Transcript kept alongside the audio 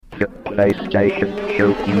PlayStation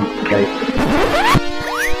Show UK.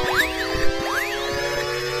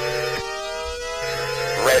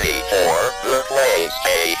 Ready for the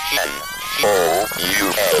PlayStation Show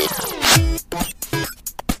UK.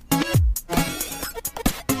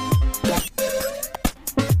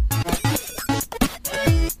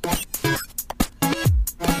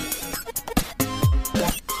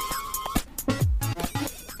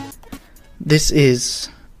 This is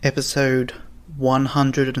episode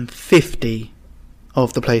 150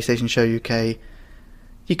 of the PlayStation Show UK.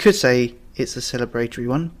 You could say it's a celebratory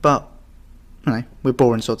one, but you know, we're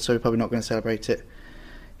boring sods, so we're probably not going to celebrate it.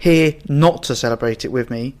 Here, not to celebrate it with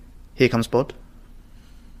me, here comes Bod.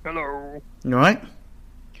 Hello. You alright?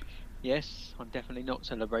 Yes, I'm definitely not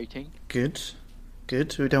celebrating. Good.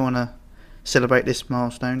 Good. We don't want to celebrate this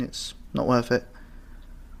milestone, it's not worth it.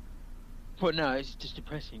 Well, no, it's just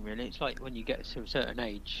depressing, really. It's like when you get to a certain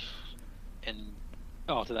age, and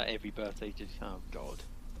after that, every birthday just, oh, God.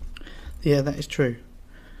 Yeah, that is true.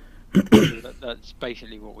 That's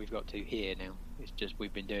basically what we've got to here now. It's just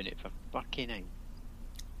we've been doing it for fucking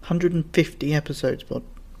 150 episodes, Bod.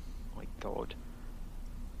 my God.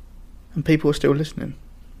 And people are still listening.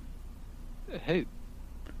 Who?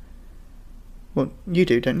 Well, you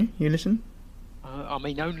do, don't you? You listen? I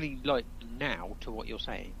mean, only, like, now to what you're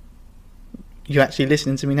saying. You're actually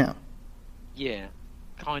listening to me now? Yeah,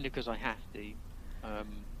 kind of because I have to.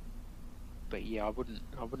 But yeah, I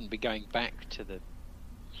wouldn't be going back to the.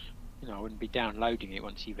 You know, I wouldn't be downloading it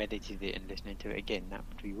once you've edited it and listening to it again. That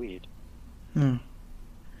would be weird. Hmm.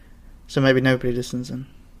 So maybe nobody listens then.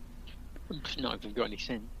 Not if we've got any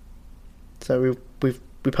sense. So we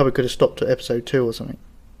probably could have stopped at episode 2 or something.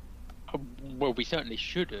 Well, we certainly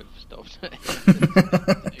should have stopped.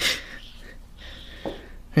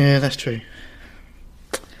 Yeah, that's true.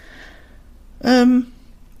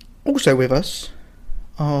 Also with us,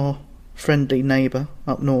 our friendly neighbour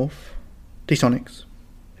up north, D-Sonics.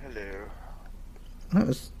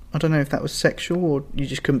 Hello. I don't know if that was sexual or you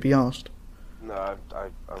just couldn't be asked. No,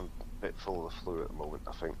 I'm a bit full of the flu at the moment,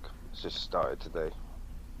 I think. It's just started today.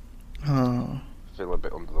 Oh. I feel a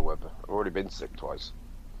bit under the weather. I've already been sick twice.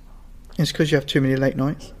 It's because you have too many late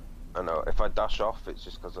nights. I know, if I dash off, it's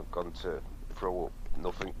just because I've gone to throw up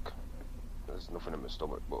nothing. There's nothing in my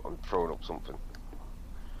stomach, but I'm throwing up something.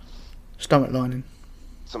 Stomach lining.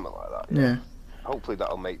 Something like that, Yeah. Hopefully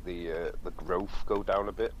that'll make the growth go down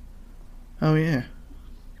a bit. Oh yeah.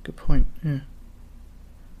 Good point, yeah.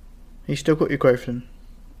 You still got your growth then?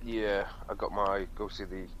 Yeah, I got my go see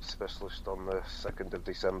the specialist on the 2nd of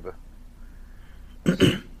December.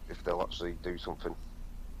 If they'll actually do something.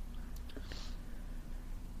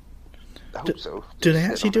 I hope so. Do they Just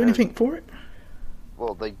sit actually on do there. anything for it?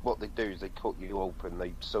 Well, what they do is they cut you open,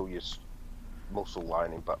 they sew your muscle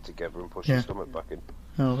lining back together and push Yeah. your stomach back in.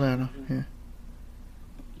 Oh, fair enough, yeah.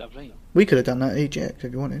 Lovely. We could have done that at EGX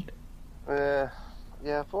if you wanted.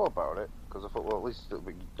 Yeah, I thought about it, because I thought, well, at least it'll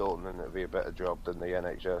be done and it'll be a better job than the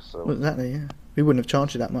NHS, so... Well, exactly, yeah. We wouldn't have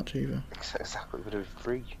charged you that much either. Exactly, it would have been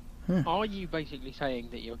free. Yeah. Are you basically saying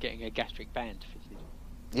that you're getting a gastric band fitted?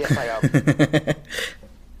 Yes, I am.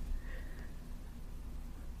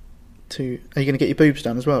 Are you going to get your boobs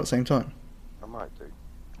done as well at the same time? I might do.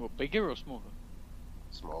 Well, bigger or smaller?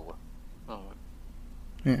 Smaller. Oh, right.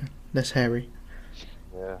 Yeah, less hairy.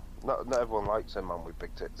 Yeah. Not everyone likes a man with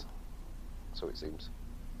big tits. So it seems.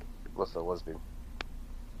 Unless they're lesbian.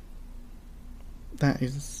 That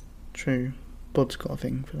is true. Bod's got a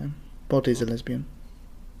thing for them. Bod is a lesbian.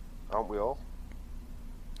 Aren't we all?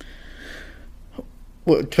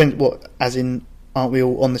 What, as in, aren't we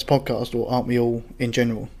all on this podcast, or aren't we all in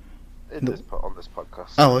general? On this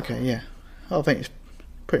podcast. Oh, okay, yeah. I think it's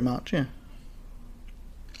pretty much, yeah.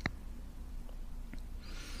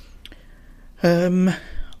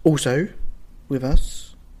 Also, with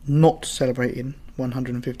us, not celebrating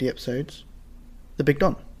 150 episodes, the Big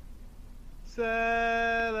Don.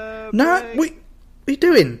 Celebrate. No, what are you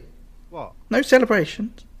doing? What? No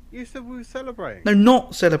celebrations. You said we were celebrating. No,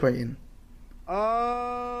 not celebrating.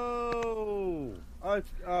 Oh.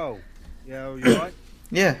 Yeah, you're right.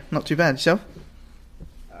 Yeah, not too bad. Yourself?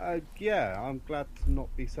 Yeah, I'm glad to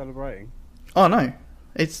not be celebrating. Oh, no.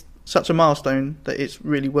 It's such a milestone that it's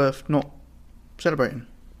really worth not celebrating.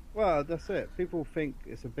 Well, that's it. People think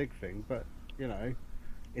it's a big thing, but, you know,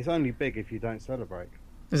 it's only big if you don't celebrate.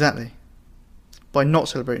 Exactly. By not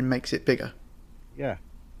celebrating makes it bigger. Yeah.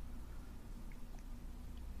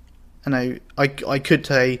 I know, I could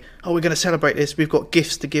say, oh, we're going to celebrate this, we've got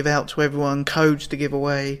gifts to give out to everyone, codes to give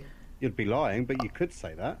away. You'd be lying, but you could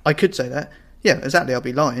say that. I could say that. Yeah, exactly, I'll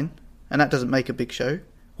be lying. And that doesn't make a big show.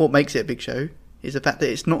 What makes it a big show is the fact that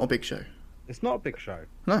it's not a big show. It's not a big show.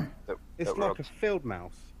 No, It's that we're like a field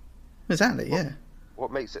mouse. exactly. Yeah.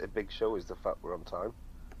 What makes it a big show is the fact we're on time.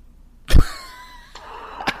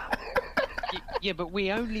 Yeah, but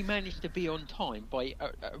we only managed to be on time by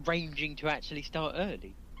arranging to actually start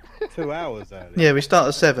early. 2 hours early. Yeah, we start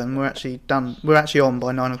at 7. We're actually done. We're actually on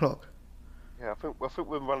by 9 o'clock. Yeah, I think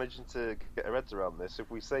we're managing to get our heads around this.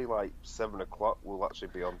 If we say like 7 o'clock, we'll actually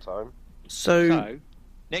be on time. So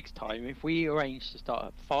Next time, if we arrange to start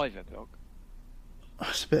at 5 o'clock...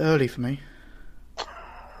 it's a bit early for me.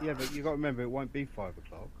 Yeah, but you got to remember, it won't be 5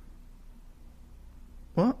 o'clock.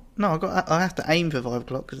 What? No, I have to aim for 5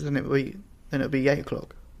 o'clock because then it'll be 8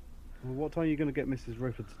 o'clock. Well, what time are you going to get Mrs.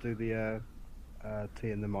 Ripper to do the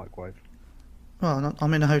tea in the microwave? Well,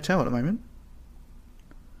 I'm in a hotel at the moment.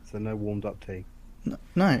 So no warmed up tea.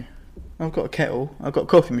 No, I've got a kettle. I've got a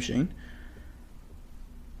coffee machine,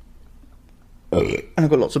 and I've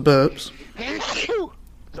got lots of burps.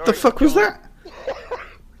 What the fuck was that?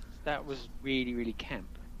 That was really, really camp.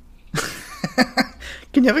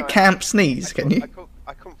 Can you have a camp sneeze? Can you?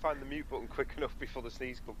 I couldn't find the mute button quick enough before the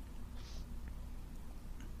sneeze come.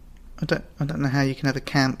 I don't know how you can have a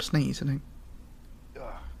camp sneeze. I don't.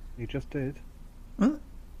 You just did. What?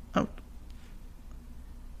 Oh.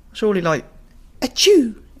 Surely, like,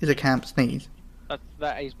 achoo is a camp sneeze.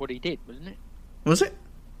 That is what he did, wasn't it? Was it?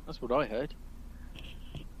 That's what I heard.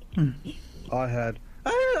 I heard,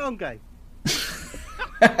 oh, I'm gay.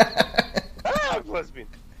 I'm lesbian.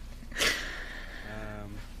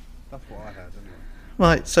 That's what I heard anyway.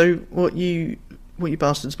 Right. So, what you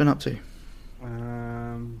bastards been up to?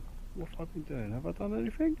 What have I been doing? Have I done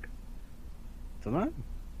anything? Don't know.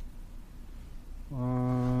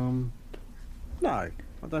 No,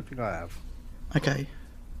 I don't think I have. Okay.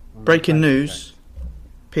 I'm Breaking playing news: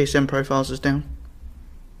 PSN profiles is down.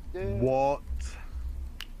 games. What?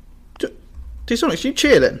 D-Sonics, you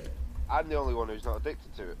cheer then? I'm the only one who's not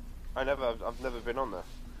addicted to it. I've never been on there.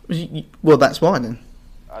 Well, that's why then.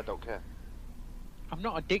 I don't care. I'm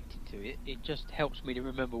not addicted to it. It just helps me to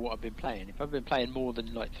remember what I've been playing. If I've been playing more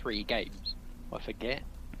than like 3 games, I forget.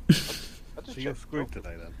 I just So you're check- screwed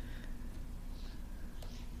today then?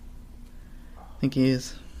 I think he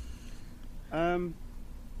is. No,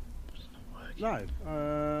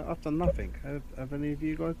 I've done nothing. Have any of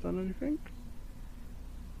you guys done anything?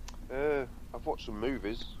 I've watched some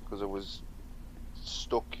movies because I was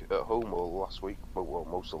stuck at home all last week. Well,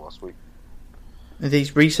 most of last week. Are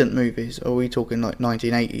these recent movies, or are we talking like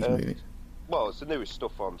 1980s movies? Well, it's the newest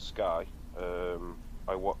stuff on Sky.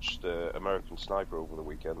 I watched American Sniper over the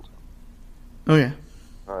weekend. Oh yeah.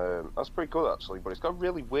 That's pretty good actually, but it's got a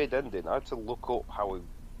really weird ending. I had to look up how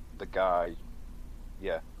the guy.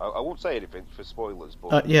 Yeah, I won't say anything for spoilers,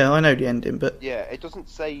 but Yeah, I know the ending, but yeah, it doesn't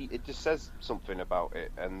say. It just says something about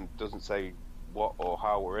it, and doesn't say what or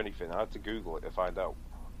how or anything. I had to Google it to find out.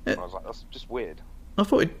 And I was like, that's just weird. I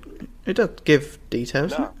thought it does give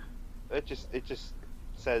details. No, it just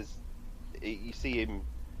says you see him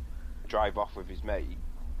drive off with his mate,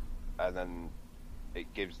 and then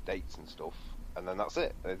it gives dates and stuff, and then that's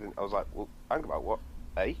it. I was like, well, hang about what?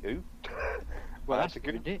 Hey, who? Well, I had that's to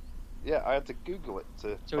good, isn't it? Yeah, I had to Google it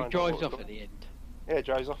to. So he find out drives what off was at the end. Yeah, he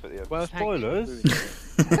drives off at the end. Well, Spoilers?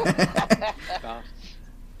 Bastards.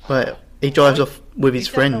 Well, he drives off with his Is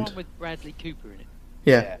that the friend. one with Bradley Cooper in it?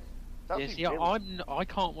 Yeah. That's Yeah, his see, gym. I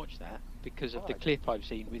can't watch that because of the Why? clip I've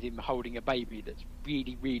seen with him holding a baby that's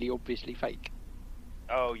really, really obviously fake.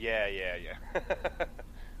 Oh yeah.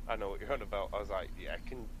 I know what you're on about. I was like, yeah, I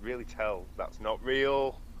can really tell that's not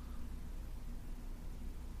real.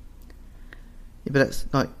 Yeah, but that's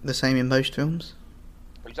like the same in most films.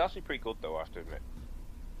 It's actually pretty good though, I have to admit.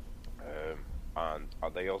 And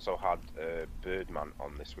they also had Birdman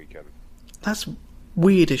on this weekend. That's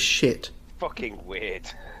weird as shit. Fucking weird,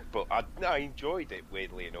 but I enjoyed it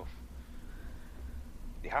weirdly enough.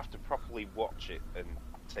 You have to properly watch it and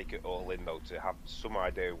take it all in though to have some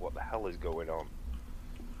idea what the hell is going on.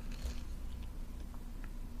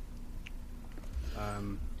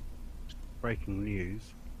 Breaking news.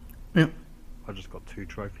 Yeah. I just got 2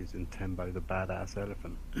 trophies in Tembo the Badass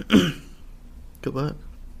Elephant. Good work.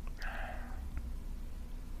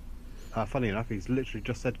 Funny enough, he's literally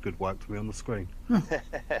just said good work to me on the screen.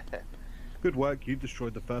 Good work, you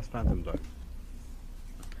destroyed the first Phantom Zone.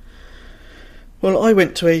 Well, I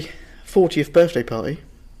went to a 40th birthday party.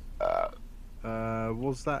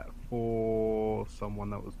 Was that for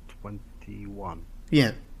someone that was 21?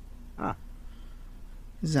 Yeah. Ah.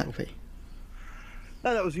 Exactly.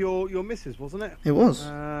 No, that was your missus, wasn't it? It was.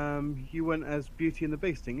 You went as Beauty and the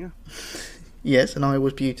Beast, didn't you? Yes, and I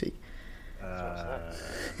was Beauty.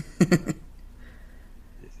 This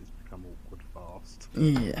has become awkward fast.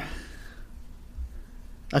 Yeah.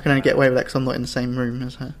 I can only get away with that because I'm not in the same room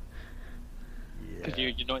as her. Because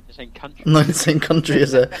you're not in the same country. I'm not in the same country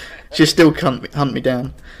as her. She still can't hunt me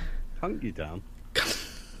down. Hunt you down?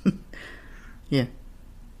 Yeah.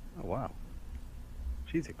 Oh, wow.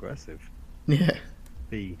 She's aggressive. Yeah.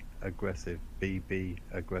 Be aggressive. Be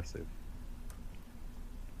aggressive.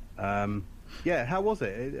 Yeah, how was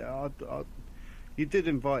it? You did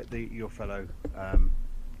invite your fellow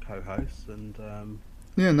co-hosts, and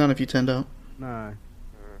Yeah, none of you turned out. no.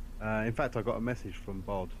 In fact, I got a message from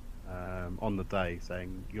Bod on the day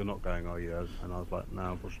saying, "You're not going, are you?" And I was like,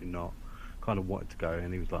 "No, unfortunately not." Kind of wanted to go,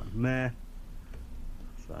 and he was like, "Meh."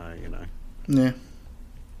 So Yeah.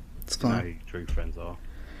 It's you know fine. who true friends are.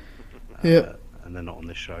 Yeah. And they're not on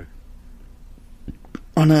this show.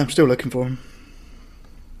 I know, I'm still looking for him.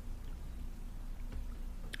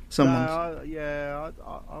 Someone's. No,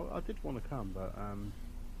 I did want to come, but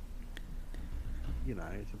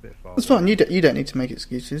it's a bit far. It's fine, you don't need to make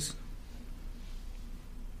excuses.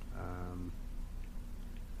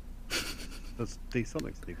 Does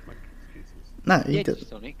D-Sonics need to make excuses? No, he Yeah, does.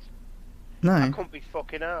 Sonics. I No. couldn't be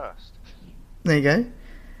fucking arsed. There you go.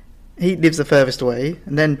 He lives the furthest away,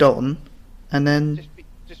 and then Don, and then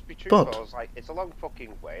Just be truthful. Bod. I was like, it's a long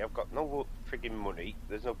fucking way. I've got no frigging money.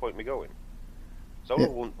 There's no point in me going. So Yeah.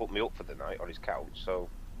 he wouldn't put me up for the night on his couch. So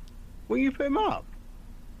Will you put him up?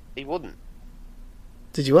 he wouldn't.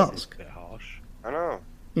 Did you This is ask? a bit harsh. I know.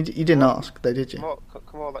 You didn't ask, though, did you?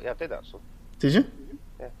 Come on, yeah, I did actually. Did you?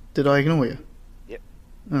 Yeah. Did I ignore you? Yep.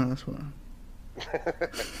 Oh, that's what.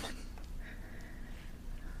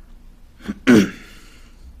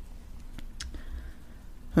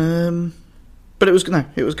 But it was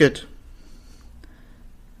good.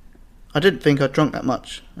 I didn't think I'd drunk that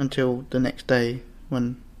much until the next day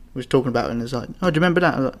when we was talking about it, and it's like, "Oh, do you remember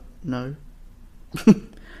that?" I was like, "No,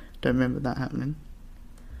 don't remember that happening."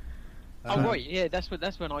 Oh right, yeah, that's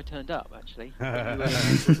when I turned up actually. When you were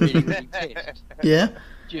really, really pissed. Yeah,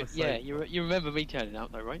 Yeah, you remember me turning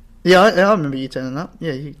up though, right? yeah, I remember you turning up.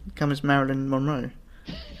 Yeah, you come as Marilyn Monroe.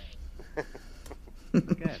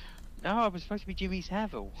 Again. No, I was supposed to be Jimmy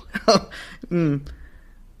Savile.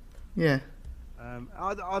 Yeah.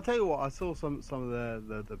 I'll tell you what. I saw some of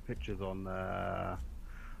the pictures on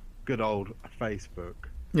good old Facebook.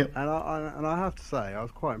 Yep. And I have to say, I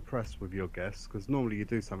was quite impressed with your guests, because normally you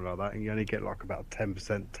do something like that and you only get like about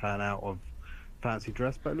 10% turnout of fancy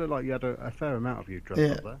dress, but it looked like you had a fair amount of you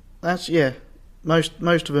dressed up there. That's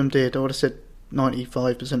Most of them did. I would have said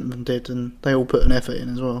 95% of them did, and they all put an effort in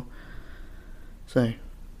as well. So,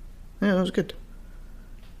 yeah, it was good.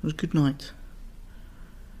 It was a good night.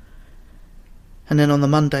 And then on the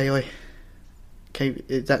Monday,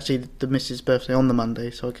 it's actually the missus' birthday on the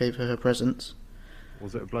Monday, so I gave her presents.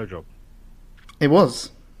 Was it a blowjob? It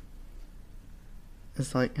was.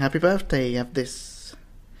 It's like, happy birthday, you have this.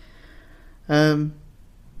 No.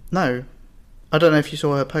 I don't know if you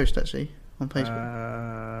saw her post, actually, on Facebook.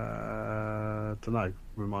 Don't know.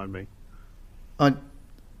 Remind me. I'd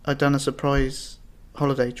done a surprise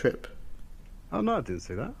holiday trip. Oh, no, I didn't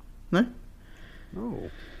see that. No? Oh.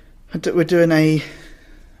 We're doing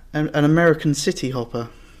an American city hopper.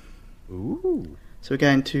 Ooh. So we're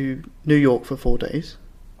going to New York for 4 days.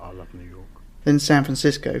 I love New York. Then San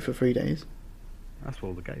Francisco for 3 days. That's where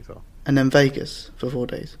all the gays are. And then Vegas for 4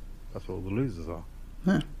 days. That's where all the losers are.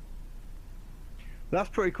 Yeah. That's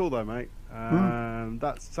pretty cool, though, mate.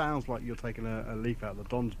 That sounds like you're taking a leaf out of the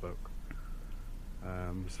Don's book.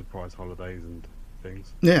 Surprise holidays and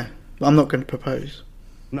things. Yeah. But I'm not going to propose.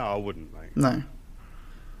 No, I wouldn't, mate. No.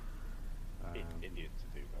 Idiot to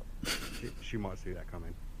do that. She might see that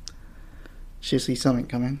coming. She'll see something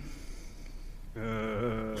coming.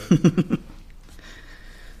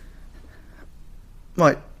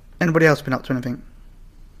 Right. Anybody else been up to anything?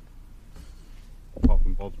 Apart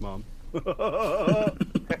from Bod's mum.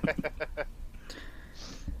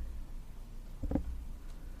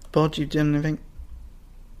 Bod, you done anything?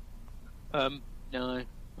 No,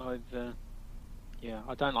 I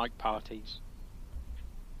don't like parties.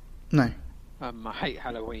 No. I hate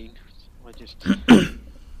Halloween. I just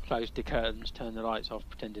closed the curtains, turned the lights off,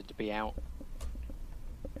 pretended to be out.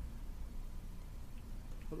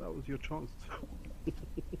 Well, that was your chance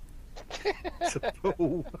to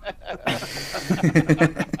pull.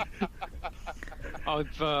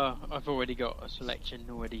 I've already got a selection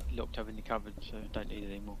already locked up in the cupboard, so I don't need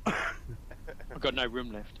it anymore. I've got no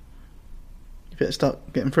room left. You better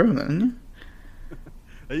start getting through them then, haven't you?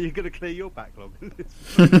 Are you going to clear your backlog?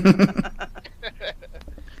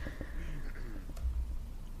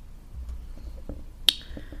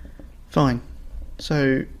 Fine.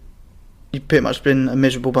 So, you've pretty much been a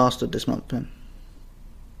miserable bastard this month then?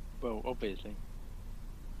 Well, obviously.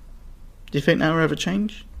 Do you think that will ever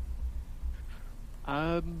change?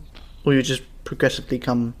 Or you just progressively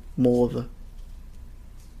become more of a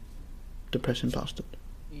depressing bastard?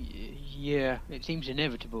 Yeah, it seems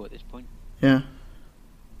inevitable at this point. Yeah.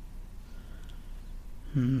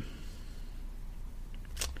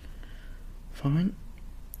 Fine.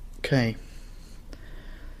 Okay.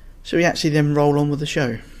 Shall we actually then roll on with the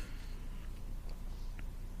show?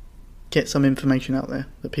 Get some information out there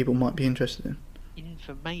that people might be interested in.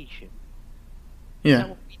 Information? Is Yeah. that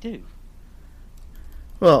what we do?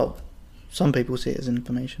 Well, some people see it as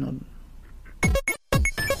information.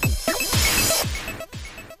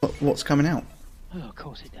 What's coming out? Oh, of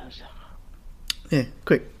course it does. Yeah,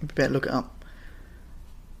 quick. You better look it up.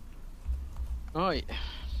 Right.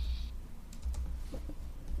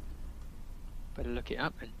 Better look it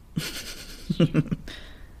up then.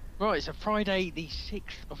 Right, so Friday the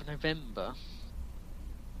 6th of November.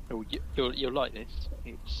 Oh, you'll like this.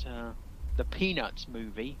 It's the Peanuts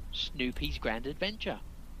movie, Snoopy's Grand Adventure.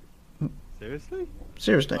 Seriously?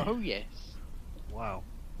 Seriously? Oh, yes. Wow.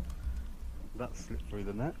 That slipped through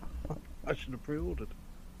the net. I should have pre-ordered.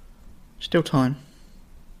 Still time.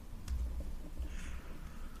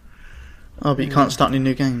 Oh, but you can't start any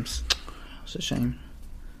new games. That's a shame.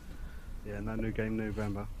 Yeah, no new game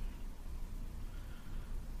November.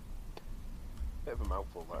 Bit of a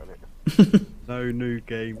mouthful, though, isn't it? No new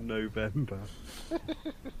game November.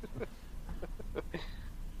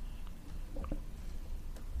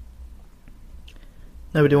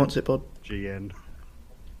 Nobody wants it, Bod. GN.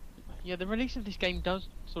 Yeah, the release of this game does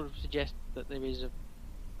sort of suggest that there is a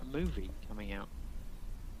movie coming out.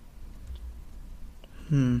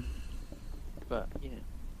 But, yeah.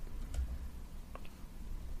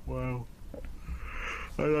 Wow.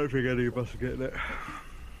 I don't think any of us are getting it.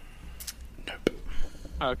 Nope.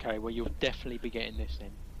 Okay, well, you'll definitely be getting this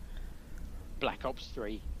then. Black Ops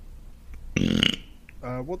 3.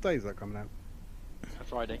 What day is that coming out? A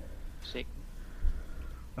Friday. 6th.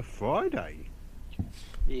 A Friday?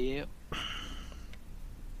 Yeah.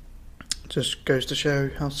 Just goes to show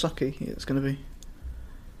how sucky it's going to be.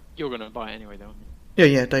 You're going to buy it anyway, though, aren't you?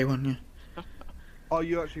 Yeah, day one, yeah. Are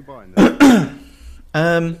you actually buying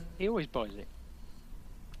this? He always buys it.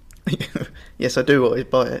 Yes, I do always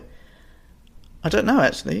buy it. I don't know,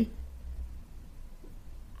 actually.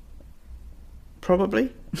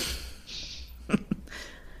 Probably.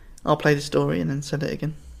 I'll play the story and then sell it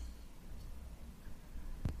again.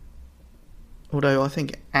 Although I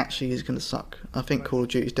think it actually is going to suck. I think Call of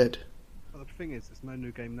Duty's dead. Well, the thing is, there's no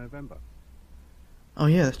new game November. Oh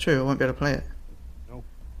yeah, that's true. I won't be able to play it. No.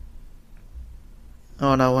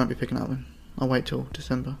 Oh no, I won't be picking it up then. I'll wait till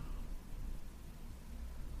December.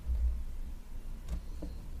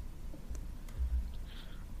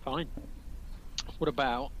 Fine. What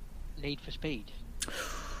about Need for Speed?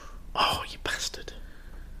 Oh, you bastard.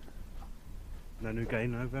 No new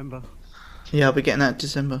game November. Yeah, I'll be getting that in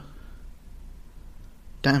December.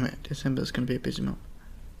 Damn it, December's going to be a busy month.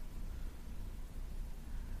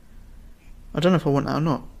 I don't know if I want that or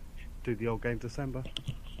not. Do the old game December.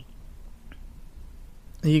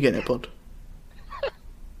 Are you getting it, Bod?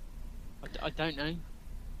 I don't know.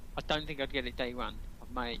 I don't think I'd get it day one. I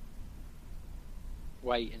might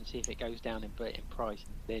wait and see if it goes down in price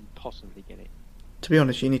and then possibly get it. To be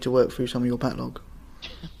honest, you need to work through some of your backlog.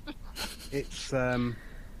 It's on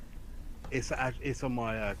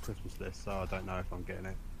my Christmas list, so I don't know if I'm getting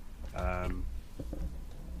it. But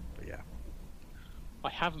yeah. I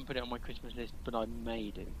haven't put it on my Christmas list, but I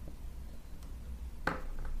may do.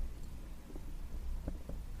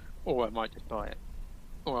 Or I might just buy it.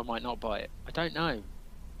 Or I might not buy it. I don't know.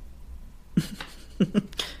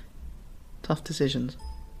 Tough decisions.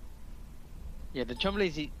 Yeah, the trouble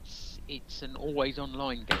is it's an always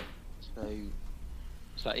online game.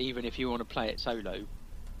 So even if you want to play it solo,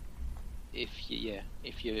 if the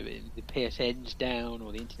PSN's down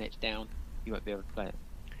or the internet's down, you won't be able to play it.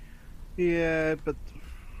 Yeah, but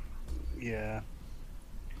yeah.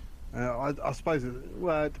 I suppose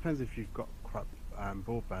it depends if you've got crap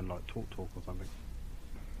broadband like TalkTalk or something.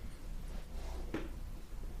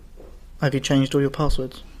 Have you changed all your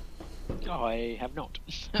passwords? I have not.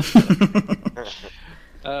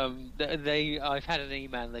 I've had an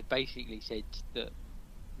email and they basically said that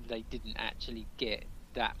they didn't actually get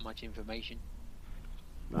that much information.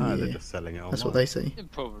 No, they're Yeah. just selling it online. That's what they say.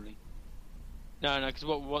 Probably. No, because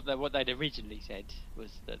what they'd originally said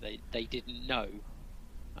was that they didn't know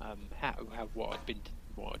what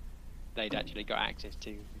they'd actually got access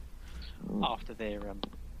to after their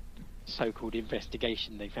so-called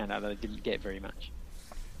investigation. They found out that they didn't get very much.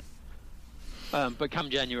 But come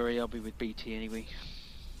January, I'll be with BT anyway.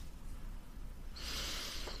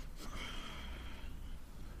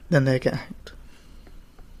 then they get hacked.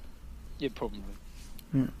 Yeah, probably.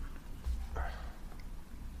 Yeah.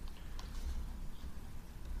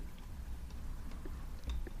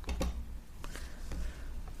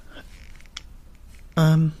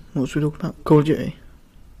 What was we talking about? Call of Duty?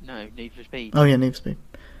 No, Need for Speed. Oh yeah, Need for Speed.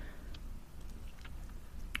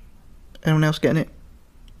 Anyone else getting it?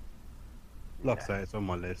 Like I say, it's on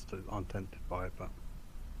my list. I'm tempted by it, but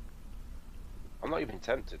I'm not even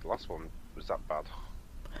tempted. The last one was that bad.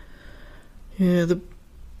 Yeah,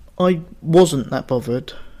 I wasn't that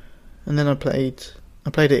bothered, and then I played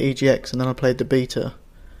at EGX, and then I played the beta,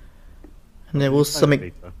 and there was You played something.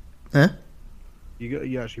 the beta? Huh?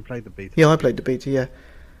 You actually played the beta? Yeah, I played the beta. Yeah,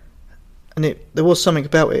 and there was something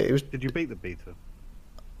about it. It was. Did you beat the beta?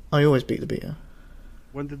 I always beat the beta.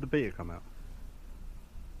 When did the beta come out?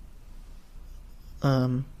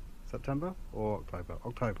 September or October?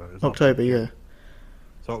 October. It's not- October. Yeah,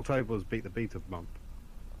 So October was beat the beta month.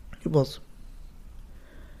 it was.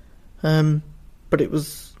 But it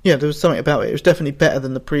was. Yeah, there was something about it. It was definitely better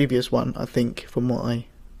than the previous one, I think, from what I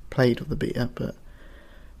played with the beta. But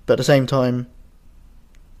at the same time,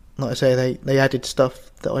 like I say, they added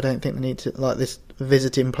stuff that I don't think they need to, like this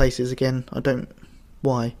visiting places again. I don't.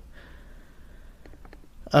 Why?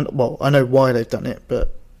 And well, I know why they've done it,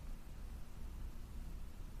 but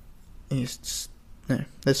it's just, no.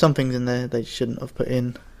 There's some things in there they shouldn't have put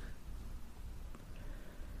in.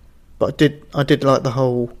 But I did like the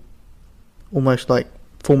whole, almost like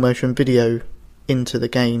full motion video into the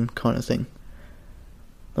game kind of thing.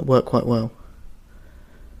 That worked quite well.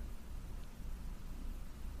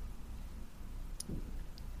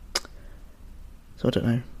 So I don't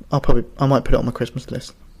know. I might put it on my Christmas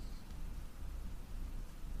list.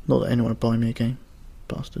 Not that anyone would buy me a game,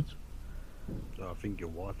 bastards. I think your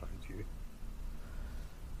wife owns you.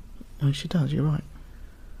 Oh, she does. You're right.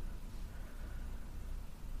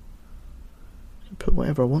 I can put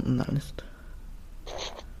whatever I want on that list.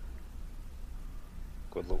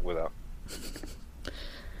 Good luck with that.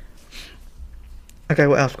 Okay,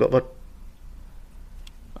 what else got, bud?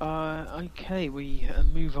 Okay, we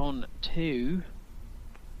move on to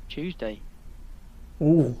Tuesday.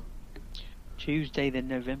 Ooh. Tuesday, then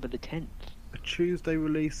November the 10th. A Tuesday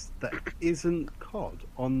release that isn't COD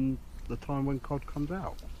on the time when COD comes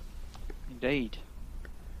out. Indeed.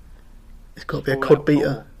 It's got to be a Fallout COD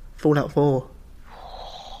beta. Fallout 4.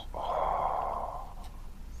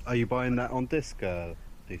 Are you buying that on disc,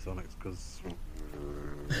 D-Sonics? Because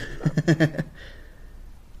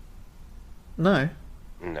No.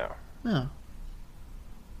 No. No.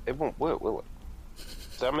 It won't work, will it?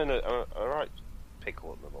 So I'm in a right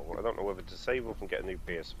pickle at the moment. I don't know whether to save up and get a new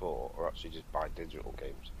PS4 or actually just buy digital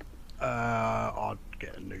games. I'd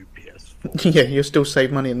get a new PS4. Yeah, you'll still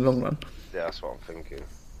save money in the long run. Yeah, that's what I'm thinking.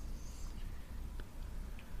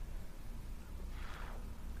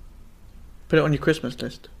 Put it on your Christmas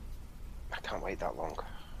list. I can't wait that long.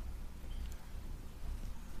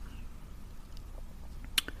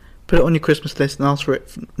 Put it on your Christmas list and ask for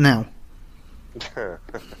it now. Yeah,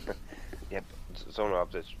 so I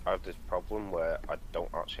have this problem where I don't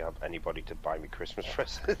actually have anybody to buy me Christmas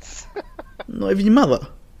presents. Not even your mother.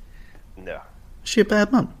 No, Is she a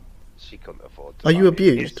bad mum? she couldn't afford to. Are buy you me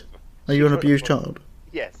abused? gifts. Are She you an couldn't abused afford- child?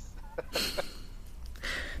 Yes.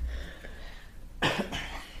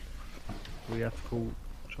 We have to call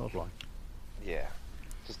Childline. Yeah.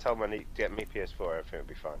 Just tell me I need to get me PS4, everything will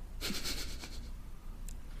be fine.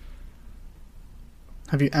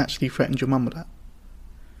 Have you actually threatened your mum with that?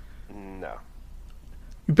 No.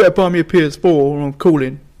 You better buy me a PS4 or I'm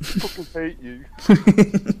calling. Fucking hate you.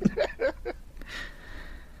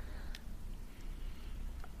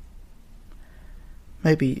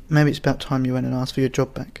 Maybe it's about time you went and asked for your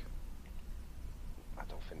job back. I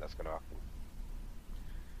don't think that's going to happen.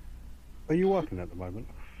 Are you working at the moment?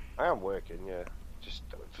 I am working, yeah. Just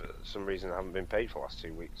for some reason I haven't been paid for the last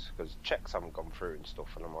 2 weeks because checks haven't gone through and stuff,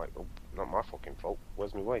 and I'm like, oh, not my fucking fault.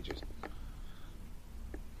 Where's my wages?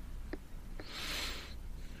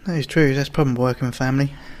 That is true. That's a problem working with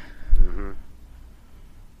family. Mm-hmm.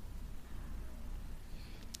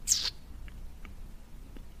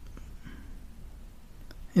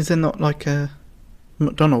 Is there not like a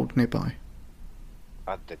McDonald's nearby?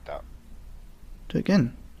 I did that. Do it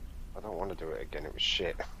again. I don't want to do it again. It was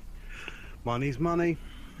shit. Money's money.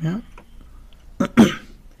 Yeah.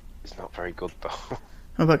 It's not very good though.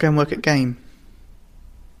 How about going work at Game?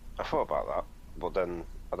 I thought about that, but then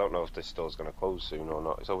I don't know if this store's going to close soon or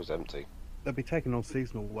not. It's always empty. They'll be taking on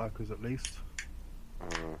seasonal workers at least.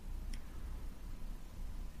 Mm.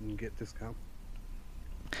 You can get discount.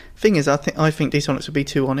 Thing is, I think D-Sonics would be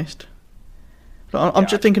too honest. But I'm Yeah,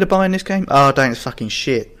 just thinking of buying this game. Oh, don't, it's fucking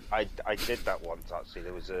shit. I did that once actually.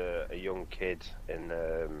 There was a young kid in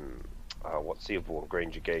what's the other one,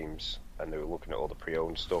 Granger Games, and they were looking at all the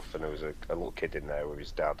pre-owned stuff, and there was a little kid in there with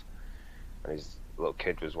his dad, and his little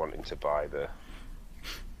kid was wanting to buy the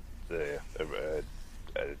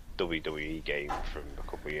WWE game from a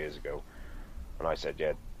couple of years ago, and I said,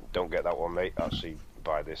 yeah, don't get that one, mate. Actually,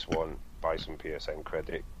 buy this one. Buy some PSN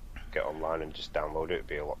credit. Get online and just download it. It'd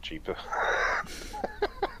be a lot cheaper.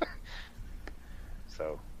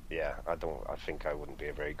 So yeah, I think I wouldn't be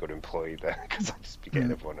a very good employee there because I'd just be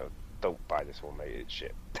getting everyone to, don't buy this one, mate. It's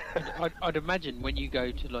shit. I'd imagine when you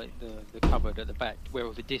go to like the cupboard at the back where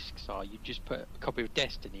all the discs are, you just put a copy of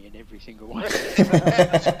Destiny in every single one.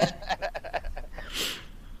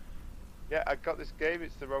 Yeah, I got this game.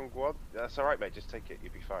 It's the wrong one. That's all right, mate. Just take it.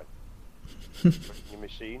 You'll be fine. Put it in your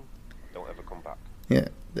machine. Don't ever come back. Yeah,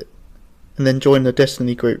 and then join the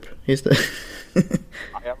Destiny group. Here's the.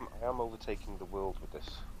 I am overtaking the world with this.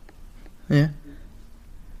 Yeah.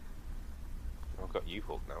 I've got you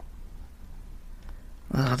hooked now.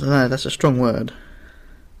 I don't know. That's a strong word.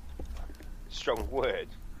 Strong word.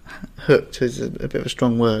 Hooked is a bit of a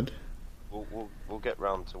strong word. We'll get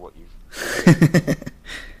round to what you've.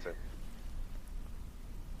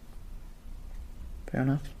 Fair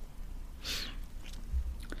enough.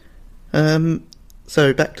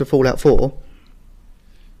 So back to Fallout 4.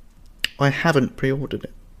 I haven't pre-ordered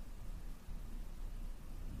it.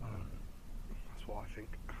 That's what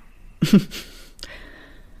I think.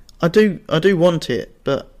 I do want it,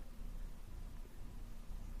 but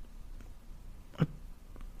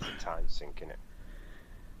Time sinking it.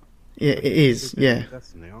 yeah, it is. Yeah,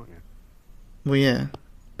 Destiny, aren't you? well, yeah,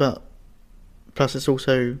 but plus it's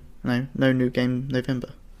also no new game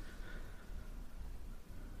November.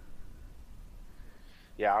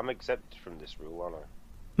 Yeah, I'm exempt from this rule, aren't I?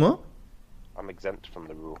 What? I'm exempt from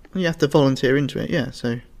the rule. You have to volunteer into it, yeah.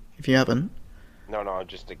 So if you haven't, No, I'm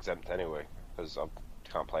just exempt anyway because I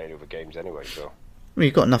can't play any other games anyway. So well,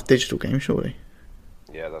 you've got enough digital games, surely.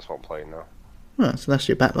 yeah, that's what I'm playing now. Well, so that's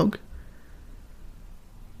your backlog.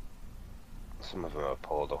 Some of them are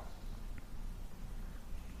poor though.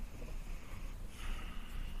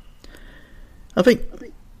 I think.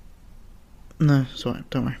 No, sorry,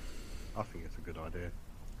 don't worry. I think it's a good idea.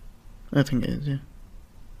 I think it is, yeah.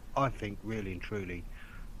 I think, really and truly,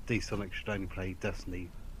 D-Sonic should only play Destiny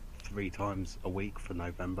 3 times a week for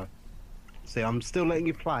November. See, I'm still letting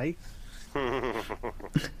you play.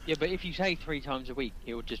 Yeah, but if you say 3 times a week,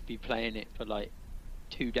 he'll just be playing it for like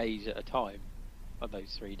 2 days at a time of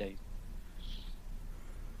those 3 days.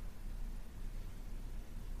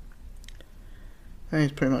 I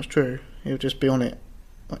think it's pretty much true. He'll just be on it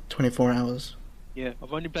like 24 hours. Yeah,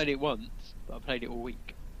 I've only played it once, but I played it all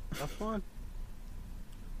week. That's fine.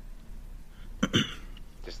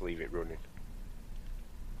 Just leave it running.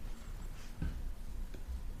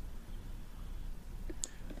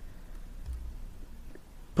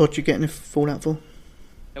 Pod, you getting a Fallout 4?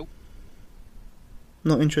 Nope.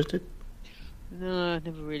 Not interested? No, I've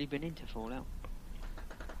never really been into Fallout.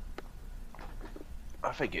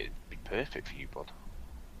 I think it'd be perfect for you, bud.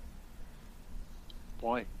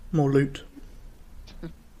 Why? More loot.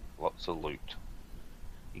 Lots of loot.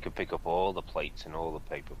 You could pick up all the plates and all the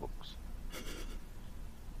paper books.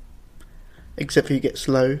 Except for you get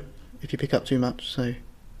slow if you pick up too much, so...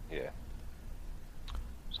 Yeah.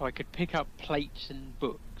 So I could pick up plates and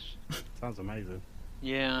books. Sounds amazing.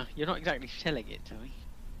 Yeah, you're not exactly selling it to me.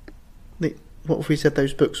 What if we said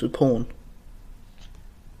those books were porn?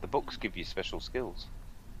 The books give you special skills.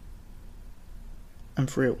 And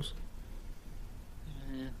frills?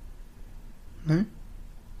 Yeah. No?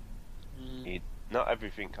 Not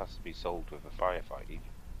everything has to be sold with a firefight either.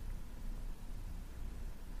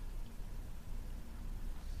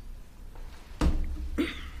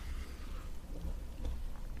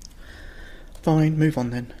 Fine, move on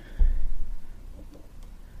then.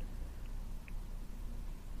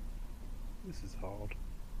 This is hard.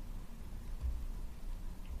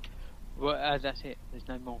 Well, that's it. There's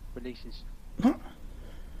no more releases. What?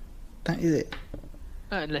 That is it?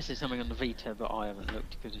 Unless there's something on the Vita, but I haven't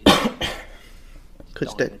looked because it's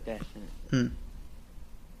Because dying dead. a death, isn't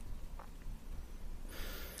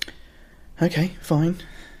it? Okay, fine.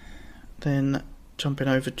 Then jumping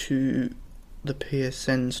over to the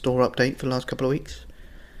PSN store update for the last couple of weeks.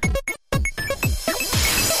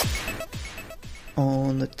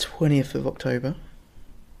 On the 20th of October,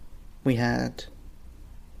 we had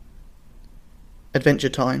Adventure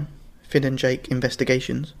Time, Finn and Jake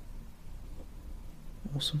Investigations.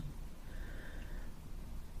 Awesome.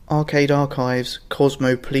 Arcade Archives,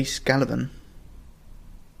 Cosmo Police Galavan.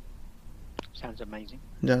 Sounds amazing.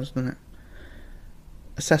 It does, doesn't it?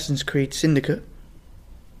 Assassin's Creed Syndicate,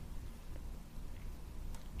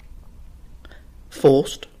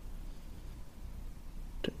 Forced,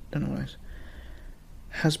 don't know what it is,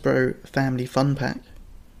 Hasbro Family Fun Pack,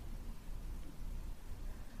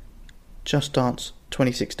 Just Dance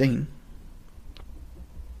 2016,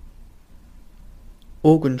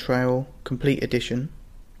 Organ Trail Complete Edition.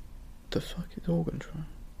 The fuck is Organ Trail?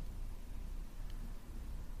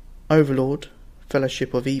 Overlord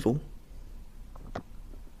Fellowship of Evil,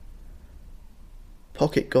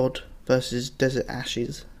 Pocket God vs Desert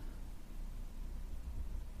Ashes,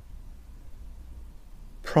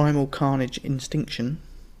 Primal Carnage Instinction,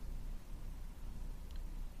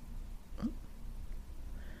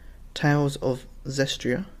 Tales of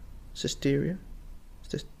Zestiria,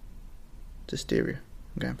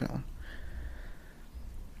 I'm going for that one.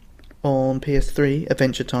 On PS3,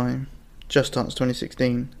 Adventure Time, Just Dance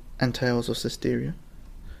 2016, and Tales of Zestiria.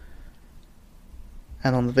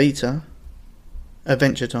 And on the Vita,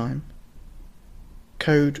 Adventure Time,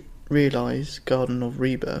 Code Realize Garden of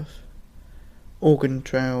Rebirth, Organ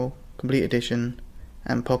Trail Complete Edition,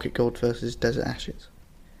 and Pocket Gold vs Desert Ashes.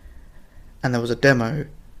 And there was a demo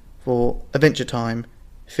for Adventure Time,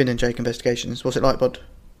 Finn and Jake Investigations. What's it like, Bud?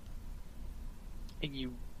 Are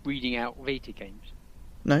you reading out Vita games?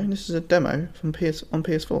 No, this is a demo from on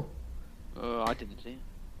PS4. I didn't see it.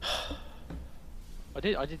 I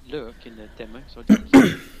did look in the demo, so I didn't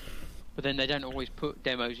see it. But then they don't always put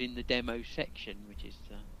demos in the demo section, which is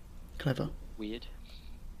Clever. weird.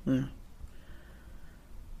 Yeah.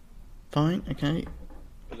 Fine, okay.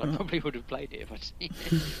 But I probably would have played it if I'd seen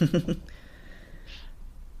it.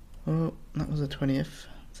 Well, that was the 20th.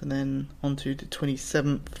 So then on to the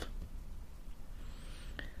 27th.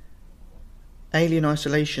 Alien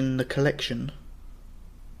Isolation, the collection.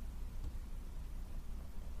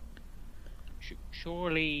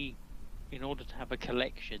 Surely, in order to have a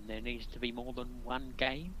collection, there needs to be more than one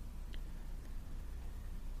game?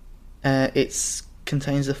 It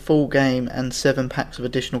contains a full game and 7 packs of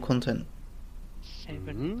additional content.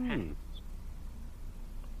 7 packs?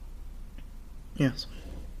 Yes,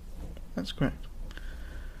 that's correct.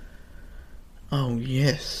 Oh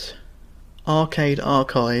yes, Arcade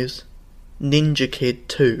Archives, Ninja Kid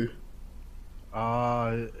 2.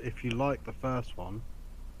 If you like the first one.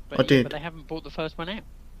 I did. But they haven't brought the first one out.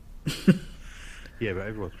 Yeah, but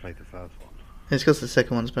everyone's played the first one. It's because the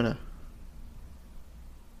second one's better.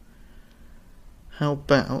 How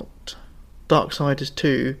about Darksiders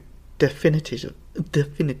 2 Definitive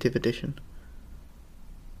Edition?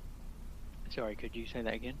 Sorry, could you say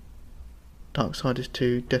that again? Darksiders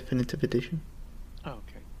 2 Definitive Edition. Oh,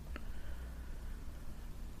 okay.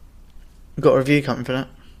 We've got a review coming for that.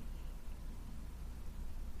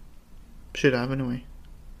 Should have anyway.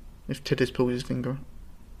 If Tidders pulls his finger.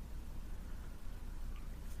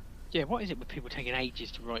 Yeah, what is it with people taking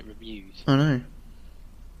ages to write reviews? I know.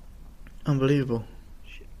 Unbelievable.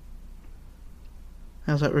 Shit.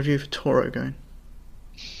 How's that review for Toro going?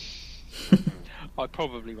 I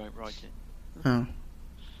probably won't write it. Oh. I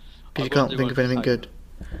Because you will can't do think one of for anything Soma. good.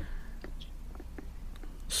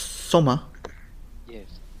 Soma. Yes.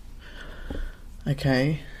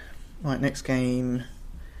 Okay. Right, next game.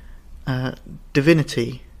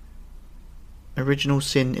 Divinity. Original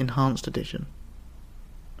Sin Enhanced Edition.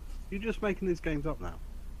 You're just making these games up now.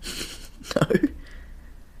 No.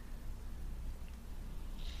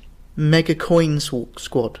 Mega Coin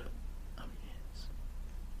Squad. Oh, yes.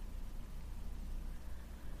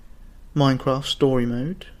 Minecraft Story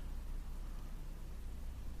Mode.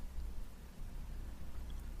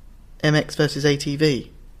 MX versus ATV.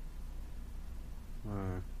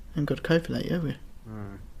 Haven't got a code for that yet, have we? It's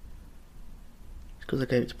because I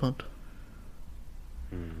gave it to Pod.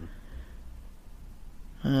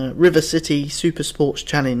 River City Super Sports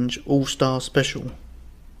Challenge All-Star Special.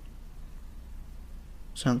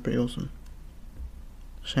 Sounds pretty awesome.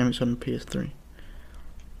 Shame it's on PS3.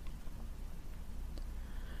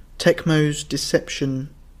 Tecmo's Deception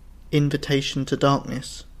Invitation to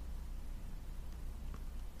Darkness.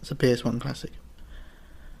 It's a PS1 classic.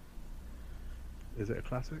 Is it a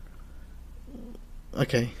classic?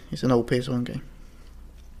 Okay, it's an old PS1 game.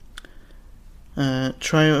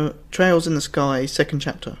 Trails in the Sky, second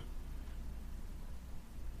chapter.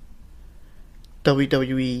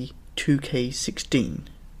 WWE 2K16.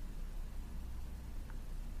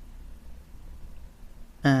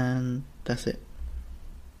 And that's it.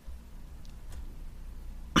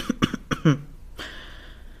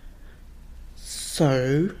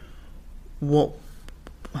 So, what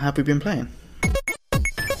have we been playing?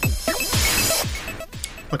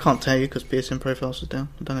 I can't tell you because PSN Profiles is down.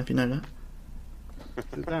 I don't know if you know that. Is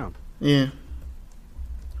it down? Yeah.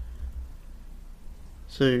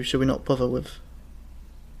 So should we not bother with?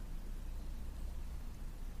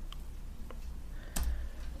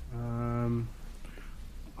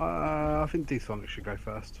 I think D-Sonic should go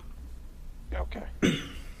first. Okay.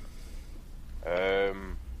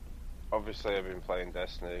 Obviously I've been playing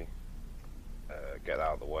Destiny. Get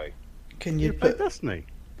out of the way. Can You you play put? Destiny?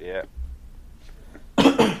 Yeah.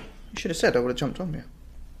 You should have said. I would have jumped on you.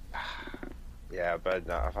 Yeah, but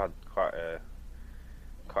no, I've had quite a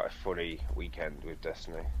funny weekend with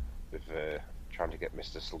Destiny, with trying to get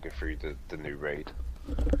Mr. Slugger through the new raid.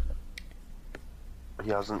 He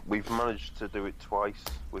hasn't. We've managed to do it twice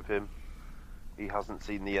with him. He hasn't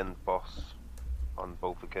seen the end boss on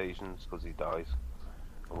both occasions because he dies,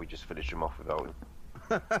 and we just finish him off without him.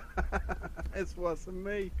 It's worse than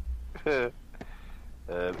me.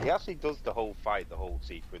 He actually does the whole fight, the whole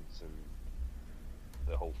sequence, and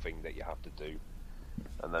the whole thing that you have to do.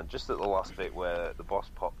 And then just at the last bit where the boss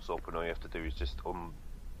pops up and all you have to do is just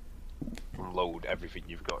unload everything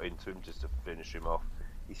you've got into him just to finish him off.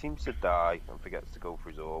 He seems to die and forgets to go for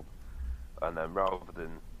his orb. And then rather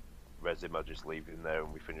than res him, I just leave him there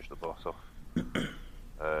and we finish the boss off.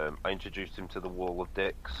 I introduced him to the wall of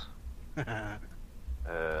dicks. That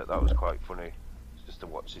was quite funny. Just to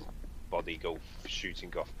watch his body go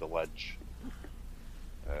shooting off the ledge.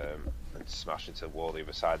 And smash into the wall the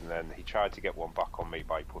other side, and then he tried to get one back on me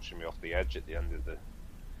by pushing me off the edge at the end of the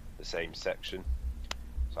same section.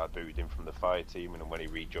 So I booted him from the fire team, and then when he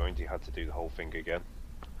rejoined, he had to do the whole thing again.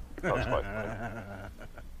 That was quite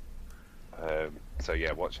funny. So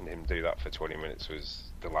yeah, watching him do that for 20 minutes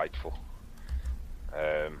was delightful.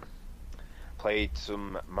 Played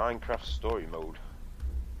some Minecraft story mode.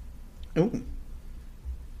 Ooh.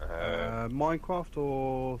 Minecraft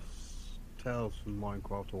or Tales from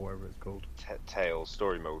Minecraft or whatever it's called. Tales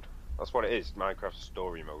story mode. That's what it is. Minecraft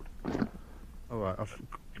story mode. Alright,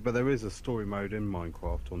 but there is a story mode in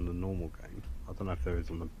Minecraft on the normal game. I don't know if there is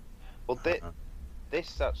on the. Well,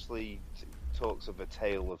 this actually talks of a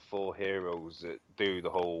tale of 4 heroes that do the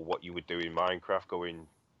whole what you would do in Minecraft, going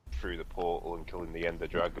through the portal and killing the Ender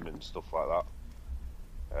Dragon and stuff like that.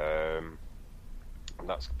 And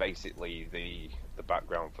that's basically the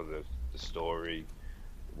background for the story.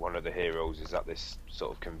 One of the heroes is at this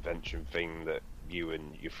sort of convention thing that you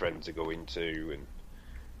and your friends are going to, and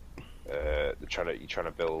you're trying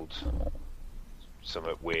to build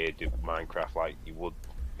something weird in Minecraft, like you would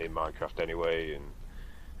in Minecraft anyway. And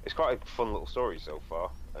it's quite a fun little story so far.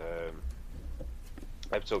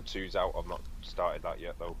 Episode 2's out. I've not started that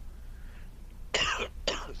yet though, so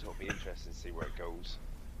it'll be interesting to see where it goes.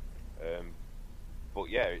 But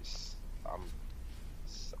yeah, it's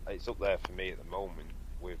up there for me at the moment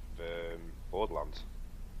with Borderlands.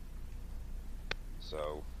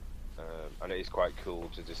 So, and it is quite cool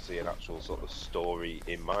to just see an actual sort of story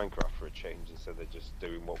in Minecraft for a change, instead of just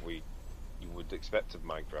doing what you would expect of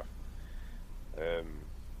Minecraft.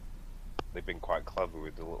 They've been quite clever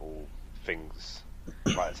with the little things,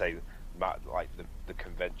 like I say, like the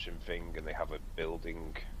convention thing, and they have a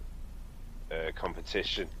building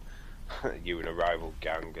competition. You and a rival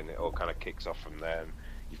gang, and it all kind of kicks off from there. And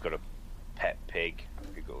you've got a pet pig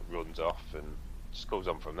who runs off, and just goes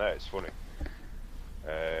on from there. It's funny.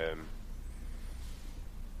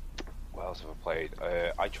 What else have I played?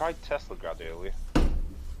 I tried Tesla Grad earlier.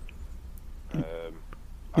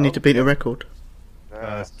 You need to beat the record.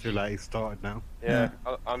 It's too late. It started now. Yeah,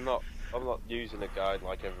 I'm not using a guide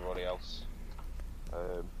like everybody else.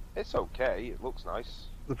 It's okay. It looks nice.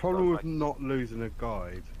 The problem with not losing a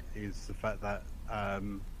guide is the fact that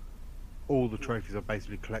all the trophies are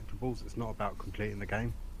basically collectibles. It's not about completing the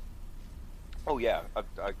game. Oh yeah,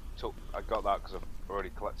 I got that because I've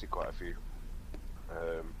already collected quite a few,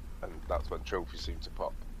 and that's when trophies seem to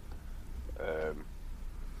pop. But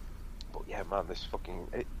yeah, man, this fucking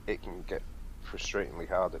it can get frustratingly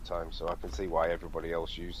hard at times. So I can see why everybody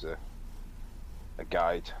else used a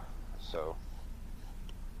guide. So.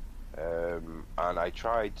 And I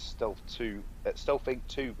tried Stealth Inc.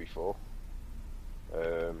 2 before.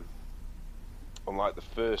 Unlike the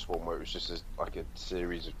first one, where it was just like a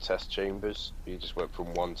series of test chambers, you just went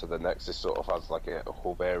from one to the next. This sort of has like a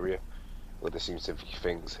hub area where there seems to be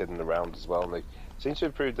things hidden around as well, and they seem to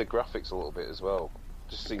improve the graphics a little bit as well.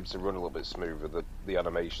 Just seems to run a little bit smoother, the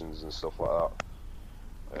animations and stuff like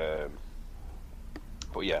that.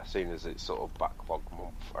 But yeah, seeing as it's sort of backlog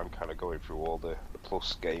month, I'm kind of going through all the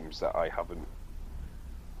Plus games that I haven't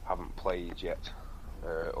played yet,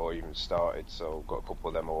 or even started. So I've got a couple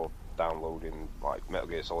of them all downloading, like Metal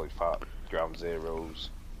Gear Solid 5, Ground Zeroes.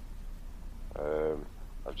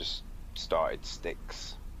 I've just started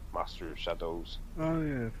Styx, Master of Shadows. Oh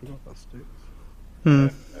yeah, I forgot about Styx.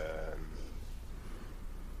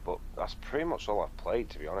 that's pretty much all I've played,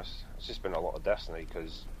 to be honest. It's just been a lot of Destiny,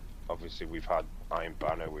 because obviously we've had Iron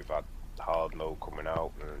Banner, we've had hard mode coming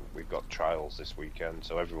out, and we've got trials this weekend,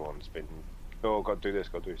 so everyone's been, oh, got to do this,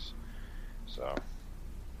 got to do this. So,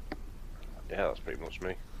 yeah, that's pretty much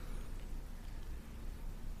me.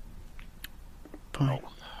 Fine.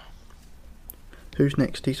 Who's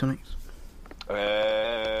next, T-Sonics?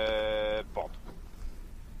 Bob.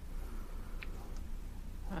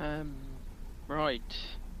 Right.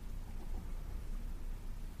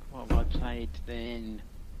 What have I played then?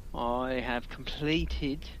 I have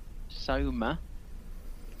completed Soma,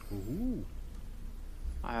 Ooh.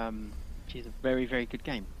 which is a very, very good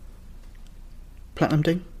game. Platinum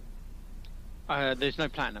ding? There's no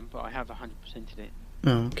platinum, but I have 100%ed it.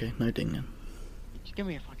 Oh, okay, no ding then. Just give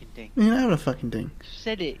me a fucking ding. You know a fucking ding. You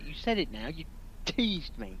said it now, you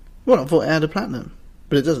teased me. Well, I thought it had a platinum,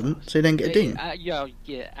 but it doesn't, so you don't get a ding.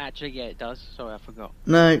 Actually, it does. Sorry, I forgot.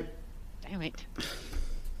 No. Damn it.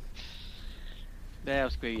 There,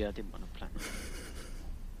 screw you, I didn't want a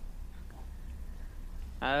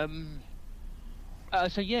platinum.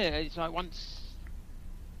 So yeah, it's like once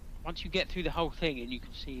you get through the whole thing and you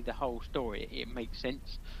can see the whole story, it makes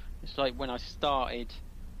sense. It's like when I started,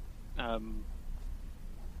 when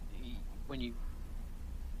you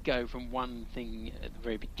go from one thing at the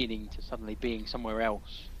very beginning to suddenly being somewhere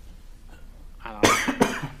else, and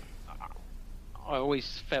I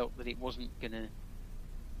always felt that it wasn't going to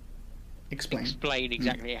explain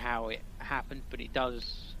exactly how it happened, but it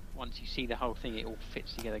does. Once you see the whole thing, it all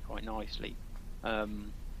fits together quite nicely. I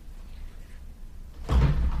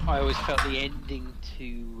always felt the ending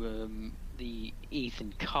to the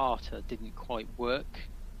Ethan Carter didn't quite work,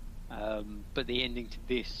 but the ending to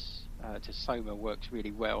this, to Soma, works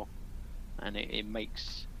really well, and it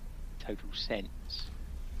makes total sense.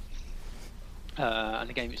 And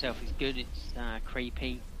the game itself is good. It's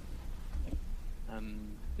creepy.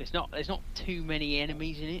 There's not too many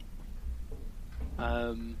enemies in it,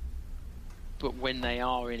 but when they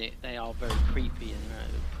are in it, they are very creepy and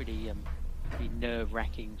pretty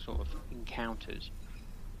nerve-wracking sort of encounters.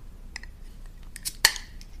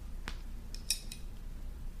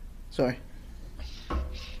 Sorry.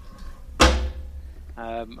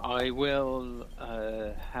 I will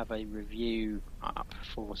have a review up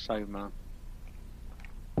for Soma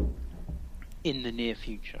in the near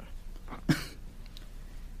future.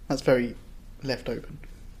 That's very left open.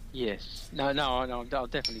 Yes. No, I'll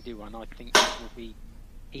definitely do one. I think it will be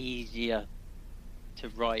easier to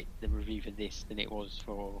write the review for this than it was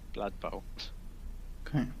for Blood Bowl.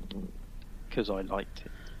 Okay. Because I liked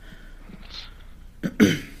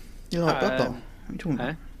it. You like Blood Bowl? What are you talking about?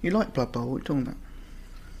 Huh? You like Blood Bowl? What are you talking about?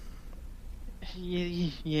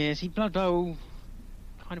 Yeah, see, Blood Bowl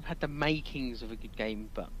kind of had the makings of a good game,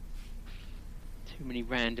 but too many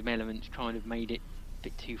random elements kind of made it a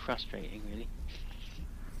bit too frustrating, really.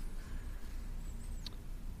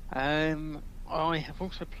 I have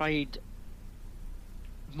also played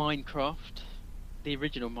Minecraft, the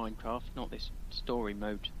original Minecraft, not this story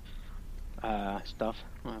mode stuff.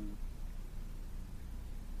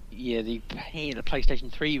 The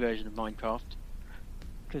PlayStation 3 version of Minecraft,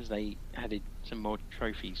 because they added some more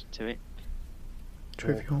trophies to it.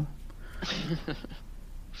 Trophy hall.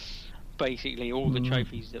 Basically, all the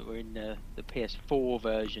trophies that were in the PS4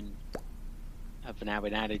 version have now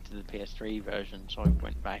been added to the PS3 version, so I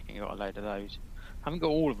went back and got a load of those. I haven't got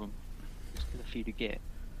all of them, there's still a few to get.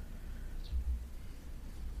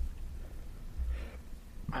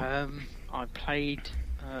 I played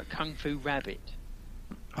Kung Fu Rabbit.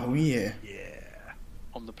 Oh yeah.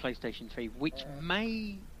 On the PlayStation 3, which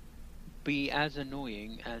may be as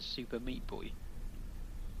annoying as Super Meat Boy.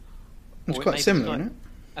 It's Or it quite may be similar, slight- isn't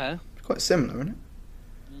it? Uh, It's quite similar, isn't it?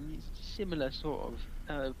 It's similar sort of.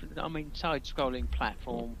 Side-scrolling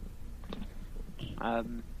platform.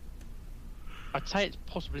 I'd say it's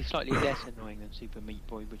possibly slightly less annoying than Super Meat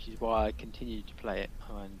Boy, which is why I continued to play it,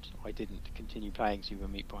 and I didn't continue playing Super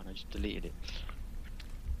Meat Boy, and I just deleted it.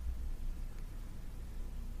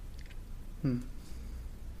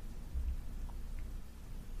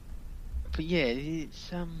 But yeah,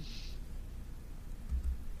 it's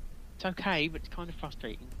okay, but it's kind of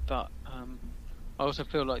frustrating. But I also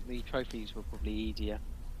feel like the trophies were probably easier.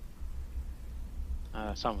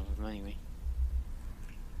 Some of them, anyway.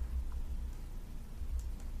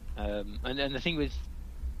 And the thing with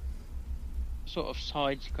sort of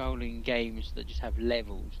side-scrolling games that just have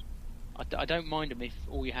levels, I don't mind them if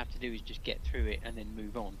all you have to do is just get through it and then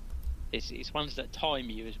move on. It's ones that time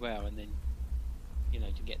you as well, and then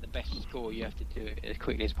to get the best score you have to do it as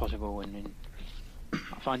quickly as possible, and then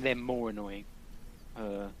I find them more annoying.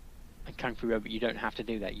 And Kung Fu Robot, you don't have to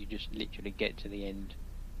do that. You just literally get to the end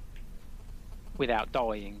without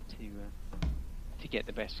dying to get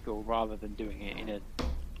the best score, rather than doing it in a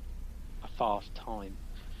fast time.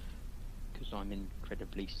 Because I'm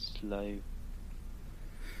incredibly slow.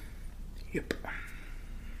 Yep.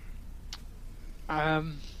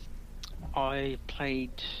 I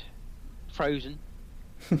played Frozen.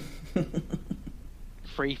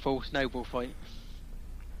 Free fall snowball fight.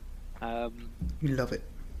 You love it.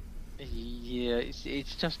 Yeah,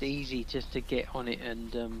 it's just easy just to get on it,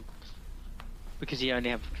 and because you only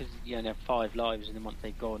have 5 lives, and then once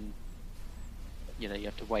they're gone, you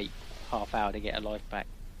have to wait half hour to get a life back.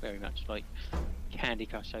 Very much like Candy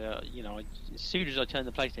Crush. So, as soon as I turn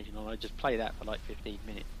the PlayStation on, I just play that for like 15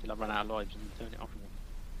 minutes till I run out of lives and turn it off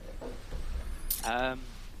again.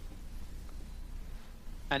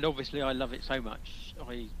 And obviously I love it so much,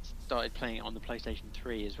 I started playing it on the PlayStation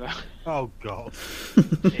 3 as well. Oh God.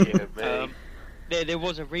 Dear me. There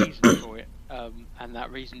was a reason for it, and that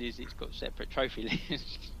reason is it's got separate trophy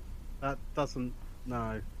lists. That doesn't.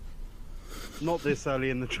 No. Not this early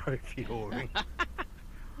in the trophy ordering.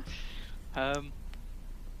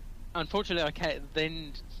 Unfortunately, I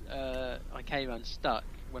came unstuck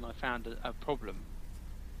when I found a problem.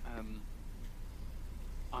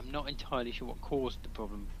 I'm not entirely sure what caused the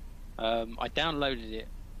problem. I downloaded it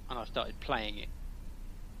and I started playing it,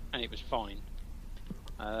 and it was fine.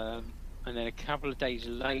 And then a couple of days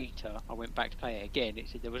later, I went back to play it again. It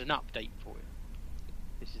said there was an update for it.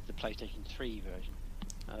 This is the PlayStation 3 version.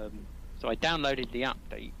 So I downloaded the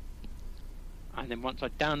update, and then once I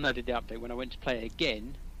downloaded the update, when I went to play it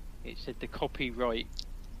again, it said the copyright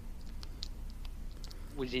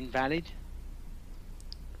was invalid.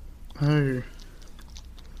 Oh,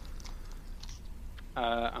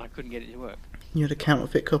 And I couldn't get it to work. you had a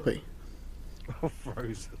counterfeit copy. Oh,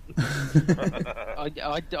 Frozen.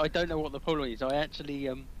 I don't know what the problem is. I actually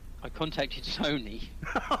I contacted Sony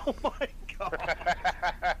Oh my God.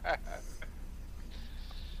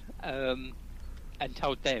 and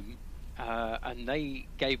told them, and they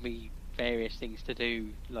gave me various things to do,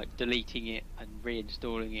 like deleting it and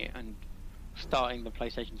reinstalling it and starting the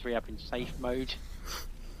PlayStation 3 up in safe mode.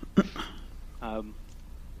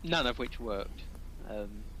 None of which worked.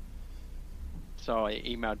 So I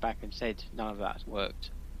emailed back and said none of that's worked,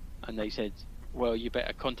 and they said, well, you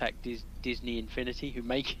better contact Disney Infinity, who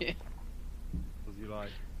make it. Was you like,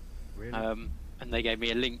 really? And they gave me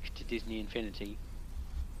a link to Disney Infinity,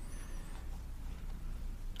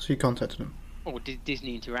 So you contacted them. or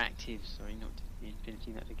Disney Interactive. Sorry, not Disney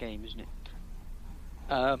Infinity. That's a game, isn't it?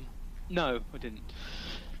 No, I didn't.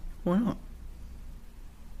 Why not?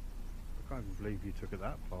 I can't even believe you took it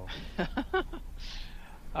that far.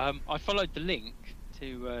 I followed the link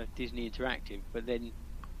to Disney Interactive, but then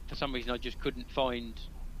for some reason I just couldn't find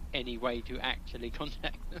any way to actually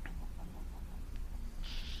contact them.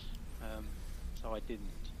 So I didn't.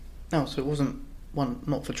 Oh, so it wasn't one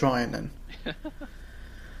not for trying then.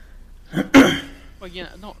 Well, yeah,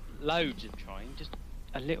 not loads of trying, just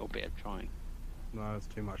a little bit of trying. No, it's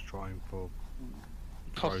too much trying for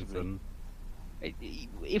Possibly. Frozen.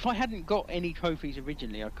 If I hadn't got any trophies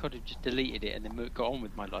originally, I could have just deleted it and then got on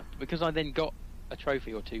with my life. Because I then got a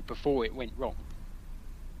trophy or two before it went wrong,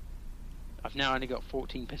 I've now only got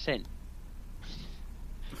 14%,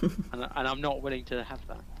 and I'm not willing to have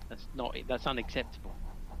that. That's unacceptable.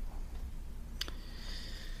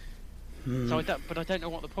 So I don't know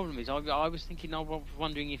what the problem is. I was thinking, I was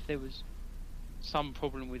wondering if there was some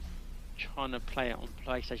problem with trying to play it on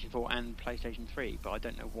PlayStation 4 and PlayStation 3, but I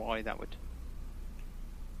don't know why that would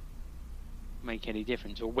make any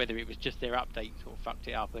difference, or whether it was just their update sort of fucked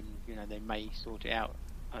it up, and they may sort it out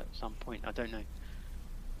at some point. I don't know.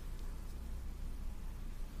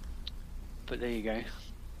 But there you go.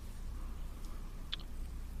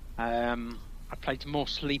 I played some more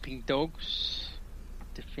Sleeping Dogs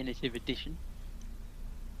Definitive Edition.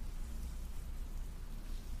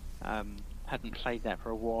 Hadn't played that for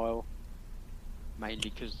a while,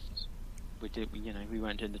 mainly because we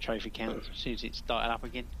weren't doing the trophy count. As soon as it started up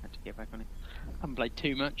again, I had to get back on it. I haven't played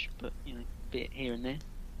too much, but a bit here and there.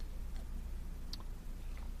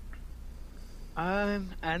 And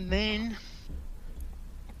then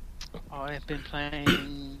I've been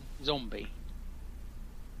playing Zombie.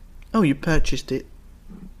 Oh, you purchased it.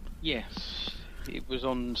 Yes, it was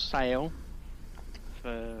on sale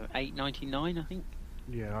for $8.99, I think.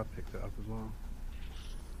 Yeah, I picked it up as well.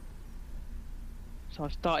 So I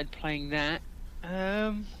started playing that.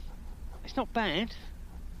 It's not bad.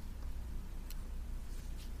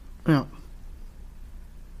 Yeah.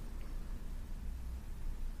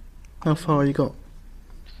 How far you got?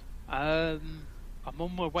 I I'm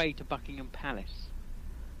on my way to Buckingham Palace.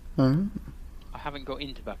 Oh. I haven't got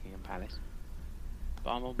into Buckingham Palace,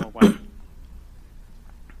 but I'm on my way.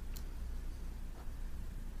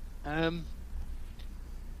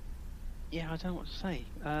 Yeah, I don't know what to say.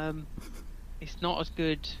 It's not as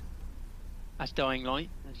good as Dying Light,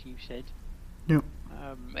 as you said. Yep.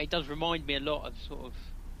 It does remind me a lot of sort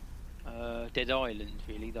of Dead Island,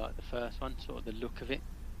 really, like the first one, sort of the look of it.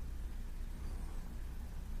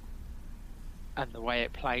 And the way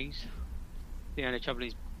it plays. The only trouble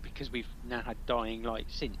is because we've now had Dying Light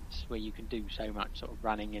since, where you can do so much sort of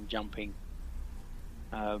running and jumping.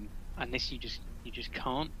 And this you just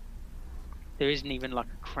can't. There isn't even like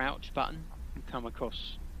a crouch button. You come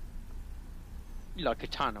across like a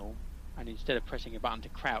tunnel, and instead of pressing a button to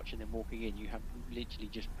crouch and then walking in, you have literally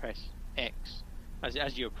just press X.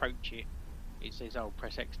 As you approach it, it says, "Oh,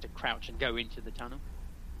 press X to crouch and go into the tunnel."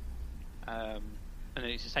 And then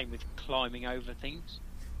it's the same with climbing over things.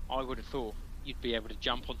 I would have thought you'd be able to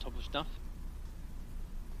jump on top of stuff,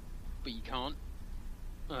 but you can't.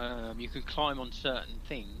 You can climb on certain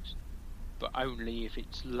things, but only if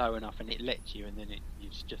it's low enough and it lets you, and then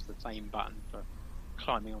it's just the same button for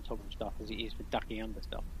climbing on top of stuff as it is for ducking under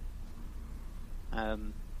stuff.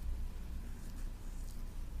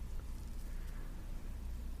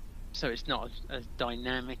 So it's not as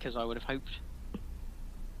dynamic as I would have hoped.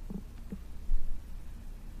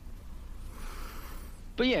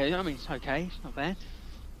 But yeah, I mean, it's okay, it's not bad.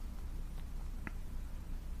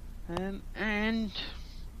 And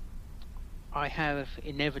I have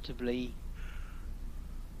inevitably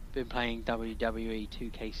been playing WWE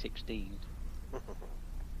 2K16.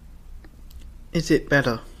 Is it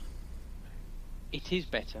better? It is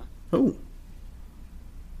better. Oh.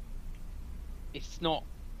 It's not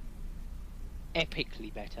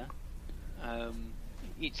epically better.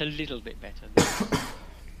 It's a little bit better.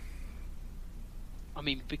 I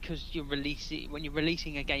mean, because when you're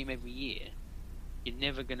releasing a game every year, you're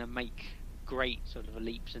never going to make great sort of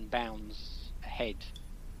leaps and bounds ahead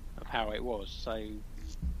of how it was. So,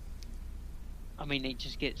 I mean, it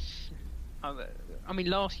just gets. I mean,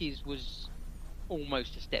 last year's was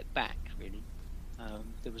almost a step back, really.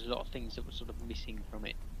 There was a lot of things that were sort of missing from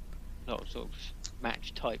it. A lot of sort of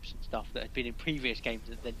match types and stuff that had been in previous games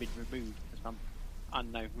that had been removed for some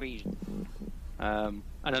unknown reason.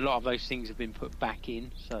 And a lot of those things have been put back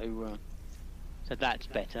in, so that's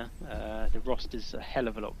better. The roster's a hell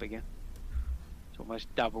of a lot bigger. It's almost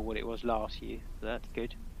double what it was last year, so that's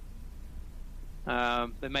good.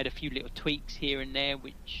 They made a few little tweaks here and there,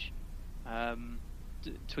 which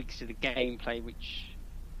tweaks to the gameplay, which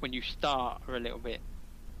when you start are a little bit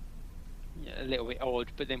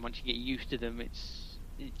odd, but then once you get used to them, it's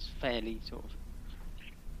fairly sort of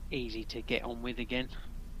easy to get on with again.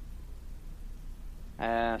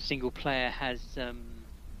 Single player has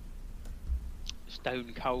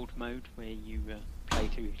Stone Cold mode, where you play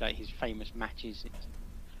through like his famous matches. It's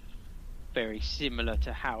very similar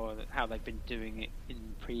to how they've been doing it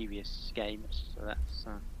in previous games, so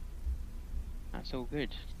that's all good.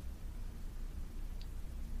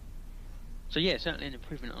 So yeah, certainly an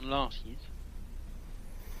improvement on last year's.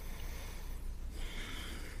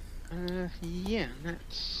 Yeah,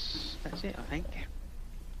 that's it, I think.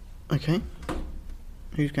 Okay.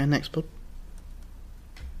 Who's going next, bud?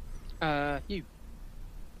 You.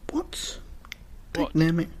 What? What?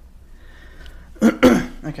 Damn it.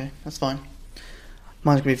 Okay, that's fine.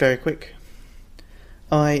 Mine's going to be very quick.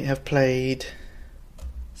 I have played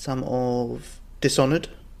some of Dishonored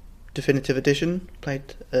Definitive Edition.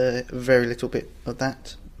 Played a very little bit of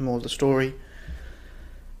that. More of the story.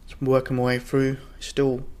 Just working my way through.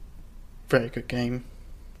 Still a very good game.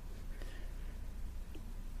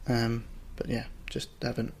 But yeah, just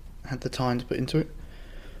haven't had the time to put into it.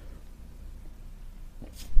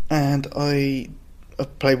 And I've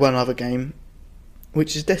played one other game,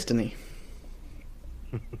 which is Destiny.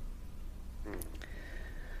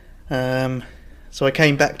 So I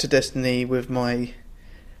came back to Destiny with my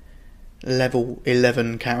level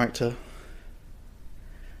 11 character.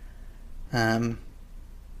 But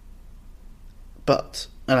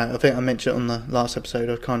I think I mentioned on the last episode,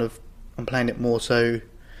 I'm playing it more so,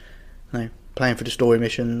 playing for the story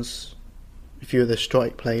missions, a few of the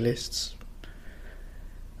strike playlists.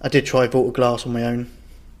 I did try Vault of Glass on my own.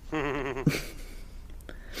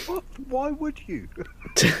 What? Why would you?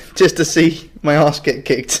 Just to see my ass get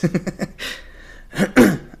kicked.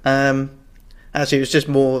 Actually, it was just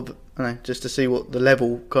more, just to see what the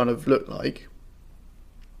level kind of looked like.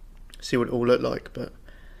 See what it all looked like. But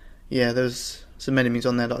yeah, there was some enemies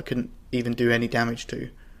on there that I couldn't even do any damage to.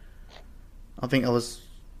 I think I was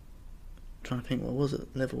trying to think, what was it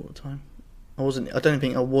level at the time? I wasn't. I don't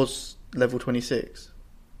think I was level 26.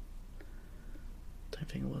 Don't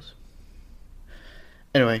think I was.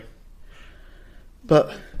 Anyway,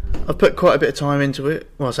 but I've put quite a bit of time into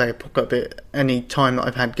it. Well, I say I've put quite a bit. Any time that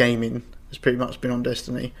I've had gaming has pretty much been on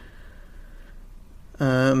Destiny.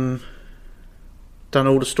 Done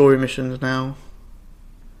all the story missions now.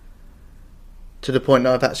 To the point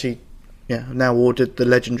that I've actually, I've now ordered the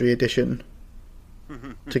Legendary Edition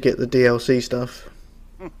to get the DLC stuff.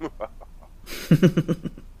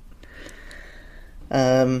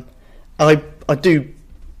 I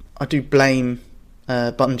do blame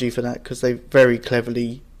Bungie for that, because they very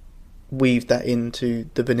cleverly weaved that into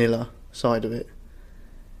the vanilla side of it.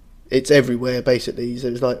 It's everywhere basically. So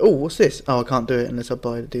it's like, oh, what's this? Oh, I can't do it unless I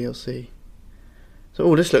buy the DLC. So,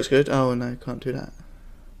 oh, this looks good. Oh no, can't do that.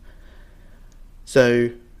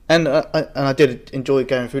 So, and I did enjoy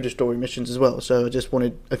going through the story missions as well. So I just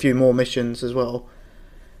wanted a few more missions as well.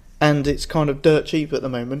 And it's kind of dirt cheap at the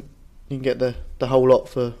moment. You can get the whole lot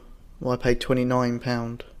for, well, I paid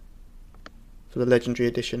 £29 for the Legendary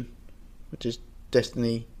Edition, which is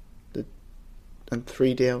Destiny and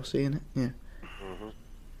 3 DLC in it. Yeah. Mm-hmm.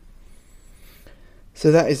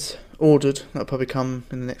 So that is ordered. That'll probably come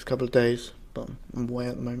in the next couple of days, but I'm away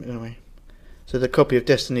at the moment anyway. So the copy of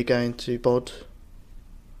Destiny going to Bod,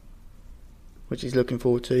 which he's looking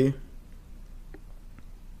forward to.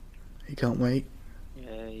 He can't wait.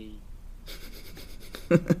 Yay.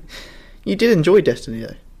 You did enjoy Destiny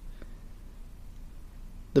though.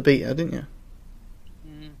 The beta, didn't you?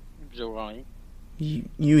 It was alright.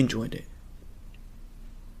 You enjoyed it.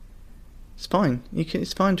 It's fine.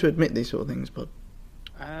 It's fine to admit these sort of things, but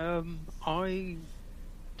I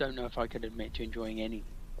don't know if I could admit to enjoying any.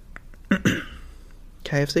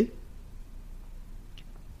 KFC?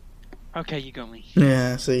 Okay, you got me.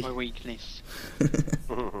 Yeah, see. My weakness.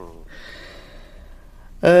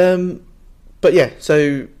 But yeah,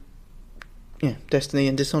 so Destiny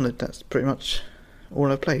and Dishonored, that's pretty much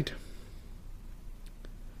all I've played.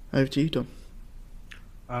 Over to you, Dom.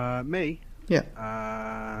 Me? Yeah.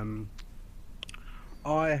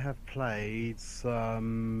 I have played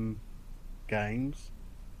some games.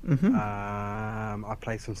 Mm-hmm. I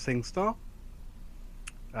played some SingStar.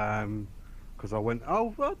 Because I went.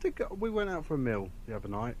 Oh, I think we went out for a meal the other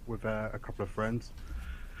night with a couple of friends,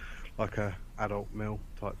 like a adult meal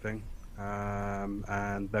type thing. And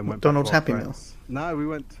then went McDonald's back to Happy our friends. No, we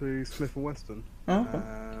went to Smith and Weston. Oh, okay.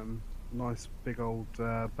 Nice big old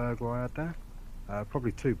burger I had there.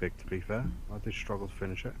 Probably too big to be fair. I did struggle to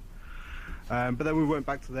finish it. But then we went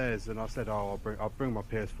back to theirs, and I said, "Oh, I'll bring my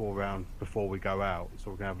PS4 round before we go out,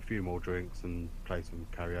 so we can have a few more drinks and play some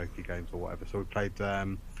karaoke games or whatever." So we played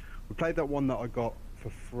that one that I got for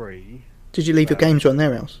free. Did you leave your games on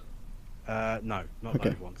their house? No, not Okay.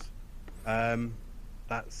 those ones.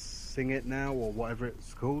 That's Sing It Now or whatever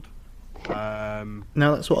it's called. No,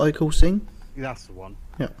 that's what I call Sing. That's the one.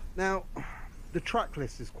 Yeah. Now, the track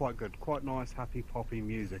list is quite good, quite nice, happy poppy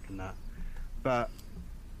music and that, but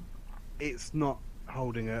it's not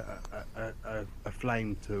holding a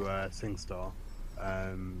flame to SingStar.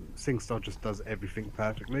 SingStar just does everything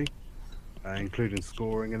perfectly, including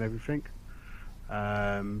scoring and everything.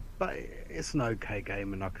 But it's an okay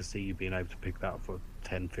game, and I could see you being able to pick that up for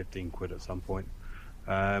 10-15 quid at some point.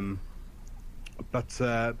 But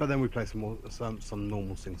then we play some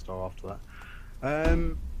normal SingStar after that.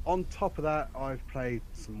 On top of that, I've played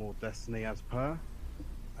some more Destiny as per.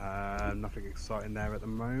 Nothing exciting there at the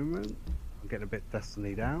moment. I'm getting a bit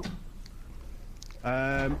Destinied out.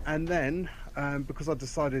 And then, because I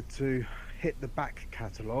decided to hit the back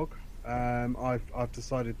catalogue, I've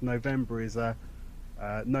decided November is a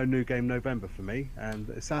no new game November for me, and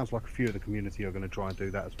it sounds like a few of the community are going to try and do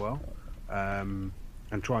that as well, and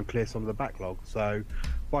try and clear some of the backlog. So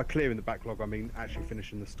by clearing the backlog, I mean actually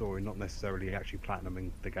finishing the story, not necessarily actually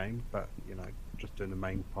platinuming the game, but just doing the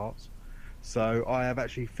main parts. So I have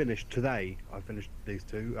actually finished today. I finished these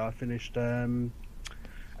two. I finished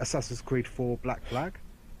Assassin's Creed 4 Black Flag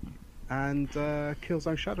and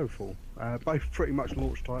Killzone Shadowfall. Both pretty much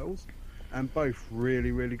launch titles, and both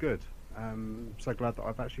really, really good. So glad that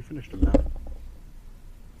I've actually finished them now.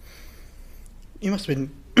 You must have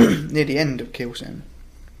been near the end of Killzone.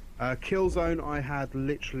 Killzone, I had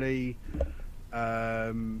literally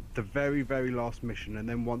the very, very last mission, and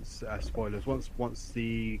then once spoilers, once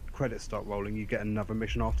the credits start rolling, you get another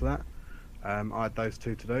mission after that. I had those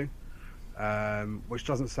two to do, which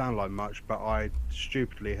doesn't sound like much, but I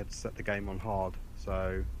stupidly had set the game on hard,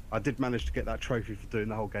 so I did manage to get that trophy for doing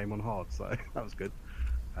the whole game on hard, so that was good.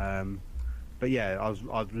 But yeah, I was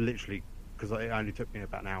literally, because it only took me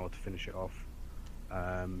about an hour to finish it off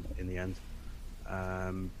in the end.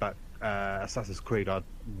 But Assassin's Creed, I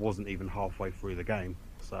wasn't even halfway through the game.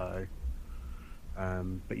 So,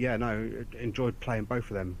 but yeah, no, enjoyed playing both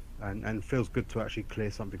of them, and feels good to actually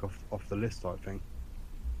clear something off the list, I think.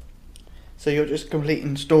 So you're just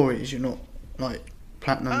completing stories. You're not like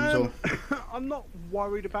platinums or. I'm not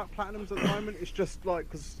worried about platinums at the moment. It's just like,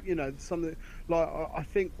 because something like I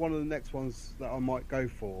think one of the next ones that I might go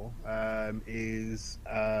for is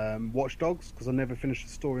Watch Dogs, because I never finished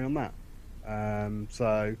the story on that.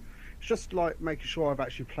 So it's just like making sure I've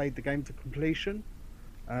actually played the game to completion.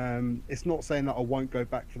 It's not saying that I won't go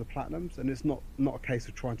back for the platinums, and it's not a case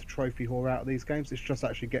of trying to trophy whore out of these games. It's just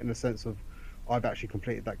actually getting a sense of I've actually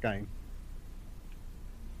completed that game,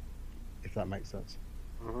 if that makes sense.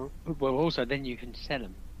 Mm-hmm. Well, also then you can sell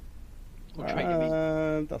them or trade them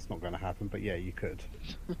in. That's not going to happen, but yeah, you could.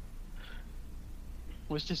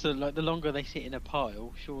 Well, it's just like the longer they sit in a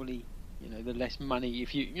pile, surely the less money.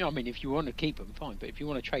 If if you want to keep them, fine. But if you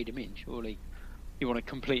want to trade them in, surely you want to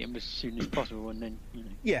complete them as soon as possible, and then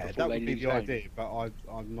Yeah, that would be the value. idea. But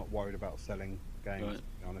I'm not worried about selling games. Right. To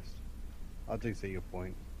be honest, I do see your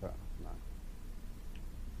point, but no.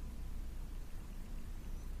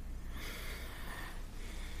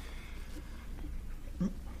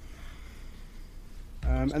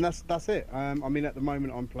 And that's it. I mean, at the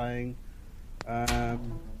moment, I'm playing.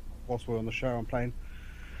 Whilst we're on the show, I'm playing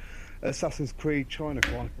Assassin's Creed China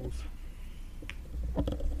Chronicles.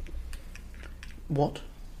 What?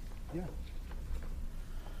 Yeah.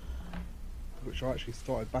 Which I actually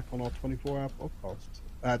started back on our 24-hour podcast,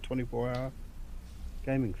 24-hour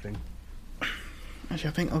gaming thing. Actually,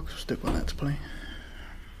 I think I'll stick with that to play.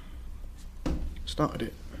 Started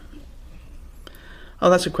it. Oh,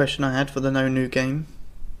 that's a question I had for the no new game.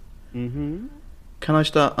 Mm-hmm. Can I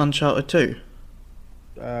start Uncharted 2?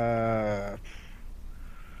 Part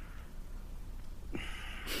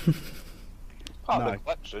of No. the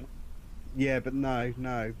collection. Yeah, but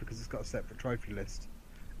no, because it's got a separate trophy list.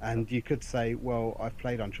 And you could say, well, I've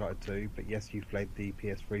played Uncharted 2, but yes, you've played the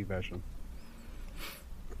PS3 version.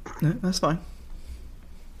 No, that's fine.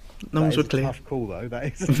 That Numbers is were clear. a tough call, though. That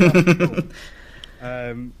is a tough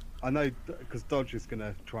call. I know, because Dodge is going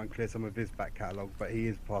to try and clear some of his back catalogue, but he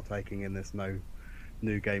is partaking in this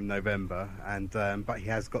new game November, and but he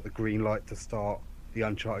has got the green light to start the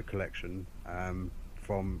Uncharted collection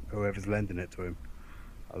from whoever's lending it to him.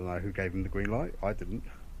 I don't know who gave him the green light. I didn't.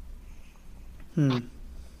 Fair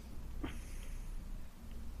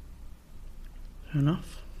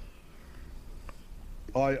enough.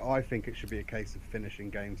 I think it should be a case of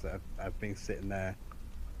finishing games that have been sitting there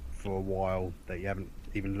for a while that you haven't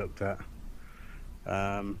even looked at.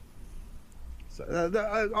 I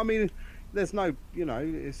mean, there's no,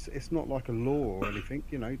 it's not like a law or anything.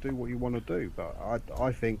 Do what you want to do. But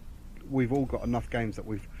I think we've all got enough games that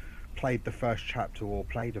we've played the first chapter or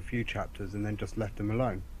played a few chapters and then just left them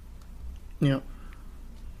alone. Yeah.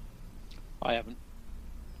 I haven't.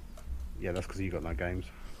 Yeah, that's because you got no games.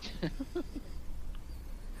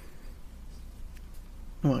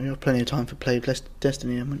 Well, you have plenty of time for play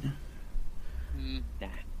Destiny, haven't you? Nah.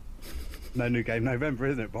 No new game November,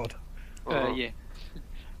 isn't it, Bod? Yeah.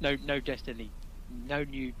 No Destiny. No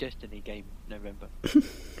new Destiny game November.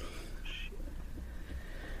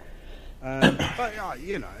 But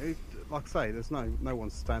like I say, there's no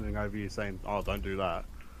one standing over you saying, "Oh, don't do that."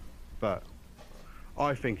 But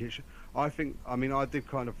I think it should. I mean, I did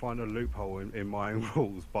kind of find a loophole in my own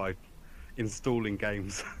rules by installing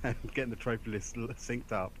games and getting the trophy list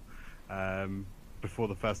synced up before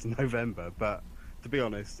the 1st of November. But to be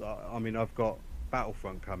honest, I mean, I've got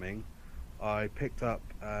Battlefront coming. I picked up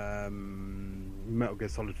Metal Gear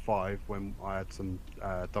Solid 5 when I had some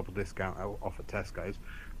double discount off at Tesco's,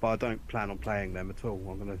 but I don't plan on playing them at all.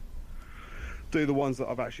 I'm going to do the ones that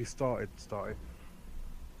I've actually started.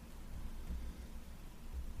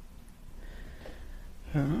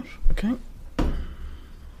 Fair enough. Okay.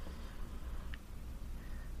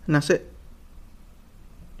 And that's it.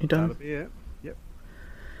 You done? That'll be it. Yep.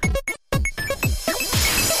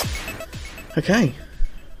 Okay.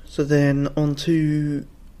 So then on to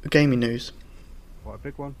gaming news. Quite a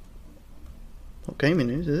big one. Not gaming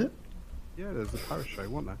news, is it? Yeah, there's a Paris show,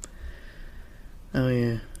 wasn't there? Oh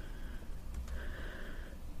yeah.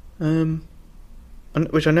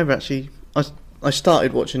 Which I never actually. I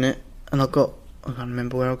started watching it and I can't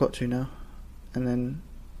remember where I got to now, and then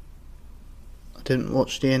I didn't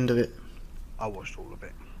watch the end of it. I watched all of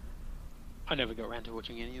it. I never got around to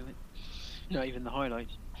watching any of it. Not even the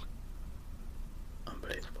highlights.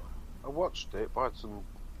 Unbelievable. I watched it, but I had some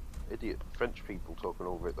idiot French people talking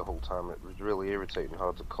over it the whole time. It was really irritating,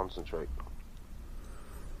 hard to concentrate.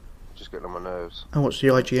 just getting on my nerves. I watched the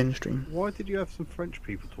IGN stream. Why did you have some French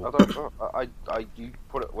people I talking? don't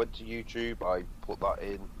know. Went to YouTube. I put that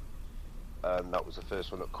in, and that was the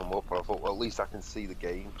first one that come up. And I thought, well, at least I can see the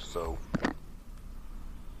game. So,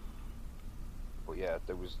 but yeah,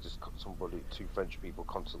 there was just two French people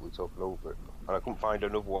constantly talking over it, and I couldn't find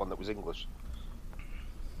another one that was English.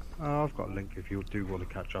 Oh, I've got a link if you do want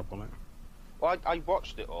to catch up on it. Well, I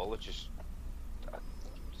watched it all. It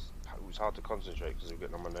was hard to concentrate because it was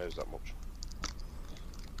getting on my nerves that much.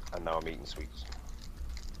 And now I'm eating sweets.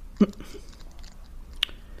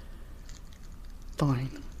 Fine.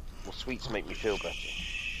 Well, sweets make me feel better.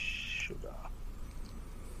 Sugar.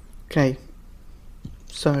 Okay.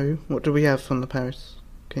 So, what do we have from the Paris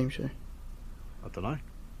game show? I don't know.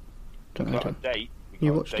 Don't We know. got a Don't. date. You We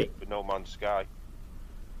got watched a date it? for No Man's Sky.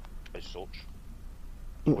 As such.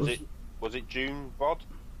 What Was it June, Bod?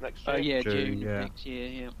 Next Oh year? yeah, June, June yeah. next year.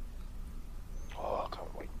 Yeah. Oh, I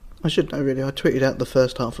can't wait. I should know really. I tweeted out the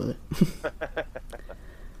first half of it.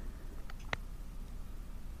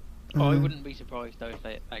 I Um, wouldn't be surprised though if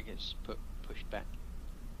that gets pushed back.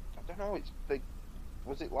 I don't know.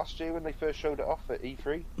 Was it last year when they first showed it off at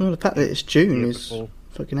E3? Well, the fact that it's June Year is before.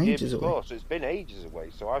 fucking Year ages away. before, so it's been ages away.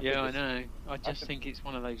 So Yeah, I know. I just think it's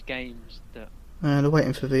one of those games that. They're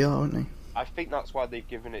waiting for VR, aren't they? I think that's why they've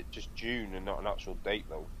given it just June and not an actual date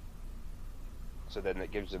though. So then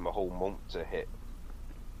it gives them a whole month to hit.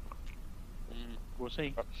 We'll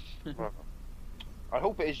see. I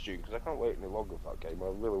hope it is June because I can't wait any longer for that game. I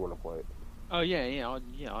really want to play it. Oh yeah.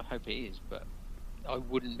 I hope it is, but I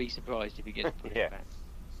wouldn't be surprised if it gets pushed Yeah. back.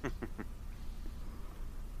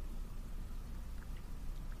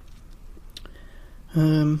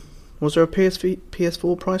 Was there a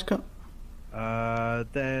PS4 price cut?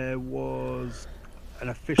 There was an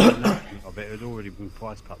official announcement of it. It had already been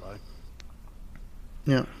price cut though.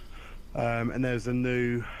 Yeah. And there's a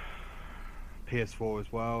new PS4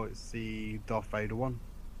 as well. It's the Darth Vader one.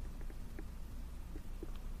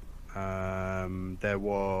 There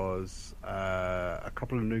was a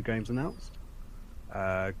couple of new games announced.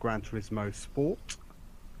 Gran Turismo Sport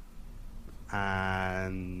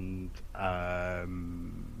and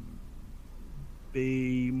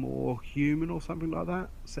Be More Human or something like that,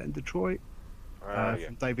 set in Detroit, Yeah.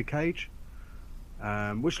 from David Cage,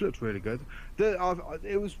 which looked really good.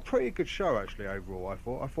 It was a pretty good show actually overall.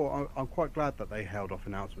 I'm quite glad that they held off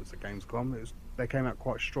announcements at Gamescom. They came out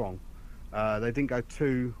quite strong. They didn't go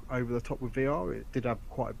too over the top with VR. It did have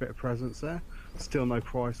quite a bit of presence there. Still no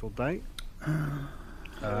price or date.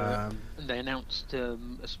 And they announced a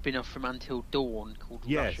spin-off from Until Dawn called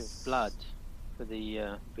Rush of Yes. Blood for the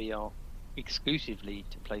VR, exclusively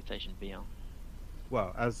to PlayStation VR.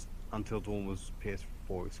 Well, as Until Dawn was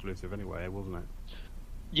PS4 exclusive anyway, wasn't it?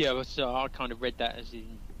 Yeah, so I kind of read that as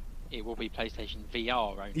in it will be PlayStation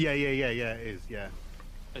VR only. Yeah. It is. Yeah.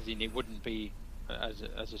 As in it wouldn't be as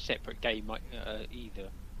a separate game either.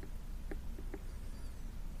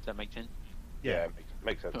 Does that make sense? Yeah,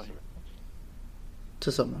 makes sense. Right. To me.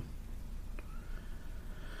 To someone.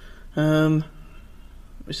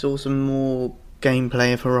 We saw some more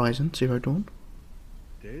gameplay of Horizon Zero Dawn.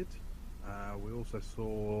 Did. We also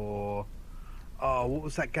saw. Oh, what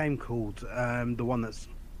was that game called? The one that's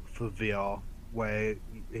for VR, where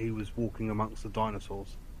he was walking amongst the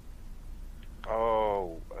dinosaurs.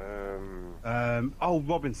 Oh,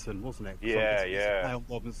 Robinson, wasn't it? 'Cause Yeah, I'm guessing it's yeah. a play on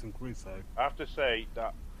Robinson Crusoe. I have to say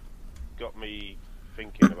that got me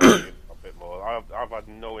thinking about it a bit more. I've had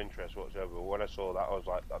no interest whatsoever. But when I saw that, I was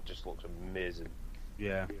like, that just looks amazing.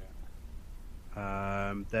 Yeah.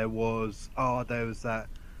 There was that.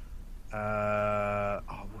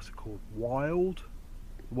 What's it called? Wild,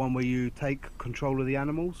 the one where you take control of the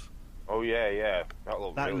animals. Oh yeah, that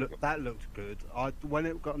looked really good. That looked good. When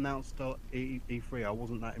it got announced at E3, I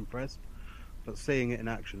wasn't that impressed, but seeing it in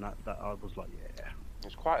action, that I was like, yeah,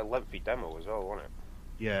 It's quite a lengthy demo as well, wasn't it?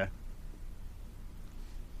 yeah.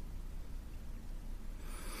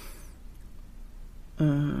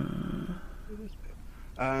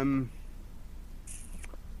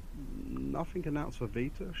 Nothing announced for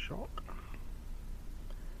Vita. Shock.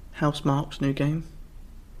 Housemarque's new game.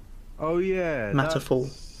 Oh yeah, Matterfall.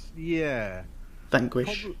 Yeah.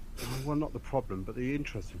 Vanquish. Well, not the problem, but the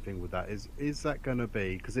interesting thing with that is that going to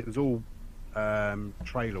be, because it was all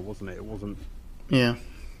trailer, wasn't it? It wasn't Yeah.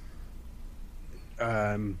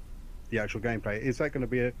 the actual gameplay. Is that going to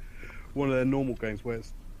be one of their normal games where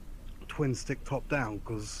it's twin stick top down?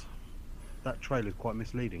 Because that trailer is quite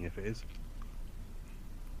misleading if it is.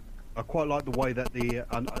 I quite like the way that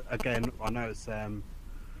again, I know it's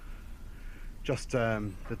just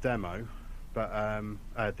the demo, but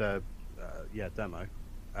demo.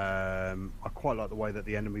 I quite like the way that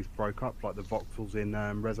the enemies broke up, like the voxels in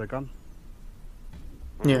Resogun.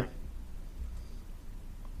 Yeah.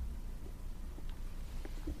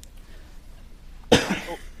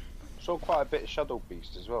 Saw quite a bit of Shadow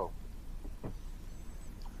Beast as well.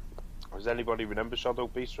 Does anybody remember Shadow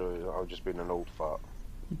Beast, or I've just been an old fart?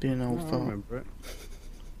 Being an old I fart. remember it.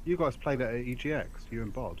 You guys played it at EGX, you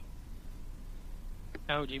and Bod.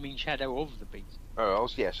 Oh, do you mean Shadow of the Beast? Oh,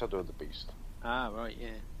 yeah, Shadow of the Beast. Ah, right, yeah.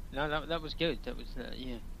 No, that was good. That was,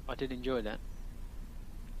 yeah. I did enjoy that.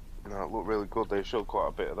 No, it looked really good. They showed quite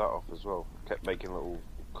a bit of that off as well. Kept making little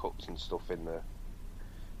cuts and stuff in there.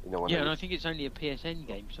 You know, when Yeah, they and were- I think it's only a PSN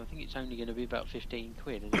game, so I think it's only going to be about 15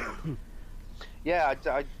 quid, isn't it? Yeah,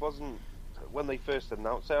 I wasn't. When they first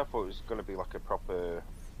announced it, I thought it was going to be like a proper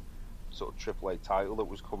sort of AAA title that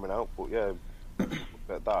was coming out. But yeah,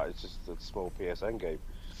 at that, it's just a small PSN game.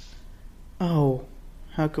 Oh,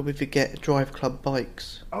 how could we forget Drive Club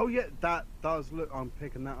Bikes? Oh yeah, that does look. I'm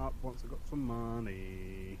picking that up once I got some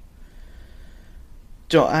money.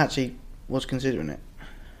 Do you know what, I actually was considering it.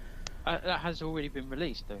 That has already been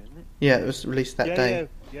released, though, isn't it? Yeah, it was released that day.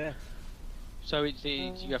 Yeah. So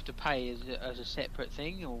you have to pay as a separate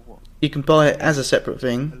thing, or what? You can buy it as a separate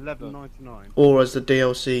thing, $11.99. or as the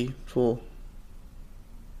DLC for.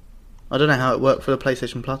 I don't know how it worked for the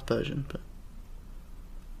PlayStation Plus version, but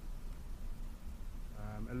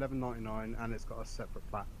 $11.99, and it's got a separate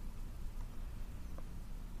plat.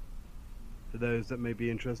 For those that may be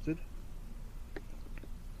interested.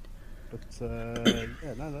 But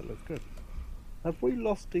yeah, no, that looks good. Have we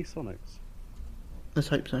lost D-Sonics? let's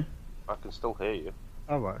hope so. I can still hear you.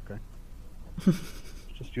 Oh right, okay.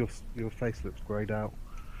 Just your face looks greyed out.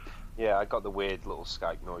 Yeah, I got the weird little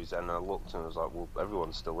Skype noise, and I looked and I was like, well,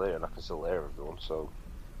 everyone's still there, and I can still hear everyone, so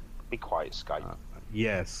be quiet, Skype.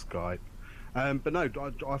 Yes, Skype. But no,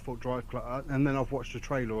 I thought Drive Club, and then I've watched a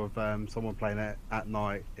trailer of someone playing it at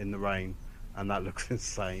night in the rain, and that looks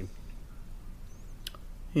insane.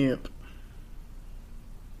 Yep.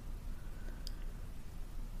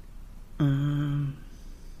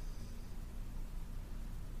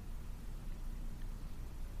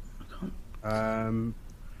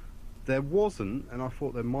 There wasn't, and I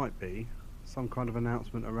thought there might be, some kind of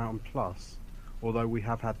announcement around Plus, although we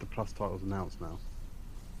have had the Plus titles announced now.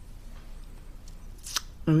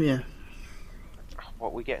 Oh yeah. What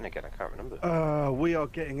are we getting again? I can't remember. We are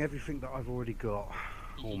getting everything that I've already got,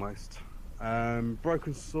 almost.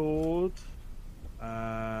 Broken Sword,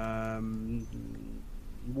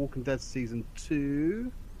 Walking Dead Season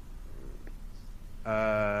 2,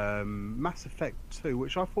 Mass Effect 2,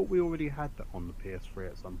 which I thought we already had that on the PS3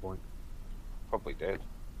 at some point. Probably did,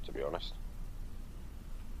 to be honest.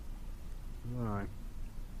 Right.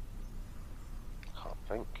 Can't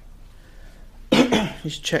think. You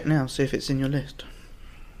should check now, see if it's in your list.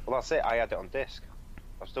 Well, that's it. I had it on disc.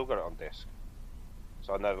 I've still got it on disc.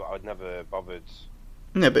 So I'd never bothered.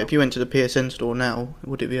 No, but if you went to the PSN store now,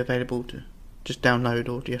 would it be available to just download,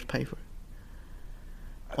 or do you have to pay for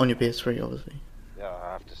it? On your PS3, obviously. Yeah,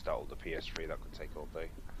 I have to start with the PS3. That could take all day.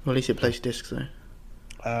 Well, at least it plays discs, though.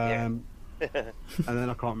 And then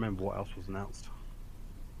I can't remember what else was announced.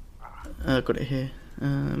 I've got it here.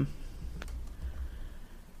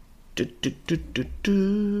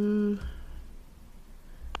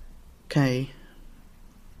 Okay.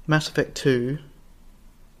 Mass Effect 2.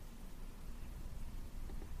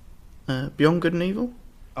 Beyond Good and Evil.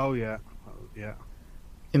 Oh yeah, yeah.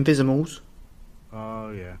 Invisimals. Oh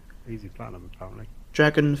yeah. Easy Platinum apparently.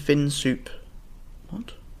 Dragon Fin Soup.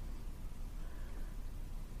 What?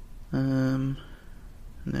 And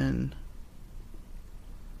then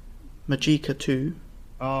Magicka 2.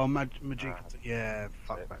 Oh, Magicka. Yeah,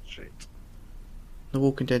 fuck that shit. The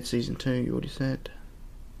Walking Dead Season 2, you already said.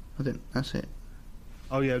 I think that's it.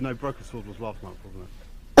 Oh yeah, no, Broken Sword was last month, wasn't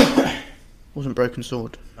it? Wasn't Broken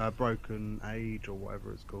Sword. Broken Age or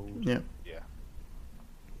whatever it's called. Yeah. Yeah.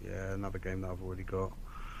 Yeah, another game that I've already got.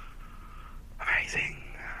 Amazing.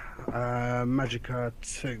 Magicka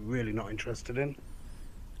 2, really not interested in.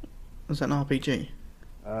 Was that an RPG?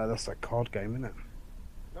 That's that card game, isn't it?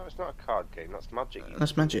 No, it's not a card game. That's Magic.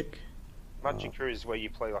 That's Magic. Magic is where you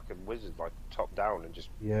play like a wizard, like top down, and just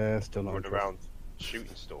Yeah, still not run interested. around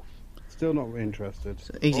shooting stuff. Still not interested.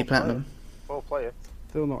 It's easy Well, platinum. 4-player.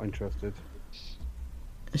 Still not interested.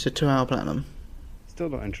 It's a 2-hour platinum. Still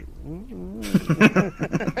not interested.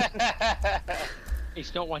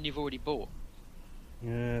 It's not one you've already bought.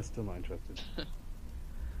 Yeah, still not interested.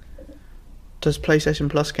 Does PlayStation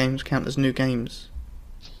Plus games count as new games?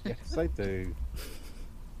 Yes, they do.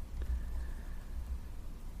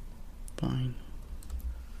 Fine.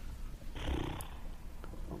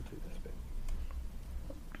 Can't do this bit.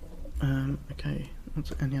 Okay.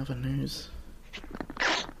 What's any other news?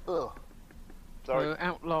 Ugh. Sorry. So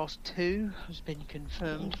Outlast 2 has been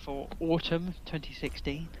confirmed for autumn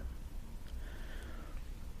 2016.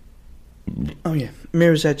 Oh yeah,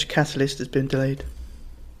 Mirror's Edge Catalyst has been delayed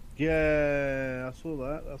Yeah, I saw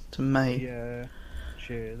that. That's to May. yeah.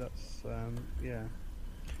 Cheer. That's yeah.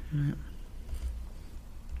 Yeah.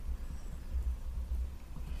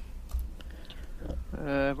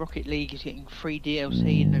 Rocket League is getting free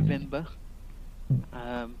DLC in November,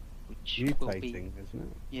 which will be Mutating,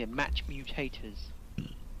 isn't it? match mutators.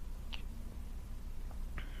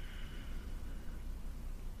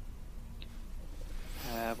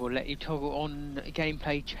 Will let you toggle on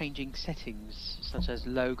gameplay changing settings such as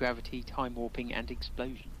low gravity, time warping, and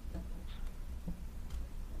explosion.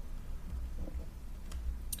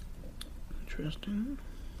 Interesting.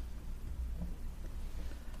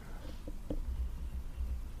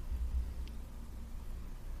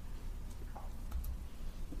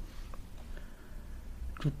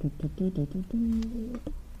 I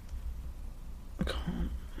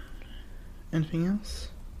can't. Anything else?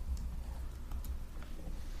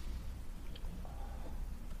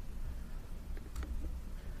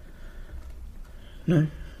 No.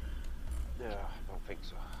 Yeah, I don't think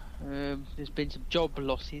so. There's been some job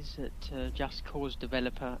losses at Just Cause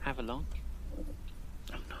developer Avalanche.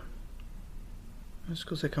 That's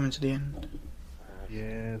because they're coming to the end.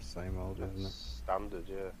 Yeah, same old, isn't it? That's standard,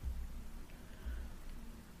 yeah.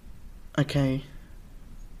 Okay.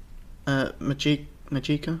 Magica,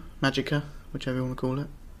 whichever you want to call it.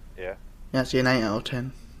 Yeah. Yeah, it's an 8 out of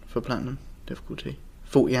 10 for platinum difficulty.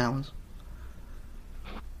 40 hours.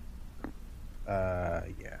 Yeah.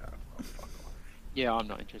 Oh, fuck off. Yeah, I'm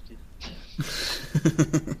not interested.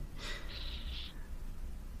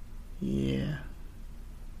 Yeah.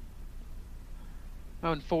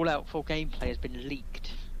 Oh, and Fallout 4 gameplay has been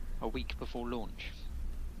leaked a week before launch.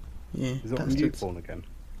 Yeah. Is it on bastards. Newporn again?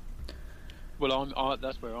 Well,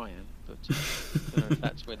 that's where I am, but I don't know if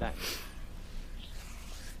that's where that is.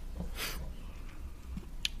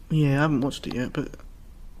 Yeah, I haven't watched it yet, but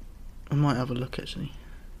I might have a look actually.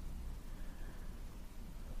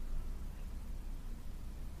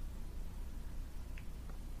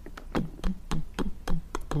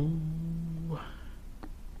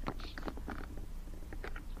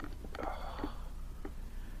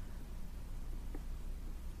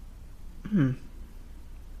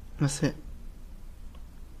 That's it.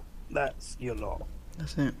 That's your lot.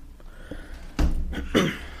 That's it.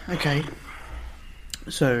 Okay.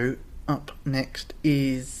 So, up next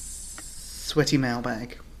is Sweaty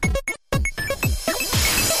Mailbag.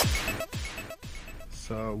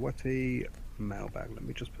 So, wetty mailbag. Let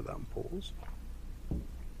me just put that on pause.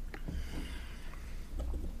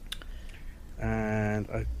 And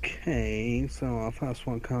okay, so our first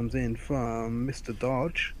one comes in from Mr.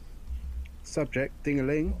 Dodge. Subject: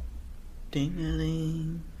 Ding-a-ling.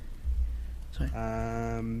 Ding-a-ling. Sorry.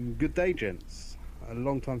 Good day, gents. A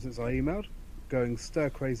long time since I emailed. Going stir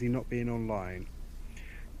crazy not being online.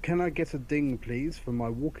 Can I get a ding, please, for my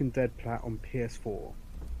Walking Dead plat on PS4?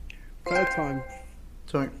 Third time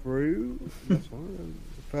Sorry. through. That's fine.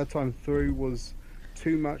 Third time through was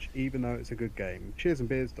too much, even though it's a good game. Cheers and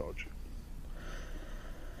beers, Dodge.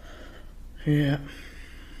 Yeah.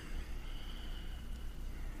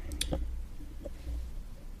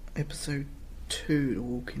 Episode 2, The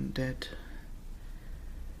Walking Dead.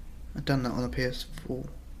 I've done that on the PS4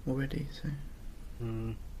 already, so...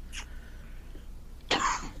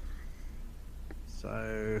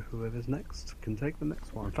 So, whoever's next can take the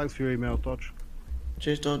next one. Thanks for your email, Dodge.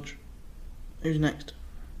 Cheers, Dodge. Who's next?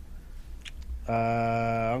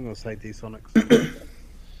 I'm going to say D-Sonics.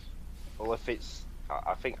 Well, if it's...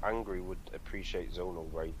 I think Angry would appreciate Zonal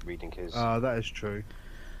reading his... That is true.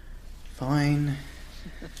 Fine.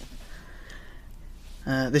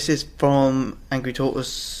 This is from Angry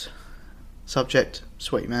Tortoise. Subject: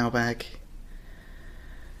 Sweaty Mailbag.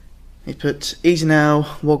 He put, easy now,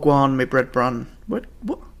 wagwan me bread run. What?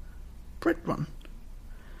 Bread run?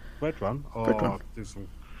 Bread run? Oh, Bread run. do some...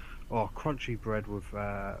 Oh, crunchy bread with...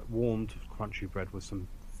 warmed crunchy bread with some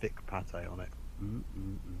thick pate on it.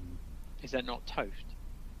 Is that not toast?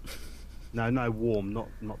 No, warm, not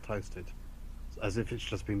toasted. As if it's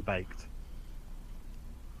just been baked.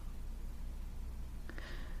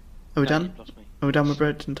 Are we No, done? you've lost me. Are we done with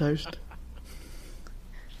bread and toast?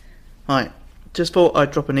 Right. Just thought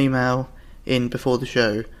I'd drop an email in before the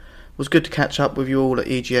show. It was good to catch up with you all at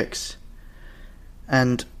EGX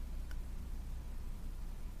and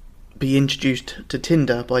be introduced to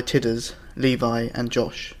Tinder by Tidders, Levi and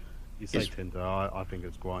Josh. You say Yes. Tinder, I think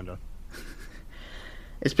it's Grinder.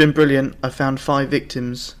 It's been brilliant. I found 5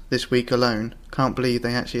 victims this week alone. Can't believe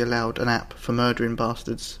they actually allowed an app for murdering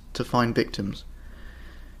bastards to find victims.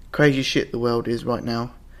 Crazy shit the world is right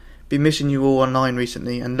now. Been missing you all online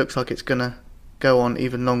recently, and looks like it's gonna go on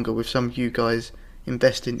even longer with some of you guys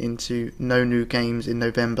investing into no new games in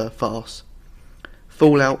November farce.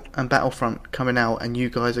 Fallout and Battlefront coming out, and you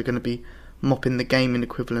guys are going to be mopping the gaming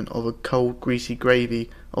equivalent of a cold greasy gravy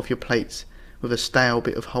off your plates with a stale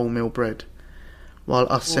bit of wholemeal bread, while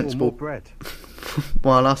us sensible bread.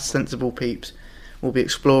 while us sensible peeps will be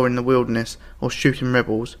exploring the wilderness or shooting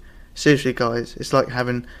rebels. Seriously guys, it's like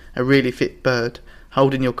having a really fit bird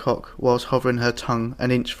holding your cock whilst hovering her tongue an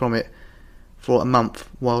inch from it for a month,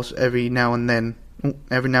 whilst every now and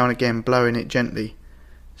again blowing it gently.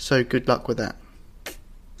 So good luck with that.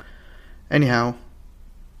 Anyhow,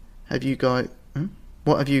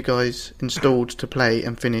 what have you guys installed to play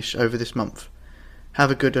and finish over this month?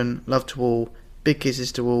 Have a good one. Love to all. Big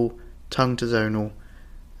kisses to all. Tongue to Zonal.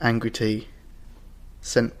 Angry T.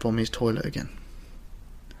 Sent from his toilet again.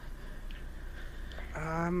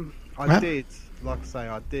 I did, like I say,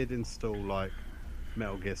 I did install like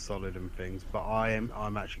Metal Gear Solid and things, but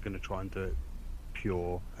I'm actually going to try and do it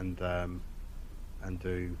pure and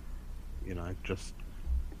do, you know, just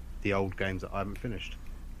the old games that I haven't finished.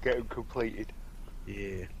 Get them completed.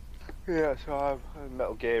 Yeah. Yeah, so I'm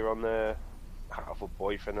Metal Gear on there. Half a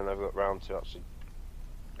boyfriend, and I've got round to actually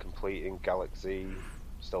completing Galaxy.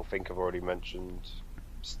 Still think I've already mentioned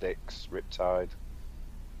Styx, Riptide,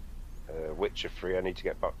 Witcher 3. I need to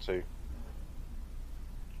get back to.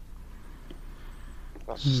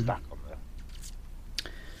 That's a stack on there.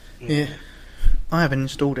 Yeah, I haven't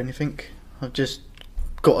installed anything. I've just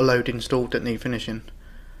got a load installed that need finishing.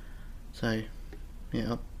 So,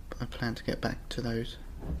 yeah, I plan to get back to those.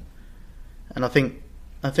 And I think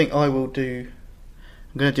I will do.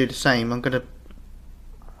 I'm going to do the same.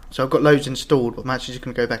 So I've got loads installed, but I'm actually just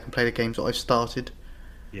going to go back and play the games that I've started.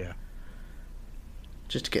 Yeah.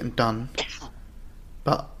 Just to get them done.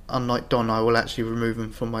 But unlike Don, I will actually remove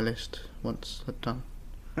them from my list once they're done.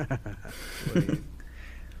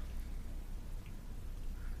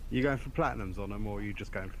 You going for platinums on them, or are you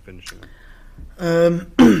just going for finishing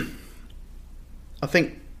them? I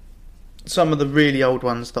think some of the really old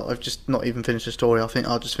ones that I've just not even finished the story, I think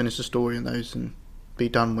I'll just finish the story on those and be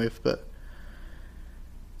done with. But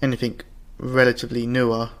anything relatively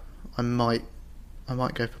newer, I might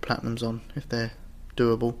go for platinums on if they're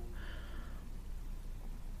doable.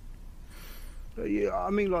 But yeah, I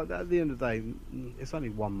mean, like at the end of the day, it's only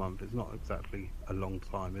 1 month. It's not exactly a long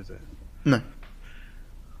time, is it? No.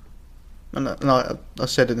 And like I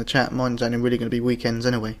said in the chat, mine's only really going to be weekends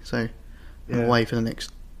anyway, so I'm away for the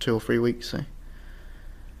next 2 or 3 weeks. So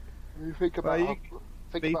You think about how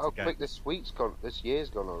quick this this year's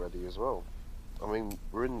gone already as well. I mean,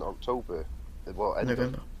 we're in October, well, end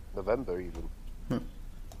November. of November even.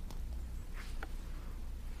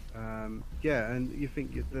 Yeah, and you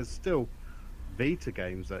think there's still beta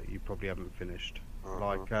games that you probably haven't finished,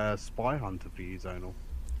 like Spy Hunter for you, Zonal.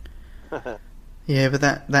 yeah, but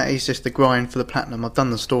that is just the grind for the platinum. I've done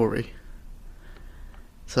the story,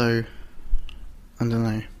 so I don't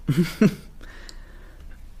know.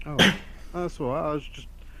 Oh, that's all right. I was just,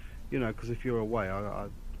 because if you're away, I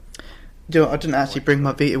didn't actually bring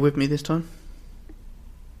my Vita with me this time.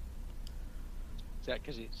 Is that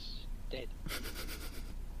because it's dead?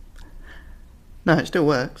 No, it still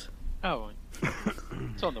works. Oh,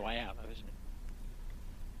 it's on the way out, though, isn't it?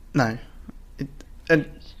 No, and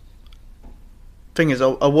thing is, I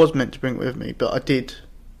was meant to bring it with me, but I did.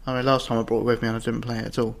 I mean, last time I brought it with me and I didn't play it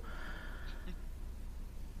at all.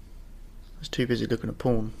 I was too busy looking at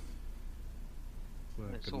porn.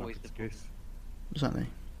 That's always the excuse. Exactly.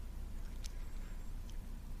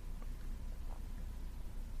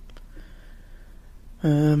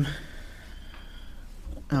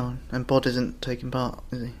 Oh, and Bod isn't taking part,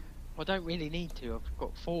 is he? I don't really need to. I've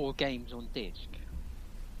got 4 games on disc.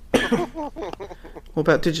 What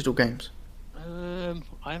about digital games? I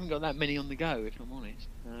haven't got that many on the go, if I'm honest.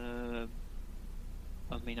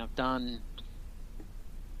 I mean, I've done.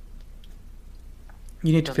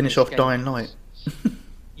 You need to finish off Dying Light.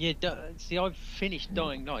 Yeah, see, I've finished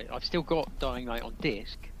Dying Light. I've still got Dying Light on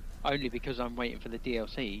disc, only because I'm waiting for the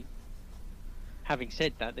DLC. Having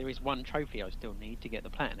said that, there is one trophy I still need to get the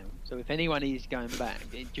platinum. So if anyone is going back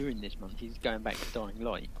during this month, is going back to Dying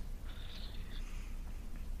Light,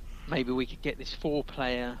 maybe we could get this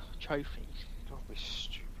 4-player trophy. Don't be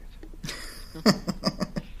stupid.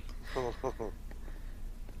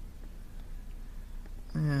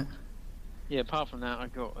 Yeah. Yeah, apart from that, I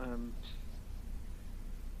got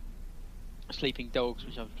Sleeping Dogs,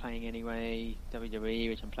 which I was playing anyway. WWE,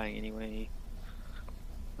 which I'm playing anyway.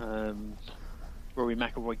 Rory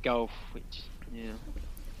McIlroy Golf, which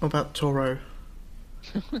What about Toro?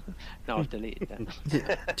 no, I've deleted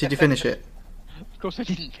that. Did you finish it? Of course, I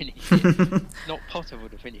didn't finish it. It's not possible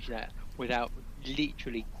to finish that without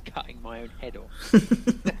literally cutting my own head off.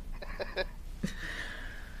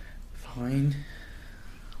 Fine.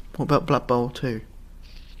 What about Blood Bowl 2?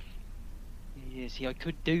 Yeah, see, I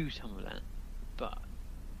could do some of that, but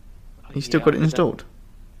You still got it installed?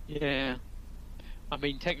 Yeah. I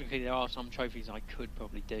mean, technically, there are some trophies I could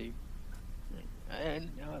probably do, and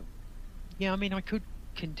yeah, I mean, I could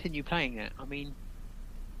continue playing that. I mean,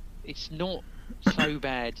 it's not so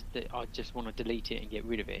bad that I just want to delete it and get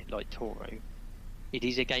rid of it, like Toro. It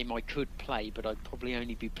is a game I could play, but I'd probably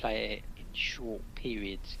only be playing it in short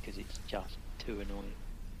periods because it's just too annoying.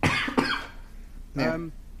 Yeah.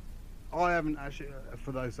 I haven't actually.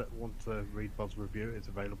 For those that want to read Bod's review, it's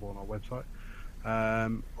available on our website.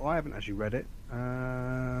 I haven't actually read it.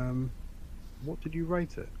 What did you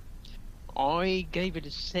rate it? I gave it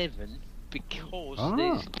a 7 because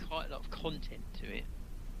there's quite a lot of content to it,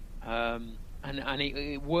 and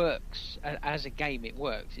it works as a game. It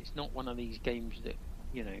works. It's not one of these games that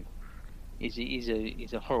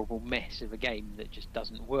is a horrible mess of a game that just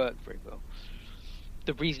doesn't work very well.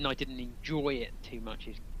 The reason I didn't enjoy it too much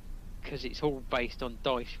is because it's all based on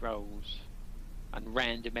dice rolls and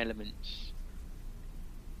random elements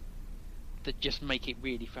that just make it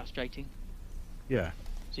really frustrating. Yeah.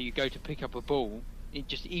 So you go to pick up a ball,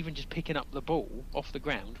 even just picking up the ball off the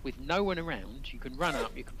ground with no one around, you can run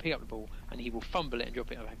up, you can pick up the ball, and he will fumble it and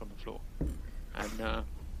drop it back on the floor. And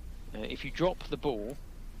if you drop the ball,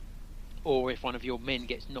 or if one of your men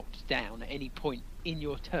gets knocked down at any point in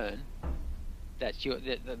your turn, that's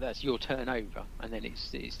your turn over, and then it's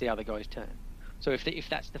the other guy's turn. So if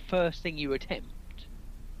that's the first thing you attempt,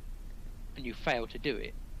 and you fail to do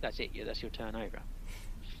it, that's it. That's your turn over.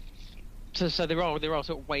 So there are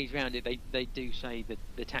sort of ways around it. They do say that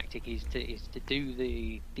the tactic is to do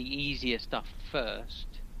the easier stuff first,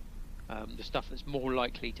 the stuff that's more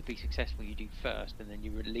likely to be successful you do first, and then you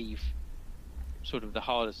relieve sort of the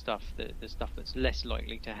harder stuff, the stuff that's less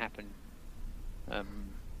likely to happen,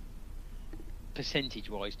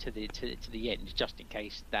 percentage-wise to the end, just in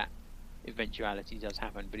case that eventuality does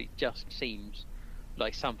happen. But it just seems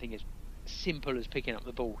like something as simple as picking up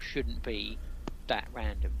the ball shouldn't be that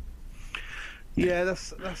random. Yeah,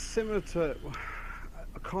 that's similar to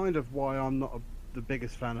kind of why I'm not the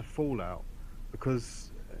biggest fan of Fallout,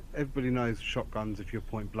 because everybody knows shotguns, if you're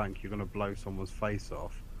point blank, you're going to blow someone's face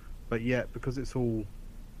off. But yet, because it's all,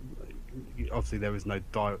 obviously there is no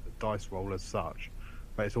dice roll as such,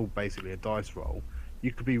 but it's all basically a dice roll,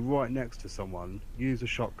 you could be right next to someone, use a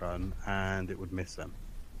shotgun, and it would miss them.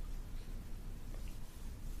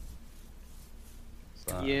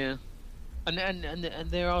 So. Yeah. And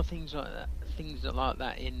there are things like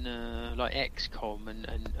that in like XCOM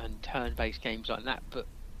and turn-based games like that, but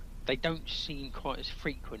they don't seem quite as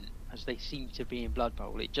frequent as they seem to be in Blood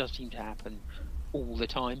Bowl. It just seemed to happen all the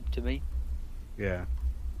time to me. Yeah.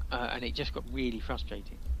 And it just got really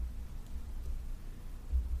frustrating.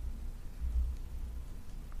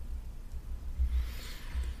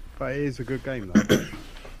 But it is a good game though.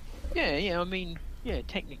 Yeah. I mean, yeah.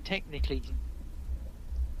 Technically,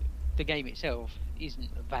 the game itself isn't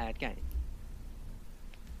a bad game.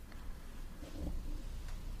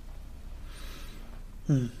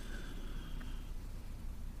 Hmm.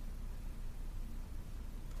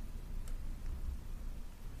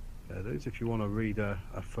 There it is. If you want to read a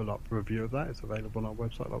full-up review of that, it's available on our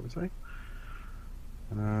website, like we say.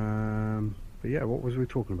 But yeah, what was we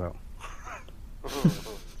talking about?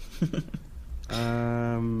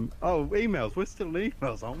 Emails. We're still in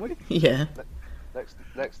emails, aren't we? Yeah.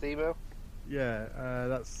 Next email. Yeah,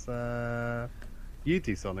 that's you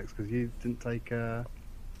do Sonics because you didn't take.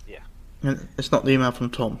 Yeah. It's not the email from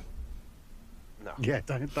Tom. No. Yeah,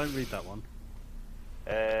 don't read that one.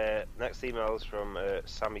 Next email is from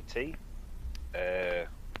Sammy T.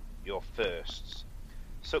 Your firsts.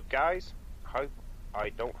 Sup guys? Hope I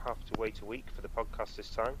don't have to wait a week for the podcast this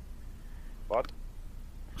time. But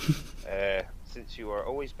since you are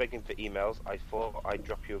always begging for emails, I thought I'd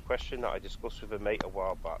drop you a question that I discussed with a mate a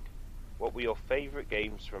while back. What were your favourite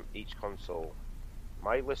games from each console?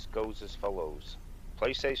 My list goes as follows.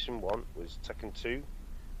 PlayStation 1 was Tekken 2.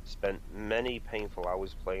 Spent many painful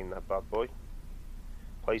hours playing that bad boy.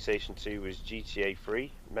 PlayStation 2 was GTA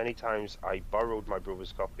 3. Many times I borrowed my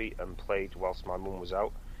brother's copy and played whilst my mum was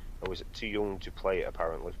out. I was too young to play it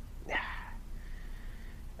apparently.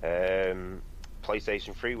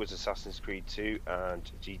 PlayStation 3 was Assassin's Creed 2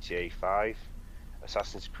 and GTA 5.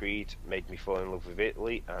 Assassin's Creed made me fall in love with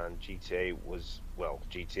Italy, and GTA was, well,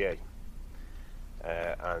 GTA.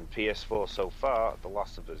 And PS4 so far, The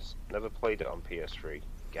Last of Us. Never played it on PS3.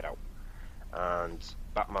 Get out. And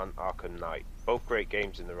Batman Arkham Knight. Both great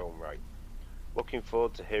games in their own right. Looking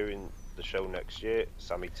forward to hearing the show next year.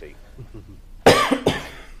 Sammy T. I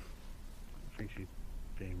think she's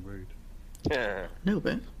being rude. A little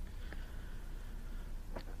bit.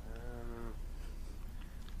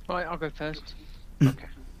 Right, I'll go first. Okay.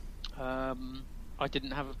 I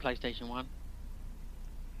didn't have a PlayStation 1.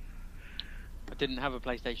 I didn't have a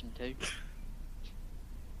PlayStation 2.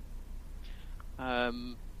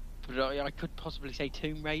 But I could possibly say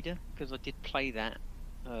Tomb Raider, because I did play that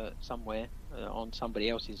somewhere on somebody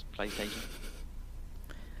else's PlayStation.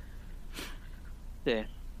 Yeah.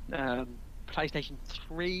 PlayStation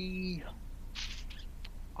 3,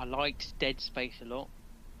 I liked Dead Space a lot.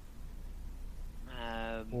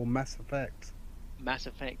 Or Mass Effect. Mass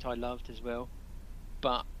Effect I loved as well.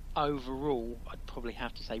 But overall, I'd probably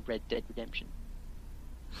have to say Red Dead Redemption.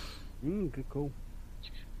 Good call.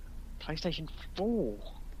 PlayStation 4,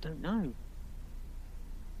 don't know.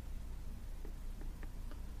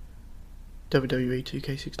 WWE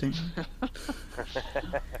 2K16.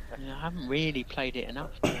 Yeah, I haven't really played it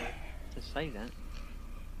enough to say that.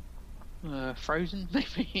 Frozen,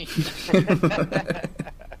 maybe.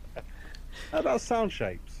 How about Sound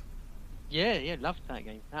Shapes? Yeah, loved that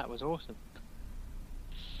game. That was awesome.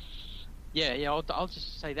 Yeah, I'll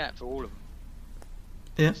just say that for all of them.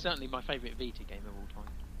 Yeah. It's certainly my favourite Vita game of all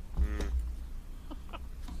time.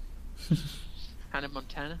 Hannah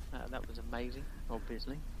Montana, that was amazing,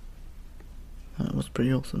 obviously. That was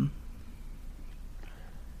pretty awesome.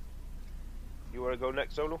 You want to go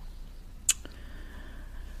next, Solo?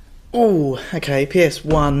 Oh, okay.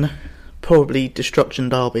 PS1, probably Destruction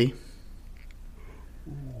Derby.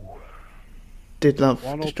 Did love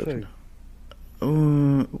One or Destruction.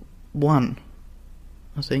 two? One,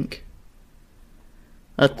 I think.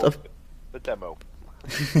 The demo.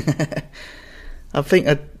 I think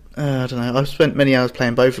I don't know. I've spent many hours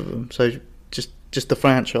playing both of them, so just the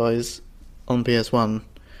franchise on PS1.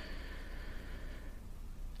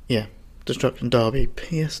 Yeah, Destruction Derby.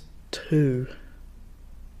 PS2.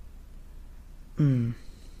 I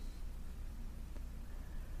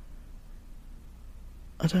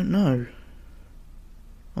don't know.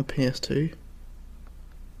 On PS2.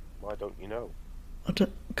 Why don't you know? I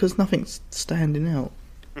don't, because nothing's standing out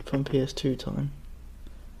from PS2 time.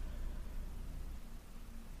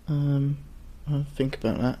 I'll think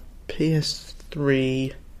about that.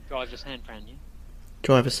 PS3. Driver's San Fran, yeah?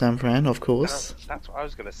 Driver San Fran, of course. That's what I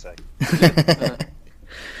was going to say.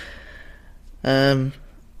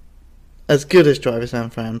 As good as Driver San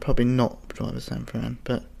Fran, probably not Driver San Fran,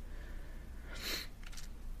 but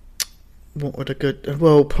what would a good...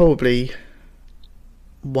 Well, probably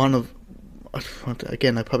one of...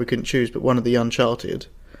 Again, I probably couldn't choose, but one of the Uncharted.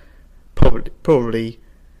 Probably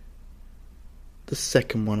the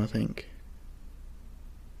second one, I think.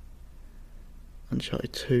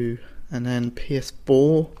 Uncharted 2. And then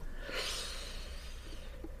PS4.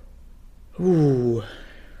 Ooh.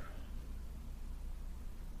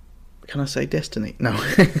 Can I say Destiny? No.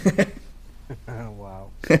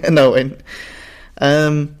 Wow. No. I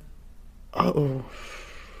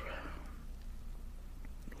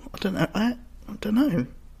don't know. I don't know.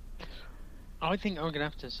 I think I'm going to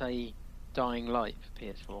have to say Dying Light for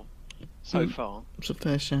PS4. So far. It's a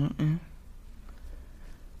fair shout, yeah.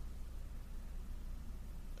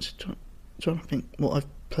 Just trying to think what I've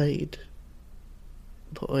played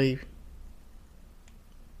that I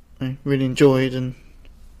really enjoyed, and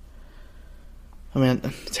I mean,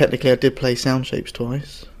 technically I did play Sound Shapes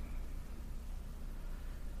twice.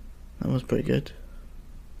 That was pretty good.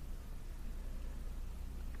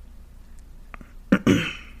 I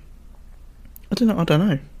don't know.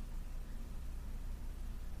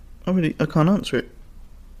 I can't answer it.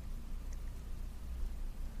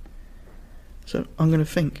 So I'm going to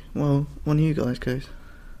think. Well, one of you guys goes.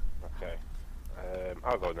 Okay.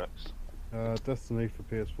 I'll go next. Destiny for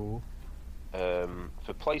PS4.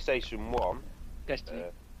 For PlayStation 1, Destiny.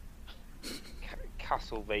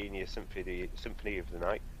 Castlevania Symphony of the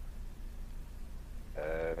Night.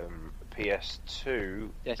 PS2,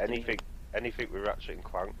 Destiny. anything with Ratchet and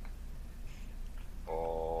Clank.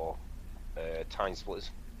 Or Time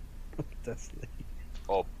Splitters. Destiny.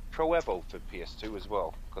 Or Pro Evo for PS2 as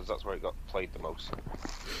well, because that's where it got played the most.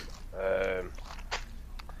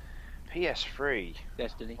 PS3.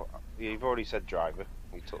 Destiny. You've already said Driver.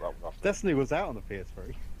 We took that one off. Destiny was out on the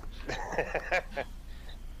PS3.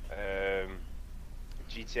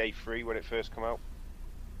 GTA 3 when it first came out.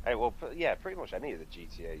 Well, yeah, pretty much any of the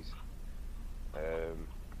GTAs.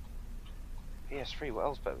 PS3, what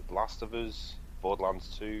else? But Last of Us,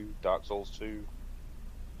 Borderlands 2, Dark Souls 2.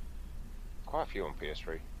 Quite a few on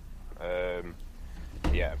PS3.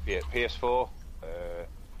 Yeah, PS4.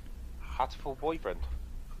 Hatful Boyfriend.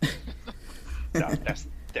 That's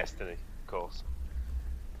Destiny, of course.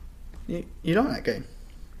 You like that game?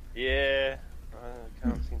 Yeah, I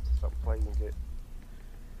can't seem to stop playing it.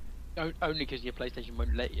 Only because your PlayStation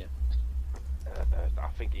won't let you. I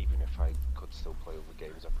think even if I could still play other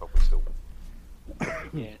games, I probably still would.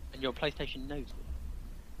 Yeah, and your PlayStation knows it.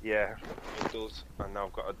 Yeah, it does. And now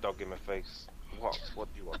I've got a dog in my face. What?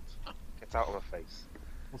 What do you want? Get out of my face.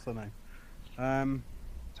 What's her name?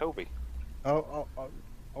 Toby, Are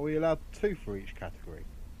we allowed 2 for each category?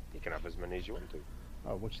 you can have as many as you want to.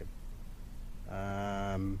 Oh, wicked.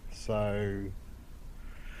 So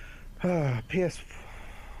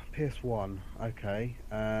PS1, okay.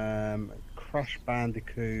 Crash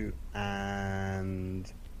Bandicoot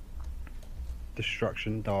and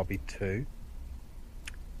Destruction Derby 2.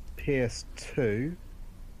 PS2,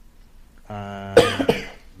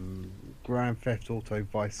 Grand Theft Auto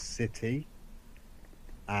Vice City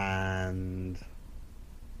and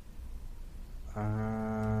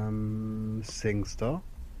SingStar.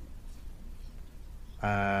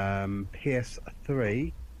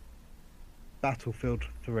 PS3, Battlefield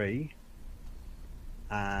 3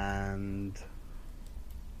 and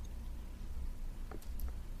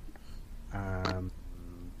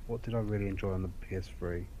what did I really enjoy on the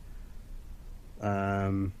PS3?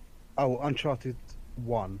 Uncharted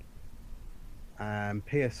 1.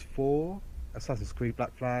 PS4, Assassin's Creed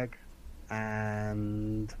Black Flag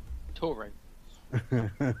and Toro.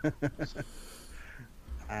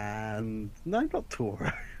 and no, not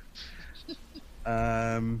Toro.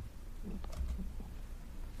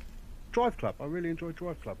 Drive Club. I really enjoyed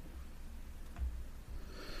Drive Club.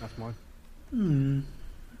 That's mine.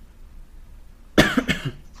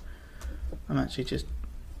 I'm actually just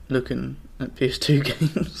looking at PS2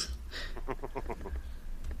 games,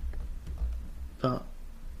 but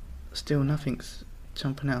still nothing's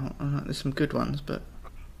jumping out. There's some good ones, but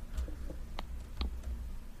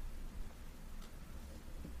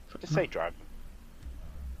Just say Drive.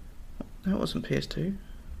 that wasn't PS2.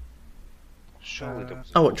 Surely there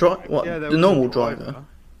was Oh, what drive? What Yeah, there the was a normal driver?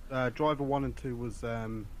 Driver 1 and 2 was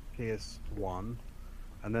PS1,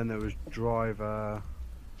 and then there was Driver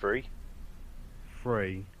 3.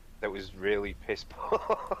 3. That was really piss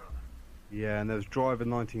poor. Yeah, and there was Driver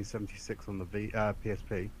 1976 on the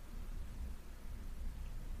PSP.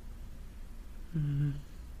 I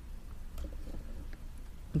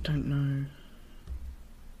don't know.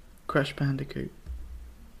 Crash Bandicoot.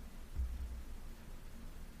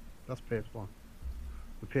 That's PS1.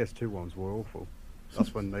 The PS2 ones were awful.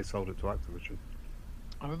 That's when they sold it to Activision.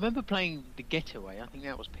 I remember playing The Getaway. I think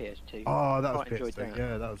that was PS2. Oh, that was Quite enjoyed PS2. that.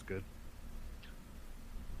 Yeah, that was good.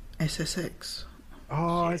 SSX.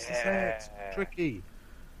 Oh, Yeah. SSX. Tricky.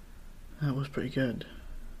 That was pretty good.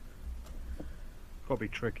 Got to be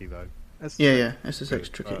tricky though. SSX Yeah, SSX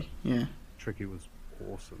good, tricky. but Yeah. Tricky was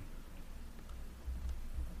awesome.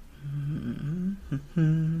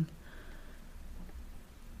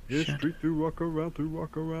 Yeah, Shadow. street to rock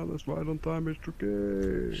around, let's ride on time, it's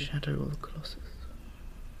tricky. Shadow of the Colossus.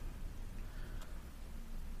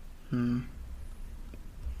 You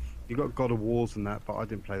got God of Wars and that, but I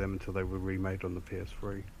didn't play them until they were remade on the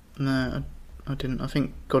PS3. No, I didn't. I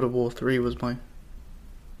think God of War 3 was my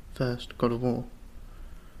first God of War.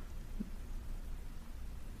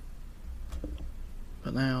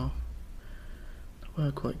 But they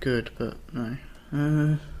were quite good, but no.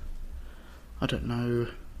 I don't know.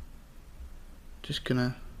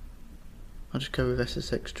 I'll just go with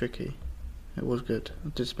SSX Tricky. It was good. I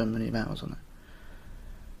did spend many hours on it.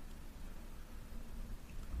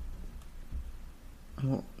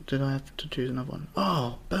 And what did I have to choose another one?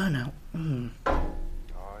 Oh, Burnout. Oh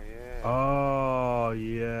yeah. Oh,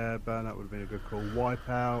 yeah, Burnout would have been a good call.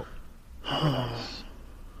 Wipeout.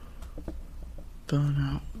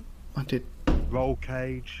 Burnout. I did. Roll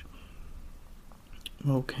Cage.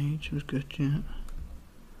 Roll Cage was good, yeah.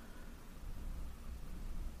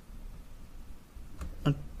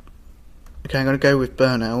 Okay, I'm going to go with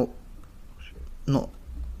Burnout. Not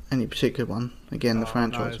any particular one. Again, the No,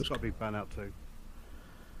 franchise it's was got to be Burnout 2.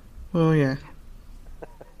 Well, yeah.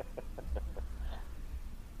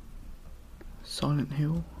 Silent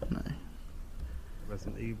Hill? No.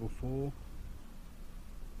 Resident Evil 4.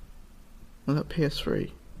 Was that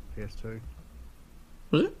PS3? PS2.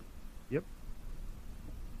 Was it? Yep.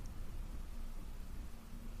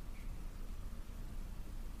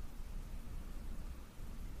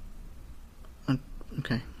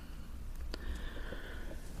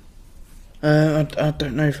 I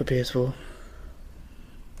don't know for PS4.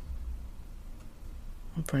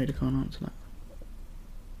 I'm afraid I can't answer that.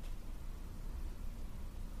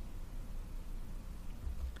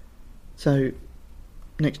 So,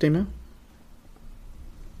 next email.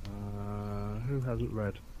 Who hasn't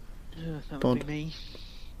read? That Bod. would be me.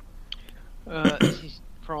 This is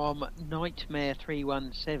from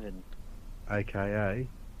Nightmare317, AKA.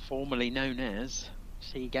 formerly known as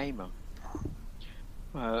C Gamer.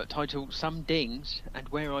 Titled Some Dings and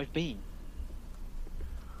Where I've Been.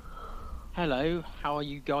 Hello, how are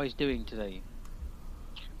you guys doing today?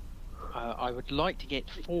 I would like to get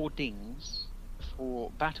 4 dings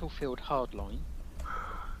for Battlefield Hardline.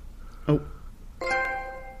 Oh,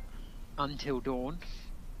 Until Dawn.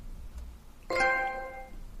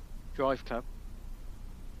 Drive Club.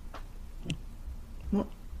 what?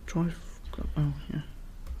 Drive. Oh, yeah.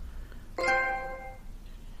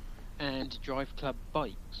 And Drive Club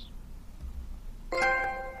Bikes.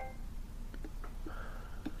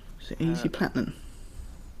 Is it easy platinum?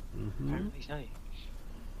 Apparently so.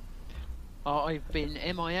 I've been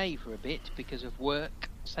MIA for a bit because of work,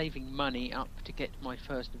 saving money up to get my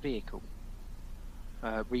first vehicle.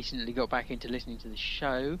 Recently got back into listening to the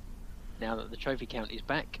show. Now that the trophy count is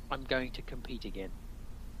back, I'm going to compete again.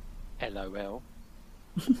 LOL.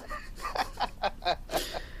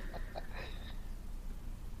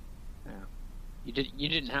 You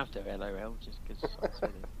didn't have to LOL just because I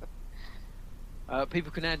said it.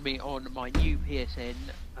 People can add me on my new PSN.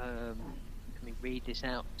 Let me read this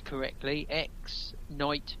out correctly. X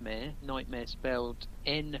Nightmare spelled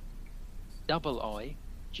NIIGHTMARE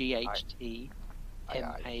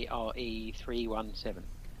 317.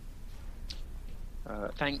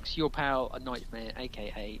 Thanks, your pal a Nightmare,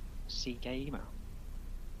 aka C Gamer.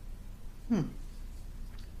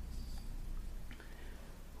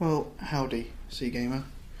 Well, howdy, C Gamer.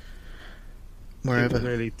 Wherever. Wherever. Didn't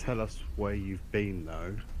really tell us where you've been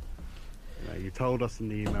though. You told us in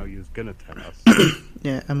the email you was gonna tell us.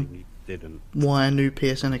 Yeah, and you didn't. why a new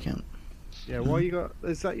PSN account? Yeah, why you got?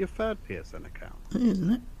 Is that your third PSN account? It is,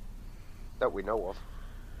 isn't it? That we know of.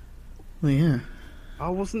 Well, yeah.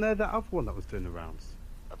 Oh, wasn't there that other one that was doing the rounds?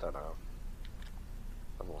 I don't know.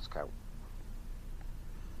 I've lost count.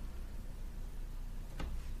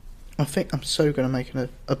 I think I'm so going to make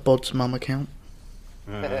a Bod's mum account.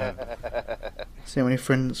 See how many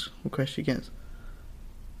friends requests she gets.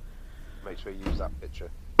 Make sure you use that picture.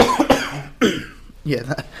 Yeah,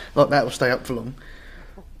 that will stay up for long.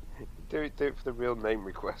 Do it for the real name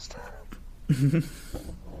request.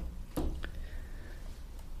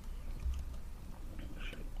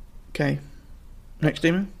 Okay. Next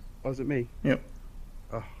email? Was it me? Yep.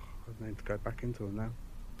 Oh, I need to go back into it now.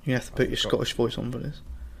 You have to put your forgot. Scottish voice on for this.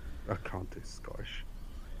 I can't do Scottish.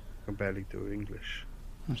 I can barely do English.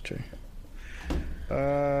 That's true.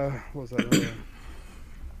 What was that?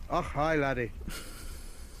 Oh, hi, laddie.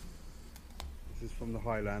 This is from the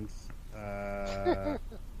Highlands.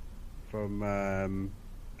 From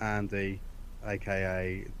Andy,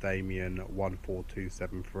 aka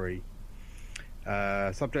Damien14273.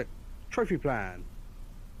 Subject: Trophy Plan.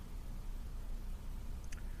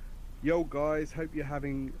 Yo, guys, hope you're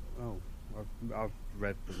having. Oh, I've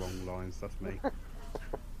read the wrong lines. That's me.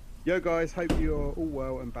 Yo, guys, hope you're all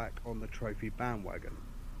well and back on the trophy bandwagon.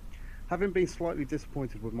 Having been slightly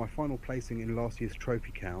disappointed with my final placing in last year's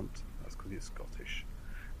trophy count, that's because it's Scottish,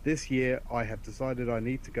 this year I have decided I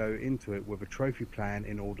need to go into it with a trophy plan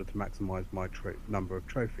in order to maximise my number of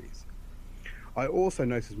trophies. I also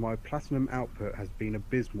noticed my platinum output has been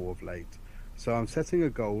abysmal of late, so I'm setting a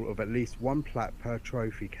goal of at least 1 plat per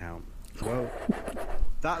trophy count. Well,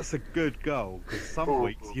 that's a good goal, because some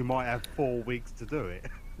weeks you might have 4 weeks to do it.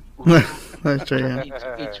 That's true, yeah.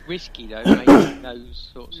 It's risky though, making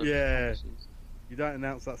those sorts of Yeah. promises. You don't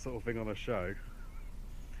announce that sort of thing on a show.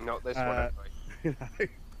 Not this one, anyway. You know?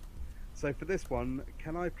 So for this one,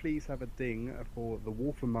 can I please have a ding for The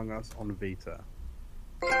Wolf Among Us on Vita?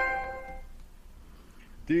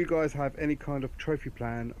 Do you guys have any kind of trophy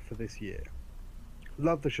plan for this year?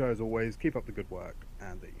 Love the show as always. Keep up the good work,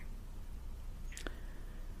 Andy.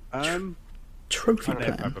 Trophy I never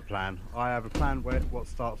plan? have a plan. I have a plan where what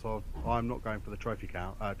starts off. I'm not going for the trophy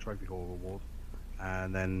haul reward,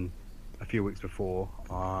 and then a few weeks before,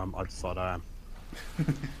 I decide I am.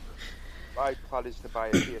 My plan is to buy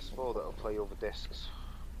a PS4 that'll play over discs.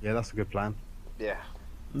 Yeah, that's a good plan. Yeah.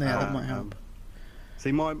 Yeah, that might help.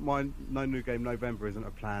 See, my No New Game November isn't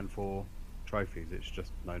a plan for trophies. It's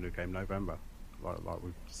just No New Game November, like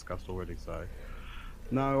we've discussed already. So,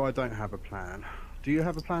 no, I don't have a plan. Do you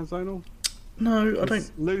have a plan, Zonal? No, I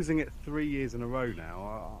don't. Losing it 3 years in a row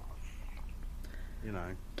now. you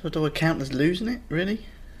know. Do I count as losing it? Really?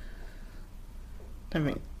 I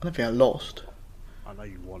don't think I lost. I know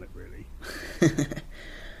you want it really.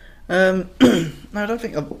 No, I don't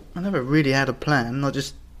think I never really had a plan. I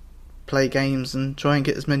just play games and try and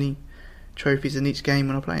get as many trophies in each game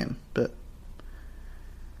when I play them. But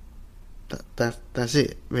that's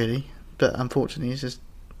it, really. But unfortunately, it's just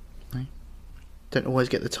I don't always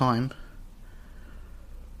get the time.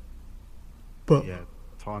 But Yeah,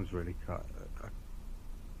 time's really cut.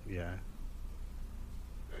 Yeah.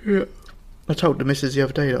 yeah, I told the missus the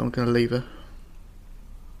other day that I'm going to leave her,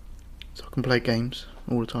 so I can play games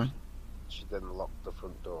all the time. She then locked the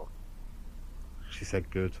front door. She said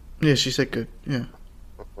good. Yeah, she said good. Yeah,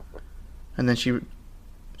 and then she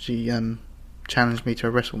challenged me to a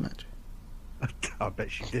wrestle match. I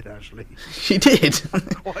bet she did actually. She did. I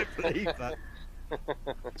quite believe that.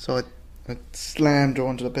 So I slammed her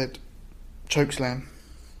onto the bed, choke slam.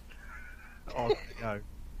 Oh no.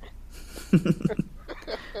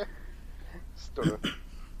 Stunner.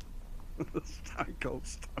 Stone cold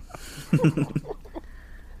stunner.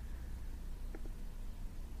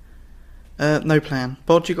 No plan.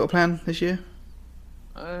 Bod, you got a plan this year?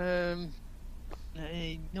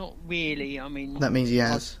 Not really. I mean, That means he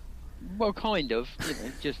has. well, kind of. You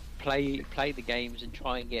know, just play the games and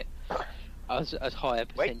try and get as high a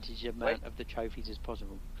percentage amount of the trophies as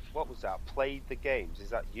possible. What was that? Played the games? Is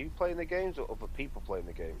that you playing the games or other people playing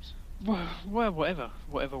the games? Well,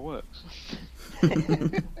 whatever works.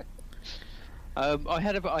 I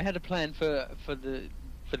had a plan for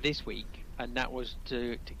this week, and that was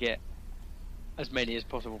to get as many as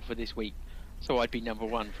possible for this week, so I'd be number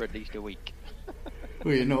one for at least a week.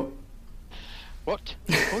 Well, you're not. What?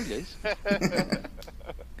 Spoilers?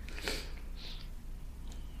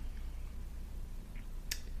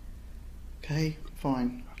 Okay,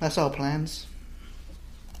 fine. That's our plans.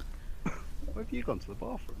 Where have you gone to the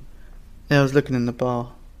bathroom? Yeah, I was looking in the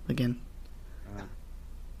bar again.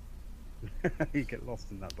 You get lost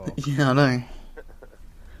in that bar. Yeah, I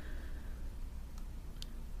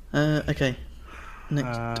know. Okay.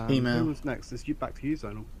 Next Who email. was next? It's you back to you,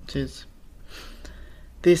 Zonal.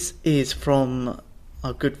 This is from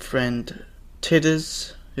our good friend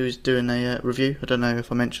Tidders, who is doing a review. I don't know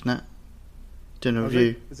if I mentioned that. Doing a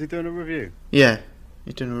review. Is he doing a review? Yeah,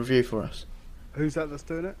 he's doing a review for us. Who's that that's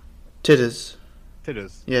doing it? Tidders.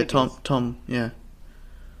 Tidders. Yeah, Tidders. Tom. Yeah.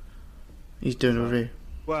 He's doing a review.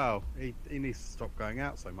 Well, he needs to stop going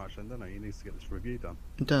out so much, then, doesn't he? He needs to get this review done.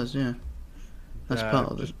 He does, yeah. That's part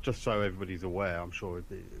of it. Just so everybody's aware, I'm sure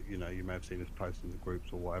you may have seen his post in the groups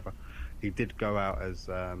or whatever. He did go out as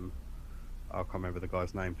I can't remember the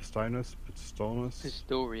guy's name, Pistorius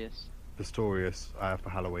for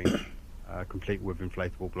Halloween, complete with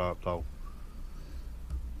inflatable blow up doll.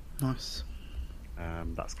 Nice.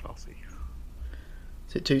 That's classy.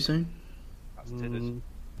 Is it too soon? That's Tidders.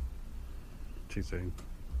 Too soon.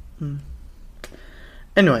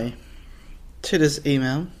 Anyway, Tidders'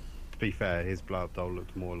 email. To be fair, his blow up doll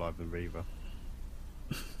looked more alive than Reaver.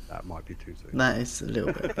 That might be too soon. That is a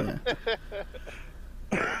little bit,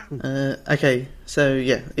 yeah. Okay, so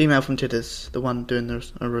yeah, email from Tidders, the one doing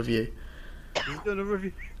a review. He's doing a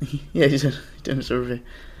review. Yeah, he's doing a review.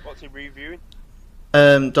 What's he reviewing?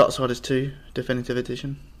 Darksiders 2 Definitive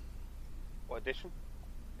Edition. What edition?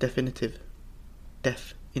 Definitive.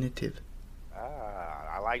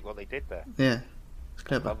 Ah, I like what they did there. Yeah, it's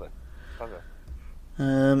clever. Clever.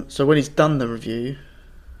 So when he's done the review,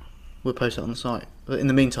 we'll post it on the site. But in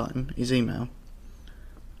the meantime, his email.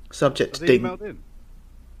 Subject Has he ding. emailed in?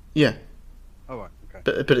 Yeah, Oh, right,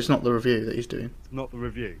 okay. but it's not the review that he's doing. Not the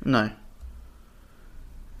review. No.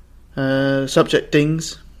 Subject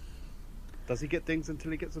dings. Does he get dings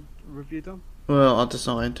until he gets a review done? Well, I'll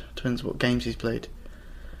decide. Depends what games he's played.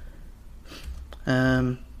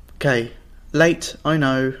 Okay. Late, I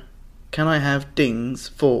know. Can I have dings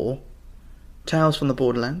for Tales from the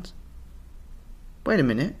Borderlands? Wait a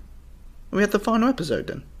minute. We had the final episode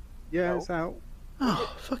then? Yeah, No. it's out.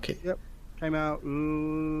 Oh, fuck it. Yep. Came out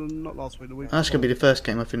not last week, the week That's going to be the first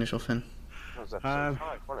game I finish off in. That was episode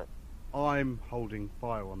 5, wasn't it? I'm holding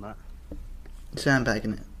fire on that.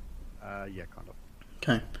 Sandbagging it. Yeah, kind of.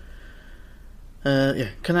 Okay. Yeah.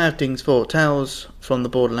 Can I have dings for Tales from the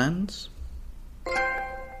Borderlands?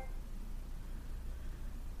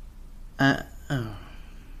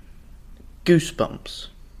 Goosebumps.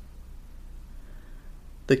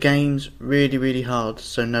 The game's really, really hard,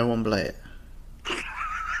 so no one play it.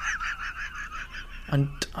 And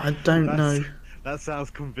I don't know. That sounds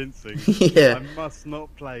convincing. Yeah. I must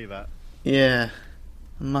not play that. Yeah.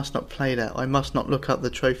 I must not play that. I must not look up the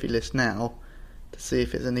trophy list now to see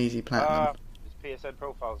if it's an easy platinum. His PSN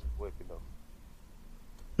profile's working though.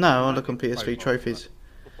 No, I'll look on PSV trophies.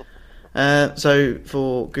 So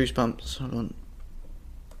for Goosebumps, hold on.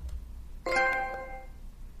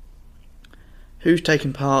 Who's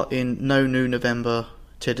taking part in No New November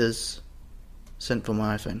Tidders sent from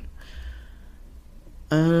my iPhone?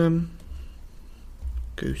 Goosebumps.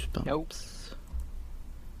 Nope.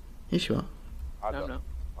 Yes, you are. I No, don't. no.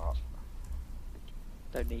 Oh,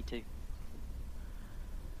 Don't need to.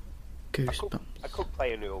 Goosebumps. I could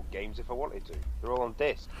play any old games if I wanted to. They're all on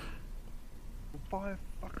disc. Buy a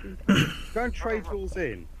fucking. Go and trade yours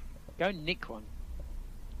in. Go and nick one.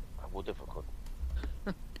 I would if I could.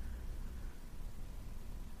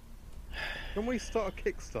 Can we start a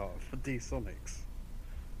Kickstarter for D-Sonics?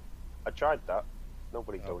 I tried that.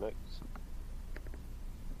 Nobody Oh. donates.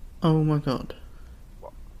 Oh my god.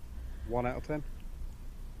 1 out of 10.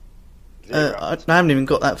 I haven't even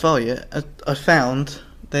got that far yet. I found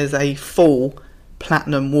there's a full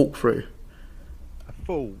platinum walkthrough. A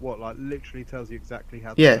full, what, like literally tells you exactly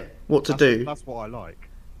how to Yeah, do it? what to That's- do. That's what I like.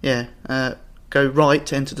 Yeah, go right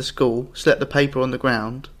to enter the school, select the paper on the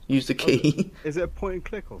ground, use the key. Is it a point and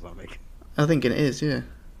click or something? I think it is, yeah.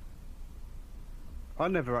 I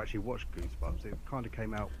never actually watched Goosebumps. It kind of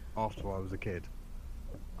came out after I was a kid.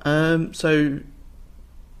 So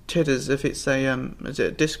Tidders, if it's a is it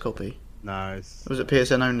a disc copy? No, it's Or was it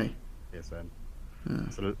PSN only? PSN. Oh,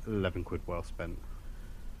 It's 11 quid well spent.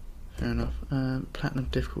 fair enough. Platinum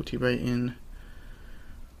difficulty rating.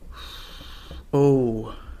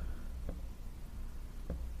 Oh.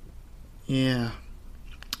 Yeah.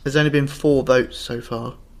 There's only been 4 votes so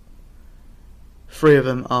far. 3 of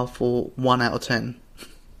them are for 1 out of 10.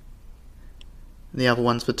 The other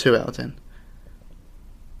one's for 2 out of 10.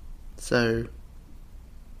 So,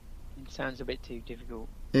 It sounds a bit too difficult.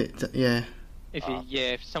 yeah.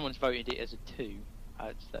 If someone's voted it as a 2,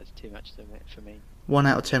 that's too much for me. 1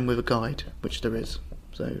 out of 10 with a guide, which there is.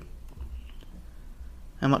 So,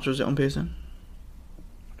 how much was it on PSN?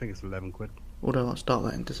 I think it's 11 quid. Although I'll start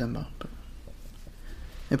that in December, but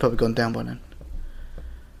it's probably gone down by then.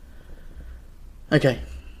 Okay.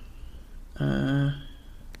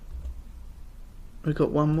 We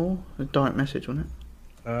got one more. A direct message on it.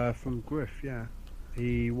 From Griff, yeah.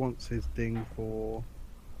 He wants his ding for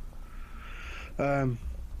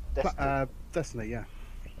Destiny, yeah.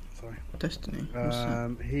 Sorry. Destiny. What's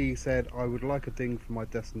that? He said, I would like a ding for my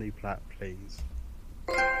Destiny plat, please.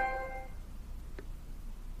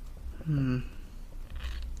 I've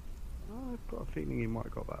got a feeling he might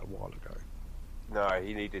have got that a while ago. No,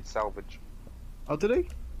 he needed salvage. Oh, did he?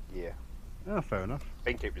 Yeah. Oh, fair enough. I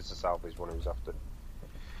think it was the salvage one he was after.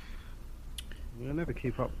 You'll never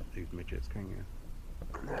keep up with these midgets, can you?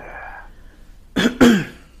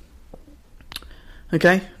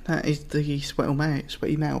 Okay, that is the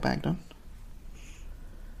sweaty mailbag done.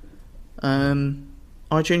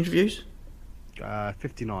 iTunes reviews.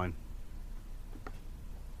 59.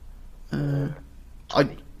 Do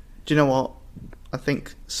you know what? I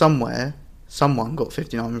think someone got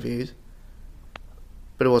 59 reviews,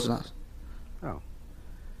 but it wasn't us. Oh.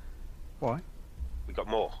 Why? We got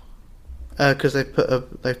more. Because they've put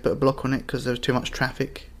a block on it because there was too much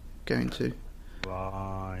traffic going to.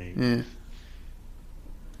 Right. Yeah.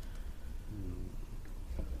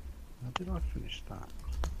 How did I finish that?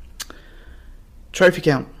 Trophy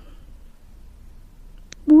count.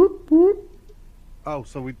 Whoop, whoop. Oh,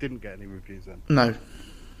 so we didn't get any reviews then? No.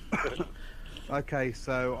 Okay,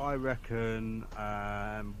 so I reckon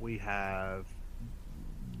we have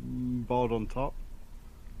Bod on top,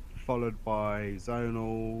 followed by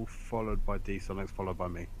Zonal, followed by D-Sonics, followed by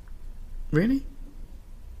me. Really?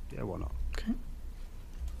 Yeah, why not? Okay.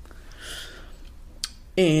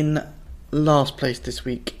 In last place this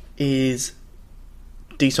week is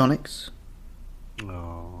D-Sonics.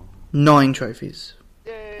 Oh. 9 trophies.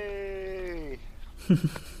 Yay! I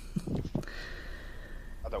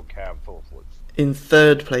don't care, I'm full of floods. In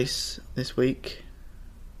third place this week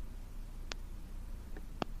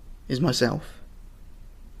is myself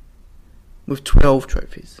with 12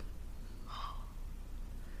 trophies.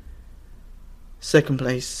 Second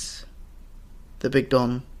place, the Big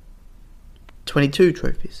Don, 22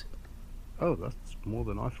 trophies. Oh, that's more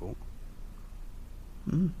than I thought.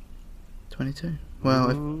 22. Well,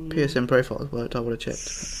 if PSN profiles worked, I would have checked.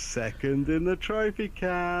 Second in the trophy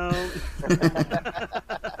count.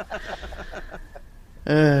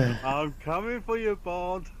 I'm coming for you,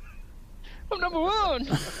 Bod. I'm number 1!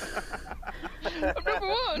 I'm number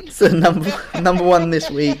 1! So number 1 this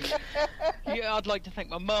week. Yeah, I'd like to thank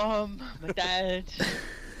my mum, my dad,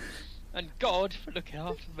 and God for looking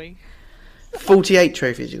after me. 48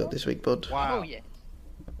 trophies you got this week, bud. Wow. Oh, yeah.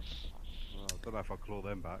 Oh, I don't know if I'll claw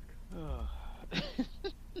them back. Oh.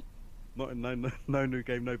 Not in no new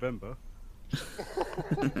game November.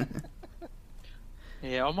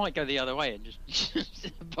 Yeah, I might go the other way and just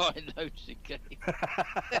buy loads of games.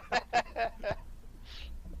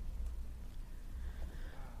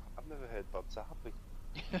 I've never heard Bob so happy.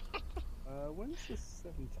 When's the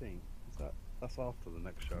 17th? That's after the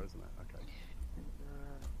next show, isn't it?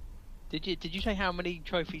 Okay. Did you say how many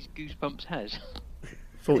trophies Goosebumps has?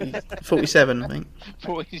 47, I think.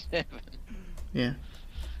 47. Yeah.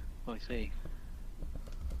 I see.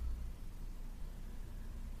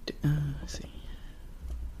 Let's see.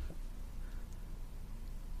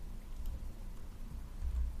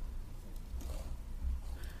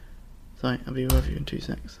 Sorry, I'll be with you in 2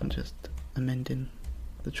 secs. I'm just amending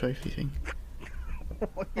the trophy thing.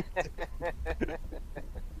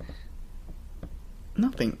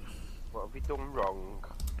 Nothing. What have we done wrong?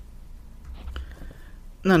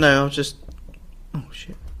 No, I was just... Oh,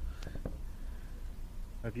 shit.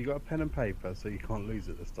 Have you got a pen and paper so you can't lose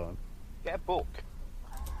it this time? Get a book.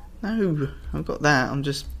 No, I've got that. I'm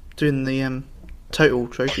just doing the total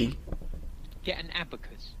trophy. Get an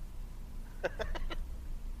abacus.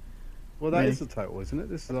 Well, that Really? is the total, isn't it?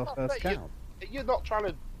 This is our first count. You're not trying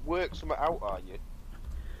to work something out, are you?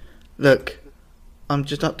 Look, I'm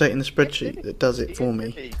just updating the spreadsheet that does it for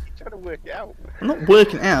me. You're trying to work it out. I'm not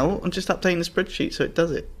working it out, I'm just updating the spreadsheet so it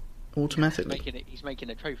does it automatically. He's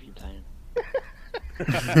making a trophy plan.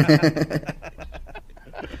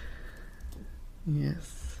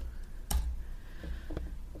 Yes.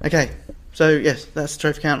 Okay, so yes, that's the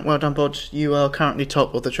trophy count. Well done, Bodge. You are currently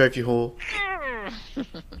top of the trophy hall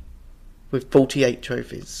with 48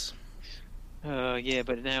 trophies. Yeah,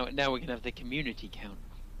 but now we're gonna have the community count,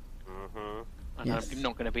 Mm-hmm. and Yes. I'm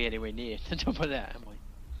not gonna be anywhere near the top of that, am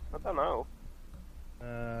I? I don't know.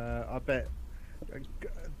 I bet.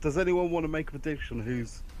 Does anyone want to make a prediction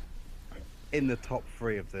who's in the top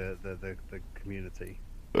 3 of the community?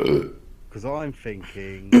 Because I'm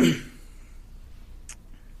thinking,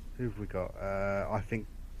 who have we got? I think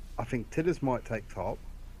Tidders might take top.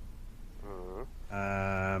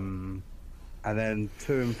 Mm. And then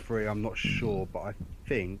 2 and 3, I'm not sure, but I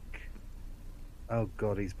think. Oh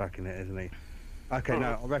God, he's back in it, isn't he? Okay,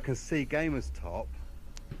 no, I reckon C Gamer's top.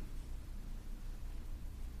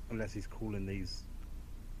 Unless he's calling these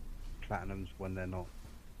platinums when they're not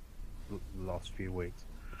the last few weeks.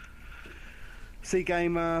 C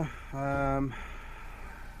Gamer,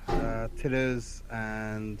 Tidders,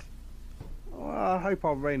 and I hope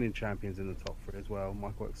our reigning champion's in the top 3 as well,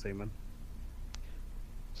 Michael Seaman.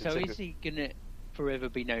 So is he gonna forever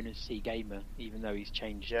be known as C Gamer, even though he's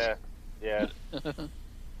changed? Yeah.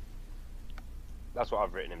 That's what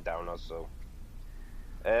I've written him down as. So,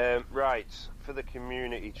 right, for the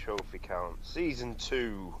community trophy count, season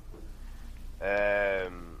 2.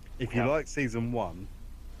 If you like season 1,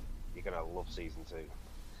 you're gonna love season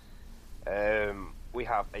 2. We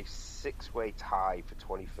have a 6-way tie for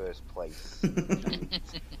 21st place.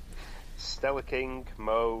 Stella King,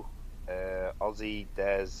 Mo, Ozzy,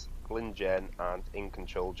 Des, Glyn Jen, and In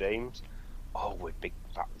Control James. All with big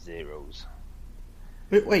fat zeros.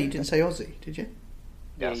 Wait, you didn't say Aussie, did you?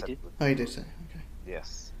 Yeah, I he said- did. Oh, you did say, okay.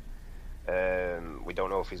 Yes. We don't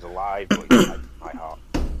know if he's alive, but he's alive in my heart.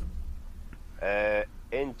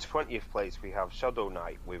 In 20th place, we have Shadow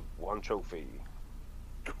Knight with 1 trophy.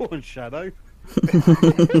 go on, Shadow.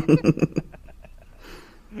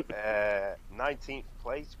 19th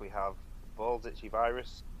place, we have Balls Itchy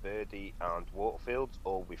Virus, Birdie, and Waterfield,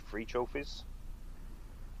 all with 3 trophies.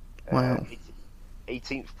 Wow.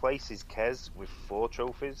 18th place is Kez with 4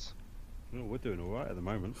 trophies. Oh, we're doing all right at the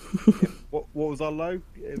moment. What was our low?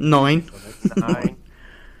 9. 9.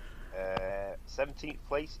 17th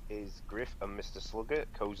place is Griff and Mr. Slugger,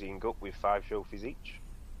 cozying up with 5 trophies each.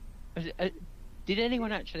 Did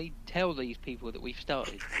anyone actually tell these people that we've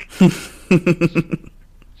started?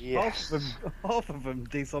 Yes. Half of them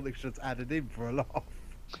D-Sonic should added in for a laugh.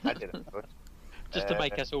 I didn't. But, Just to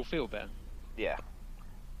make us all feel better. yeah.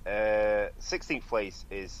 16th place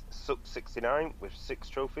is Suck69 with 6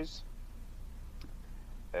 trophies.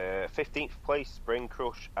 15th place, Brain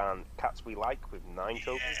Crush and Cats We Like with 9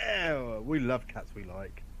 trophies. Yeah, we love Cats We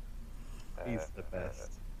Like. He's the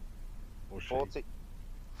best. Or she.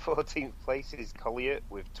 14th place is Collier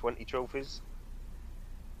with 20 trophies.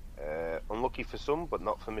 Unlucky for some, but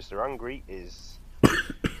not for Mr. Angry, is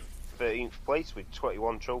 13th place with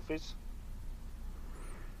 21 trophies.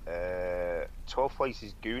 12th place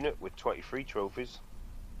is Goonet with 23 trophies.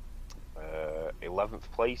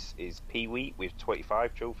 11th place is Pee-wee with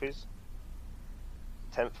 25 trophies.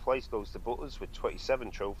 10th place goes to Butters with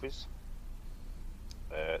 27 trophies.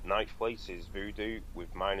 Ninth place is Voodoo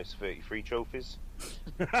with minus 33 trophies.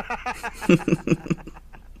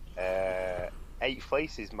 Eighth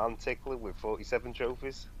place is Mantickler with 47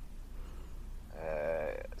 trophies.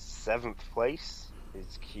 Seventh place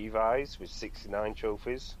is Q-Vise with 69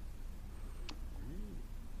 trophies.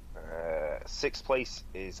 Sixth place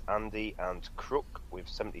is Andy and Crook with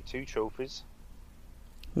 72 trophies.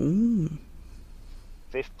 Fifth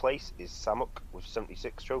place is Samuk with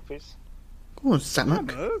 76 trophies. Go on,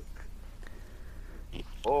 Samuk.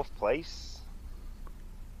 Fourth place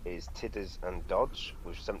is Tidders and Dodge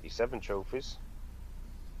with 77 trophies.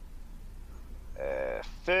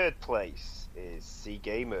 Third place is Sea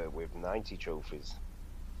Gamer with 90 trophies.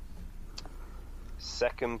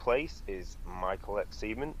 Second place is Michael X.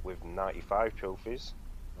 Seaman with 95 trophies.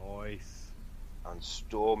 Nice. And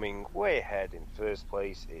storming way ahead in first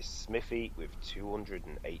place is Smithy with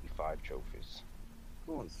 285 trophies.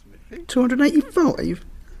 Go on, Smithy. 285?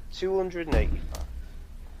 285.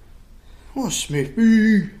 Oh,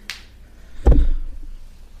 Smithy.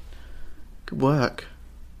 Good work.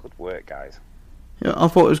 Good work, guys. Yeah, I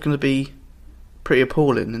thought it was going to be pretty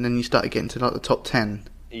appalling, and then you started getting to like the top 10,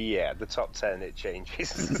 Yeah, the top 10 it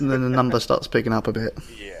changes. and then the number starts picking up a bit.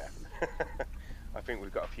 Yeah. I think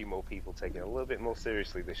we've got a few more people taking it a little bit more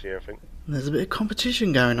seriously this year, I think. There's a bit of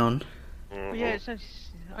competition going on. Well, yeah, it's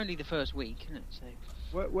only the first week, isn't it?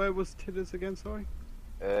 So Where was Tidders again, sorry?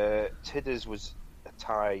 Tidders was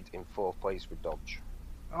tied in fourth place with Dodge.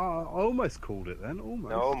 Oh, I almost called it then,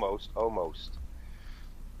 almost. No, almost.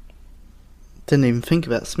 Didn't even think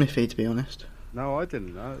about Smithy, to be honest. No, I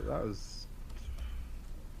didn't know. That was...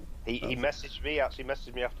 He messaged me after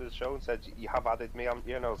the show and said, "You have added me, haven't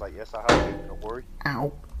you?" And I was like, "Yes, I have. Don't worry."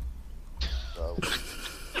 Ow. So,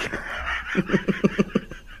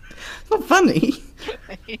 It's not funny.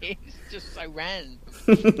 it's just so random.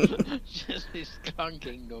 Just this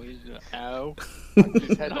clunking noise. Ow.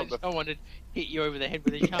 his head on Like the, someone had hit you over the head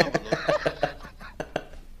with a shovel.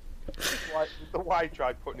 the wife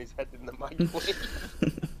tried putting his head in the microwave.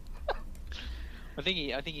 I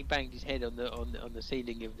think he banged his head on the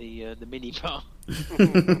ceiling of the mini bar.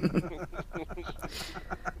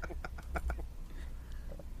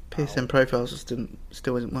 PSN profiles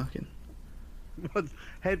still isn't working.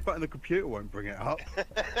 Headbutting the computer won't bring it up.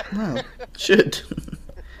 Well, should.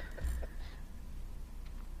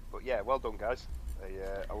 But yeah, well done, guys.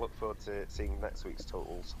 I look forward to seeing next week's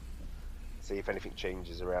totals. See if anything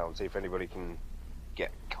changes around. See if anybody can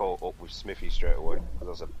get caught up with Smithy straight away.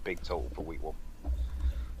 Because that's a big total for week one.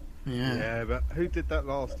 Yeah. Yeah, but who did that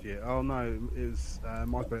last year? Oh no, it was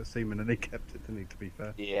Michael at Seaman, and he kept it, didn't he, to be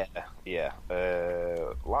fair? Yeah.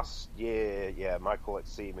 Last year, Michael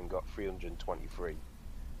X. Seaman got 323.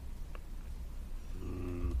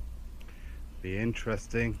 Be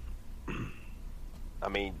interesting. I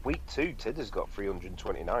mean, week 2, Tidder's got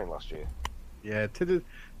 329 last year. Yeah, Tidder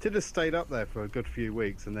stayed up there for a good few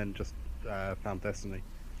weeks and then just found Destiny.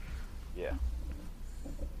 Yeah.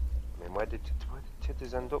 I mean, where did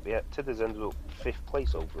Tidder's end up? Yeah, Tidder's ended up 5th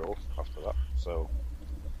place overall after that. So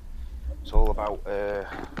it's all about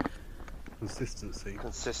Consistency.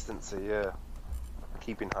 consistency, yeah.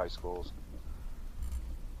 Keeping high scores.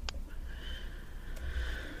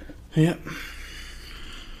 Yep.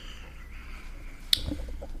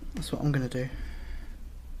 That's what I'm going to do.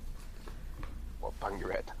 What, bang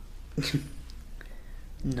your head?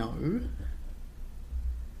 No.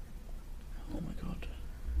 Oh my god.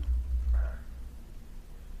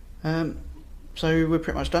 So we're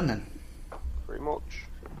pretty much done then. Pretty much.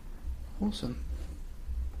 Awesome.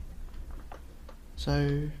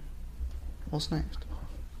 So, what's next?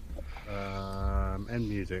 End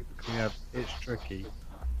music. We have It's Tricky.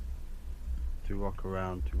 To rock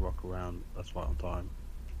around. That's right on time.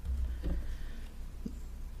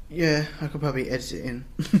 Yeah, I could probably edit it in.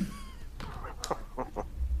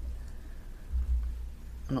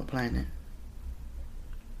 I'm not playing it.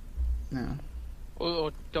 No.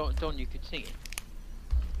 Or Don, you could sing it.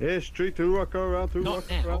 It's tricky to rock around, Not rock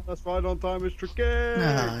now. around. That's right on time. It's tricky.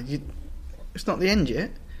 Nah, it's not the end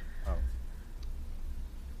yet. Oh.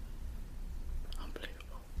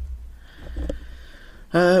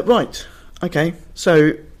 Unbelievable. Right. Okay.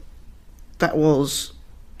 So that was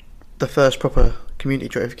the first proper community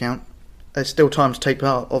trophy count. There's still time to take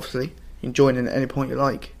part. Obviously, you can join in at any point you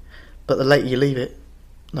like, but the later you leave it,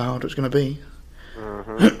 the harder it's going to be.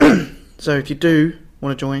 So if you do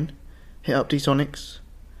want to join, hit up DSonics,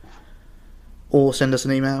 or send us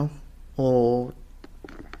an email, or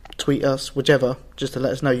tweet us, whichever, just to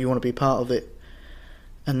let us know you want to be part of it.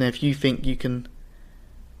 And if you think you can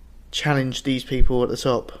challenge these people at the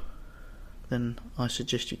top, then I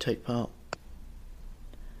suggest you take part.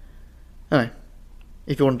 Anyway,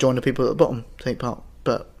 if you want to join the people at the bottom, take part.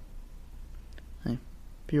 But hey,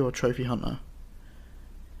 if you're a trophy hunter,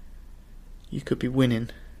 you could be winning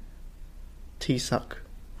TPSUK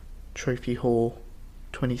Trophy Haul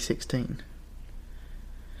 2016.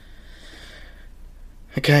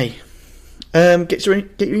 Okay. Get your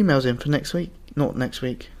emails in for next week. Not next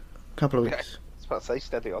week. A couple of Yeah, I weeks. was about to say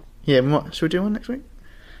steady on. Yeah, we might. Should we do one next week?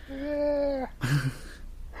 Yeah.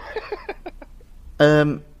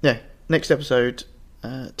 Yeah. Next episode.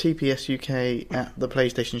 TPSUK at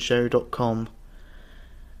theplaystationshow.com,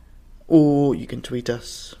 or you can tweet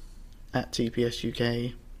us at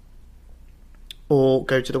TPSUK, or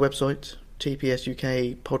go to the website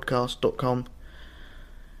tpsukpodcast.com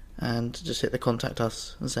and just hit the contact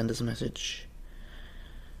us and send us a message.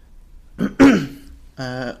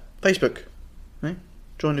 Facebook, right?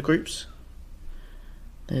 Join the groups.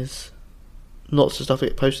 There's lots of stuff that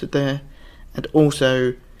get posted there, and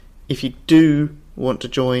also if you do want to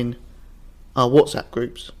join our WhatsApp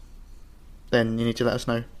groups, then you need to let us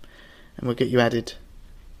know and we'll get you added.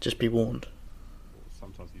 Just be warned.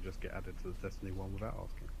 Sometimes you just get added to the Destiny one without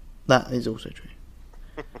asking. That is also true.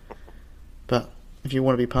 But if you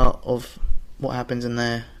want to be part of what happens in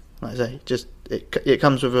there, like I say, just it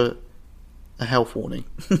comes with a health warning.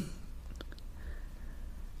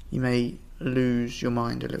 You may lose your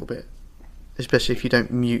mind a little bit, especially if you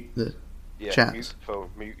don't mute the chats.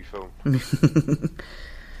 Mute your phone.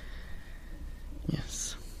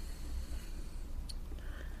 Yes.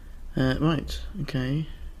 Right, okay.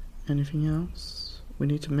 Anything else we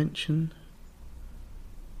need to mention?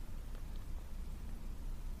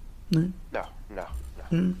 No? No.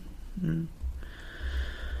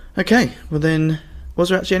 Okay, well then, was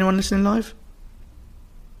there actually anyone listening live?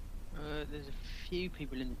 There's a few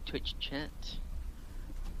people in the Twitch chat.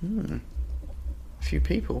 A few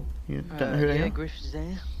people. You don't know who they yeah, are? Griff's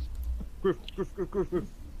there. Griff.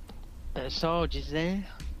 Sarge is there.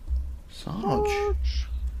 Sarge.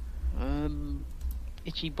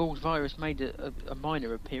 Itchy Balls Virus made a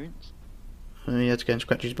minor appearance, He had to go and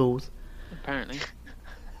scratch his balls. apparently.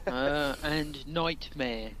 And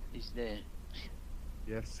Nightmare is there.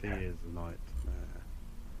 Yes, he is a nightmare.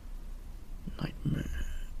 Nightmare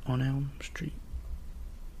on Elm Street.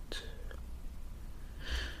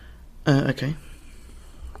 Okay.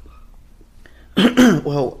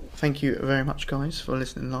 Well, thank you very much, guys, for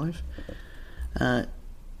listening live.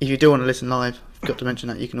 If you do want to listen live, I forgot to mention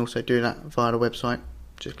that you can also do that via the website.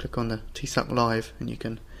 Just click on the TPSUK Live and you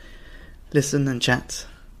can listen and chat.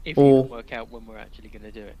 If Or- you can work out when we're actually going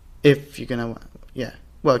to do it. If you're gonna, yeah.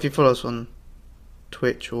 Well, if you follow us on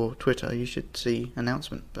Twitch or Twitter, you should see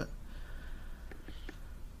announcement. But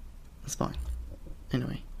that's fine.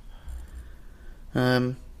 Anyway.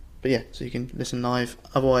 But yeah, so you can listen live.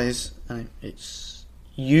 Otherwise, it's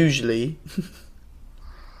usually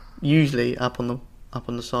up on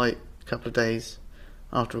the site a couple of days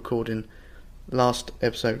after recording. Last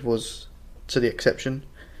episode was to the exception.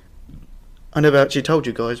 I never actually told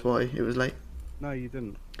you guys why it was late. No, you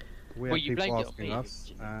didn't. We Well, had you people blamed it on asking me, us.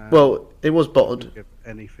 didn't and Well, it was we Bod. didn't give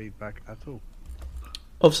any feedback at all.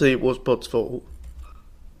 Obviously, it was Bod's fault.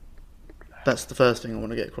 That's the first thing I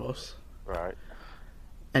want to get across. Right.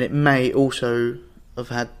 And it may also have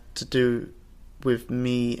had to do with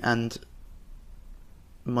me and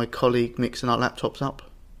my colleague mixing our laptops up.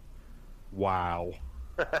 Wow.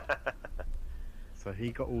 So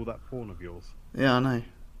he got all that porn of yours. Yeah, I know.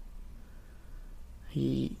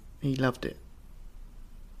 He loved it.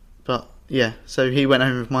 But yeah, so he went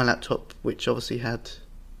home with my laptop, which obviously had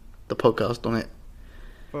the podcast on it.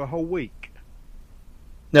 For a whole week.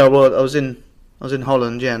 No, well, I was in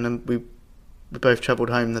Holland, yeah, and then we both travelled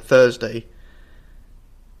home the Thursday.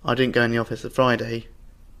 I didn't go in the office the Friday,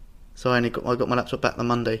 so I got my laptop back the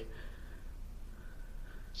Monday.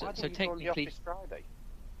 So, Why so didn't you go on the technically, office Friday?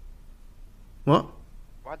 What?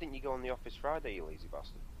 Why didn't you go on the office Friday, you lazy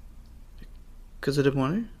bastard? Because I didn't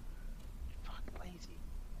want to. Fucking lazy.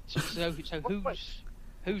 so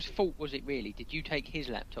whose fault was it really? Did you take his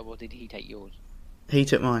laptop or did he take yours? He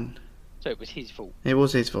took mine. So it was his fault. It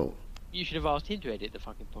was his fault. You should have asked him to edit the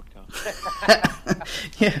fucking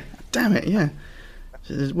podcast. Yeah, damn it, yeah.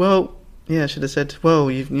 She says, well, yeah, I should have said,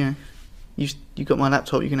 well, you got my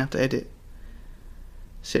laptop, you're going to have to edit.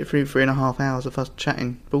 Sit through 3.5 hours of us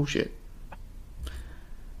chatting bullshit.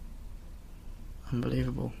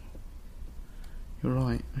 Unbelievable. You're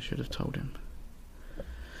right, I should have told him.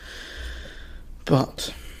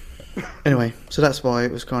 But, anyway, so that's why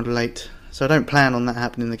it was kind of late. So I don't plan on that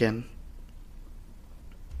happening again.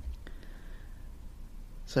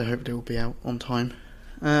 So hopefully we'll be out on time.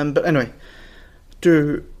 But anyway,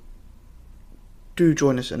 do do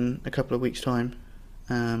join us in a couple of weeks' time.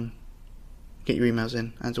 Get your emails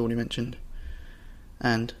in, as already mentioned.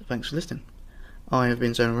 And thanks for listening. I have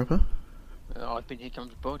been Zona Ripper. I've been Here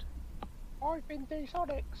Comes Bod. I've been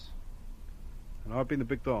D-Sonics. And I've been the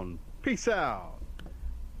Big Don. Peace out.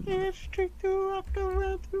 It's trick to rock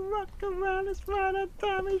around, it's right on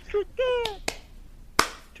time, it's cricket.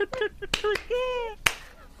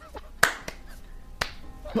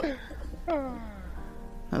 That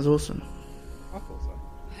was awesome. I thought so.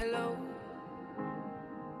 Hello,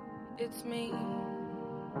 it's me.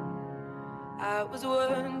 I was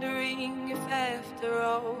wondering if after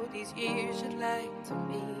all these years you'd like to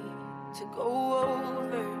me to go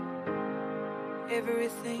over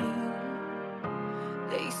everything.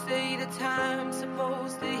 They say the time's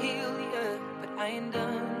supposed to heal you, but I ain't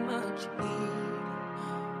done much healing.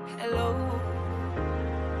 Hello,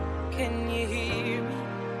 can you hear me?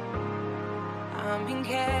 I'm in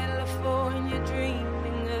California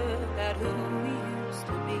dreaming about who we used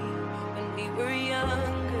to be when we were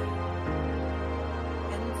younger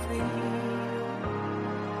and free.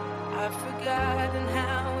 I've forgotten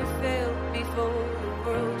how it felt before the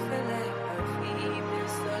world fell at our feet.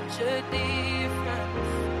 There's such a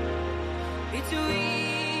difference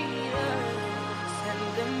between us and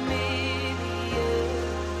the million.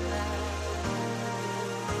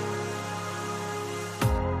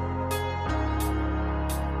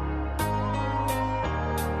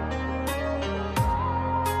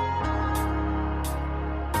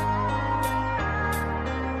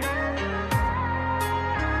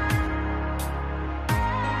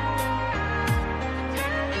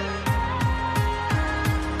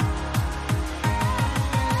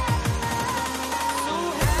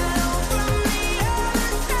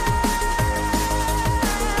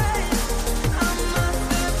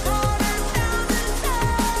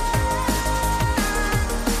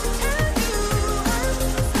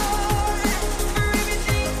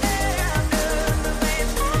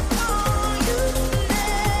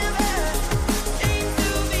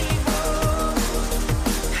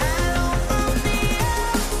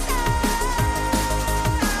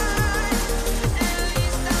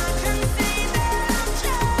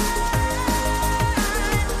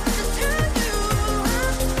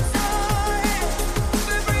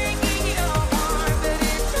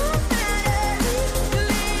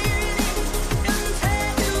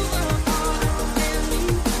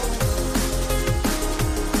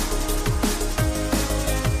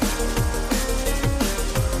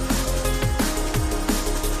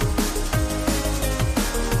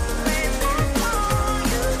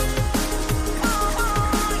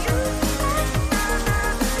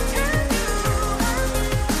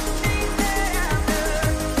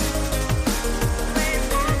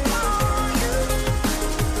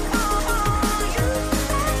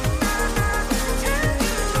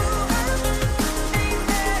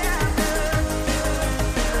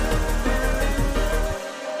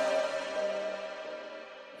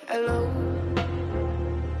 Hello,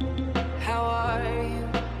 how are you?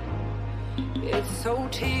 It's so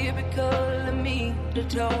typical of me to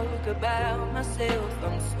talk about myself.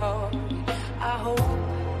 I'm sorry. I hope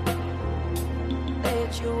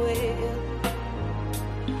that you're well.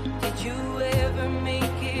 Did you ever meet